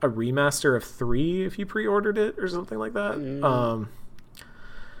a remaster of 3 if you pre-ordered it or something like that.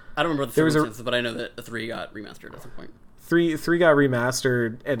 I don't remember the circumstances, but I know that 3 got remastered at some point. Three got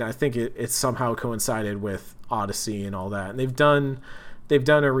remastered, and I think it somehow coincided with Odyssey and all that. And they've done a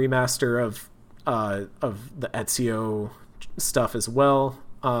remaster of the Ezio stuff as well,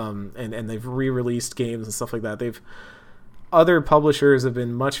 and they've re-released games and stuff like that. Other publishers have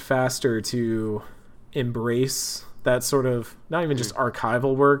been much faster to embrace that sort of, not even just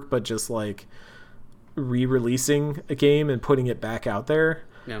archival work, but just like re-releasing a game and putting it back out there.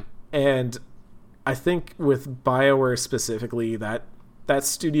 Yeah. And I think with BioWare specifically, that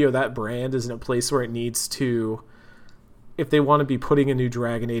studio, that brand is in a place where it needs to, if they want to be putting a new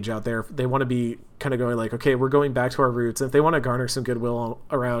Dragon Age out there, they want to be kind of going like, okay, we're going back to our roots. And if they want to garner some goodwill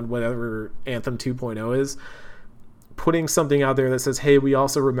around whatever Anthem 2.0 is, putting something out there that says, hey, we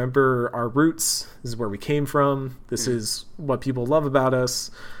also remember our roots. This is where we came from. This is what people love about us.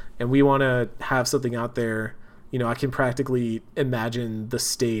 And we want to have something out there. You know, I can practically imagine the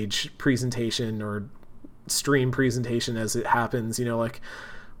stage presentation or stream presentation as it happens. You know, like,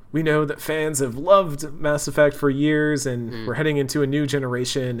 we know that fans have loved Mass Effect for years, and we're heading into a new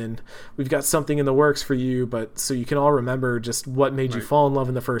generation, and we've got something in the works for you, but so you can all remember just what made you fall in love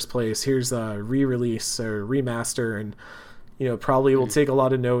in the first place. Here's a re-release or remaster, and, you know, probably will take a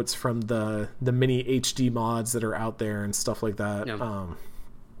lot of notes from the mini HD mods that are out there and stuff like that. Yeah.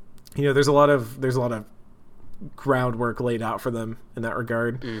 You know, there's a lot of groundwork laid out for them in that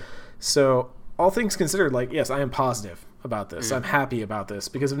regard. So all things considered, like, yes, I am positive about this. I'm happy about this,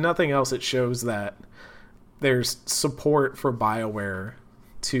 because if nothing else, it shows that there's support for BioWare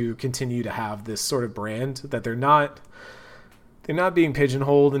to continue to have this sort of brand, that they're not being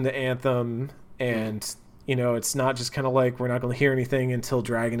pigeonholed into Anthem, and you know, it's not just kind of like, we're not going to hear anything until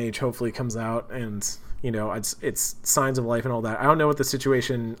Dragon Age hopefully comes out, and you know, it's signs of life and all that. I don't know what the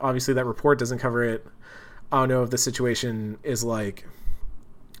situation, obviously that report doesn't cover it. I don't know if the situation is like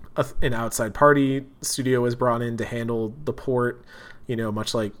an outside party studio was brought in to handle the port, you know,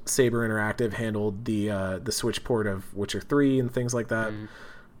 much like Saber Interactive handled the Switch port of Witcher 3 and things like that.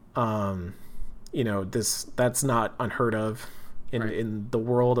 You know, that's not unheard of in the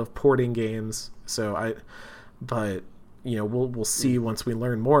world of porting games. But you know, we'll see once we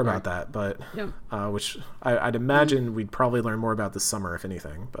learn more about that. But which I'd imagine we'd probably learn more about this summer, if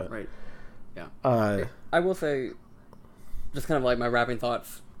anything. But I will say, just kind of like my wrapping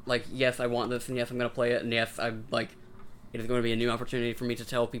thoughts. Like, yes, I want this, and yes, I'm going to play it, and yes, I'm like, it is going to be a new opportunity for me to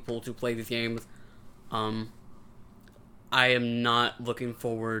tell people to play these games. I am not looking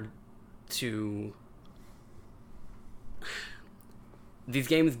forward to these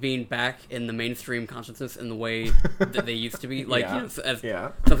games being back in the mainstream consciousness in the way that they used to be, like, you know, as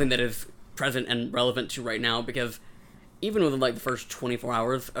something that is present and relevant to right now, because even within, like, the first 24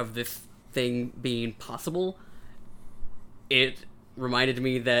 hours of this thing being possible, it reminded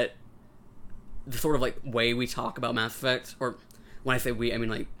me that the sort of like way we talk about Mass Effect, or when I say we, I mean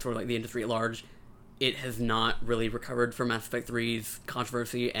like sort of like the industry at large, it has not really recovered from Mass Effect 3's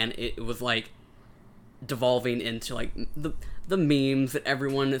controversy, and it was like devolving into like the memes that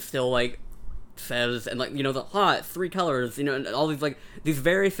everyone is still like says, and like, you know, the hot 3 colors, you know, and all these like these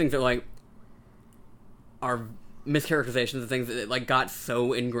various things that like are mischaracterizations of things that like got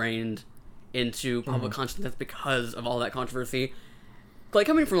so ingrained into public consciousness because of all that controversy. Like,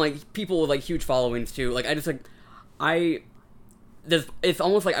 coming from like people with like huge followings too, like I just like it's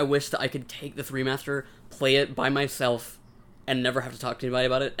almost like I wish that I could take this remaster, play it by myself, and never have to talk to anybody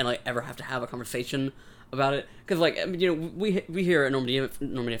about it, and like ever have to have a conversation about it. Because like, you know, we here at Normandy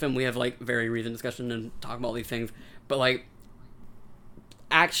FM, we have like very reasoned discussion and talk about all these things, but like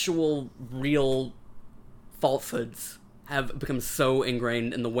actual real falsehoods have become so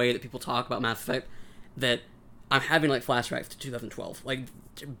ingrained in the way that people talk about Mass Effect that I'm having like flashbacks to 2012, like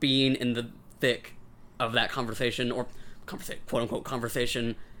being in the thick of that conversation, or quote unquote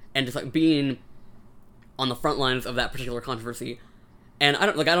conversation, and just like being on the front lines of that particular controversy. And I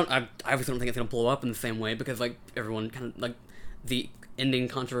obviously don't think it's gonna blow up in the same way, because like everyone kind of like the ending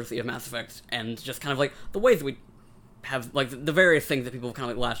controversy of Mass Effect, and just kind of like the ways that we have like the various things that people have kind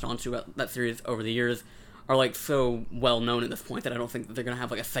of like latched onto about that series over the years are like so well known at this point that I don't think that they're gonna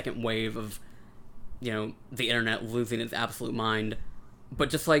have like a second wave of, you know, the internet losing its absolute mind.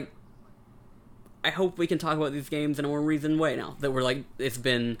 But just like, I hope we can talk about these games in a more reasoned way now that we're like, it's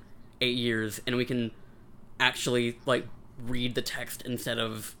been 8 years, and we can actually like read the text instead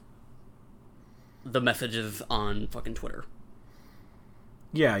of the messages on fucking Twitter.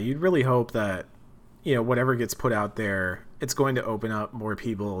 Yeah, you'd really hope that, you know, whatever gets put out there, it's going to open up more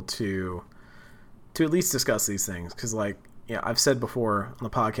people to at least discuss these things. Because like, yeah, I've said before on the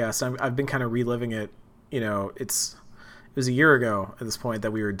podcast, I've been kind of reliving it. You know, it's was a year ago at this point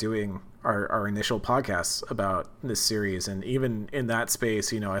that we were doing our initial podcasts about this series, and even in that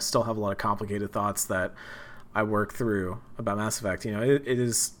space, I still have a lot of complicated thoughts that I work through about Mass Effect. It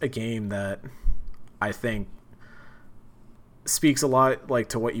is a game that I think speaks a lot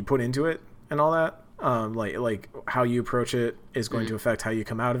to what you put into it and all that. Like how you approach it is going to affect how you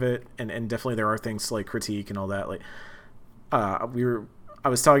come out of it, and definitely there are things to critique and all that. I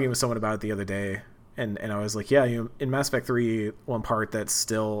was talking with someone about it the other day, and I was like, yeah, in Mass Effect 3, one part that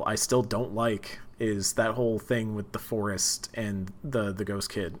I still don't like is that whole thing with the forest and the ghost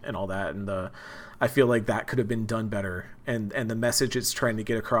kid and all that, and I feel like that could have been done better, and the message it's trying to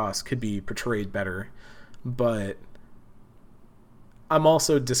get across could be portrayed better. But I'm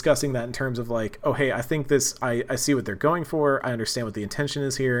also discussing that in terms of oh, hey, I think I see what they're going for. I understand what the intention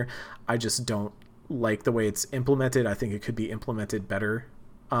is here. I just don't like the way it's implemented. I think it could be implemented better.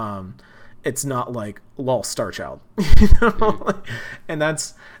 It's not lol Star Child, and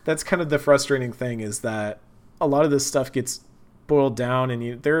that's kind of the frustrating thing, is that a lot of this stuff gets boiled down,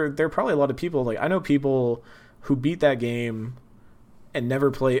 and there are probably a lot of people, I know people who beat that game and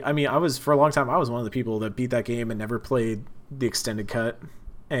never played. I mean, for a long time, I was one of the people that beat that game and never played the extended cut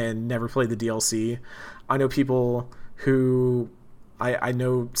and never played the DLC. I know people who I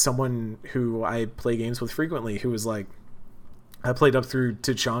know someone who I play games with frequently who was I played up through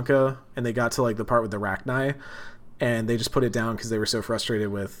Tuchanka, and they got to the part with the Rachni, and they just put it down because they were so frustrated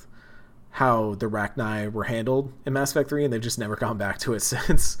with how the Rachni were handled in Mass Effect 3, and they've just never gone back to it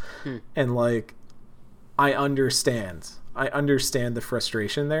since. And I understand the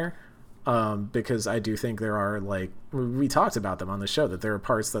frustration there, because I do think there are we talked about them on the show, that there are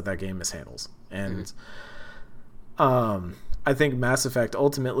parts that game mishandles, and I think Mass Effect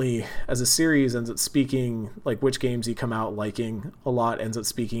ultimately as a series ends up speaking, which games you come out liking a lot, ends up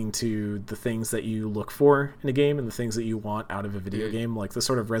speaking to the things that you look for in a game and the things that you want out of a video game, the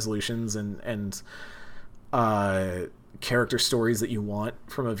sort of resolutions and character stories that you want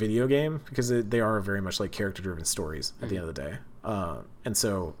from a video game, because they are very much character driven stories at the end of the day. And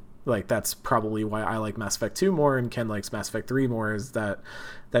so that's probably why I like Mass Effect 2 more and Ken likes Mass Effect 3 more, is that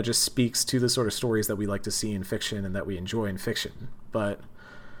just speaks to the sort of stories that we like to see in fiction and that we enjoy in fiction. But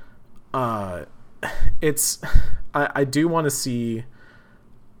I do want to see,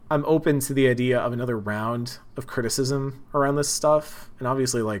 I'm open to the idea of another round of criticism around this stuff, and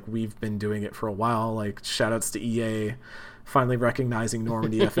obviously we've been doing it for a while, shout outs to EA finally recognizing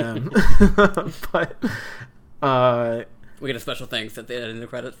Normandy FM. But we get a special thanks at the end of the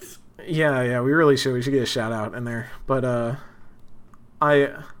credits. Yeah, we really should. We should get a shout out in there. But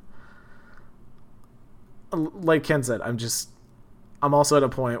like Ken said, I'm also at a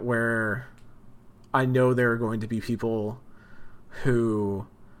point where I know there are going to be people who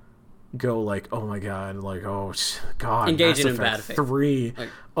go oh my god, oh god, engaging in bad faith. 3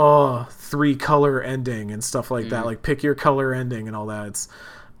 3 color ending and stuff like that, pick your color ending and all that. It's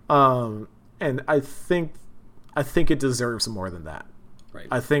and I think it deserves more than that. Right.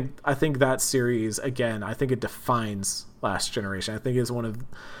 I think that series, again, I think it defines Last Generation. I think it's one of,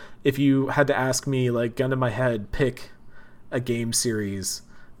 if you had to ask me, gun to my head, pick a game series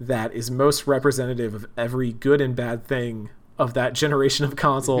that is most representative of every good and bad thing of that generation of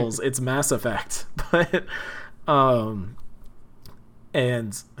consoles, it's Mass Effect. But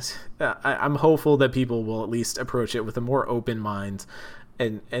and I'm hopeful that people will at least approach it with a more open mind,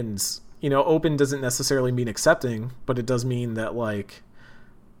 and open doesn't necessarily mean accepting, but it does mean that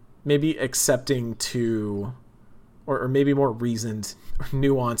maybe accepting to, or maybe more reasoned,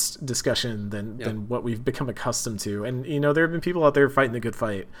 nuanced discussion than what we've become accustomed to. And there have been people out there fighting the good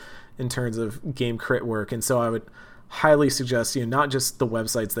fight in terms of game crit work, and so I would highly suggest not just the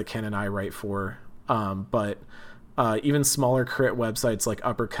websites that Ken and I write for, but even smaller crit websites like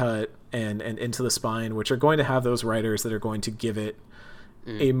Uppercut and Into the Spine, which are going to have those writers that are going to give it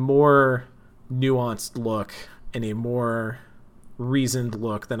a more nuanced look and a more reasoned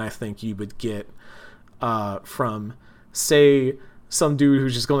look than I think you would get from, say, some dude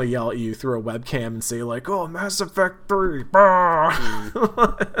who's just going to yell at you through a webcam and say oh, Mass Effect 3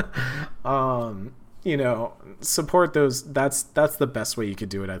 support those. That's the best way you could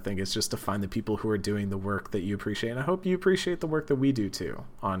do it, I think, is just to find the people who are doing the work that you appreciate. And I hope you appreciate the work that we do too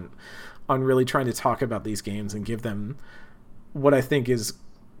on really trying to talk about these games and give them what I think is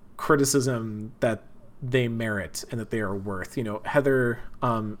criticism that they merit and that they are worth. Heather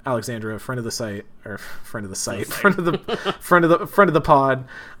Alexandra, friend of the pod,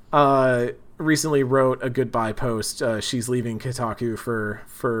 recently wrote a goodbye post. She's leaving Kotaku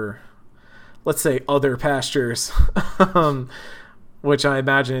for let's say other pastures, which I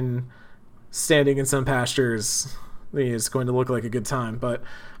imagine standing in some pastures It's going to look like a good time, but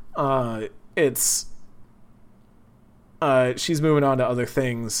it's she's moving on to other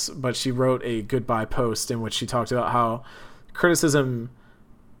things. But she wrote a goodbye post in which she talked about how criticism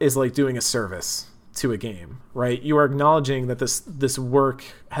is like doing a service to a game, right? You are acknowledging that this work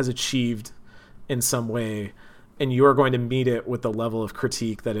has achieved in some way, and you are going to meet it with the level of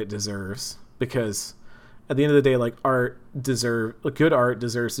critique that it deserves, because at the end of the day, like, good art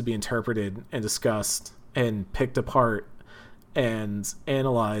deserves to be interpreted and discussed and picked apart and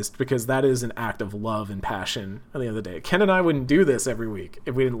analyzed, because that is an act of love and passion at the end of the day. Ken and I wouldn't do this every week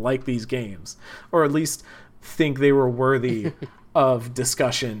if we didn't like these games, or at least think they were worthy of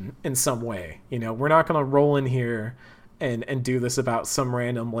discussion in some way. You know, we're not going to roll in here and do this about some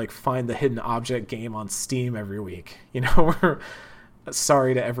random, like, find the hidden object game on Steam every week. You know, we're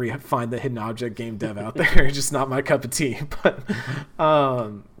sorry to every find the hidden object game dev out there. Just not my cup of tea. But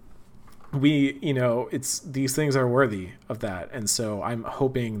we, you know, these things are worthy of that, and so I'm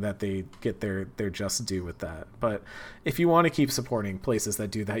hoping that they get their just due with that. But if you want to keep supporting places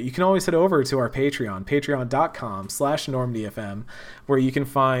that do that, you can always head over to our patreon.com/NormandyFM, where you can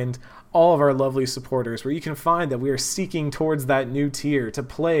find all of our lovely supporters, where you can find that we are seeking towards that new tier to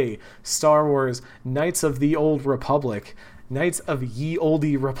play Star Wars Knights of the Old Republic, Knights of Ye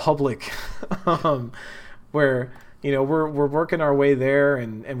Olde Republic, where, you know, we're working our way there,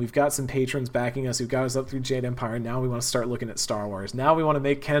 and we've got some patrons backing us who got us up through Jade Empire. Now we want to start looking at Star Wars. Now we want to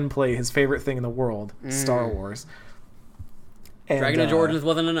make Ken play his favorite thing in the world, Star Wars. And, Dragon Age Origins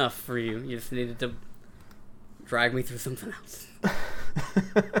wasn't enough for you. You just needed to drag me through something else.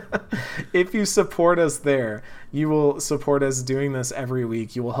 If you support us there, you will support us doing this every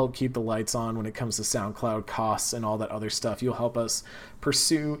week. You will help keep the lights on when it comes to SoundCloud costs and all that other stuff. You'll help us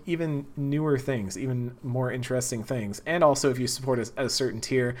pursue even newer things, even more interesting things. And also, if you support us at a certain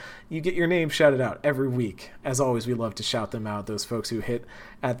tier, you get your name shouted out every week. As always, we love to shout them out, those folks who hit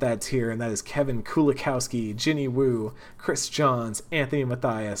at that tier, and that is Kevin Kulikowski, Ginny Wu, Chris Johns, Anthony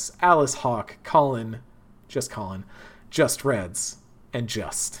Matthias, Alice Hawk, Colin, Just Reds, and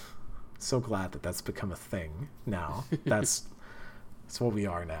Just. So glad that that's become a thing now. That's what we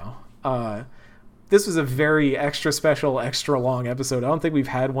are now. This was a very extra special, extra long episode. I don't think we've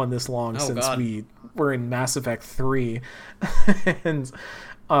had one this long since we were in Mass Effect 3. And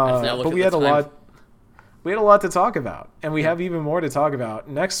but we had a lot. We had a lot to talk about, and we have even more to talk about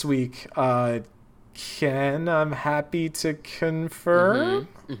next week. Ken, I'm happy to confirm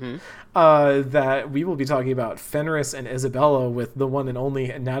that we will be talking about Fenris and Isabella with the one and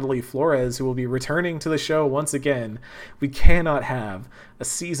only Natalie Flores, who will be returning to the show once again. We cannot have a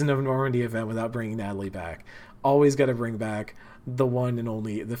season of Normandy event without bringing Natalie back. Always got to bring back the one and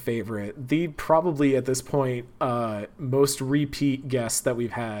only, the favorite, the probably at this point most repeat guest that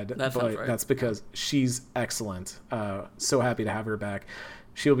we've had. That's because she's excellent. So happy to have her back.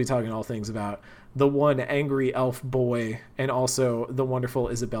 She'll be talking all things about the one angry elf boy and also the wonderful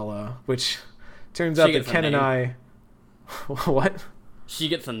Isabella, which turns out that Ken and I... What? She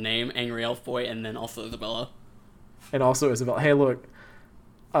gets a name, Angry Elf Boy, and then also Isabella. And also Isabella. Hey, look,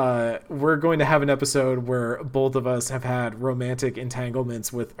 we're going to have an episode where both of us have had romantic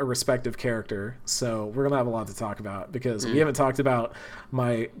entanglements with a respective character, so we're going to have a lot to talk about, because we haven't talked about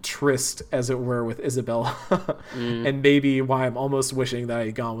my tryst, as it were, with Isabella, and maybe why I'm almost wishing that I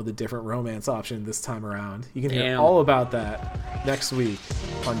had gone with a different romance option this time around. You can hear all about that next week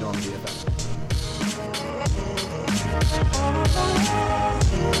on Normandy Event.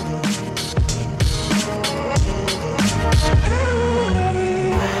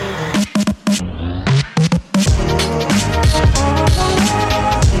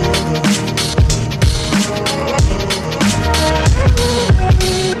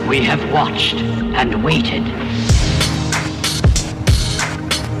 We have watched and waited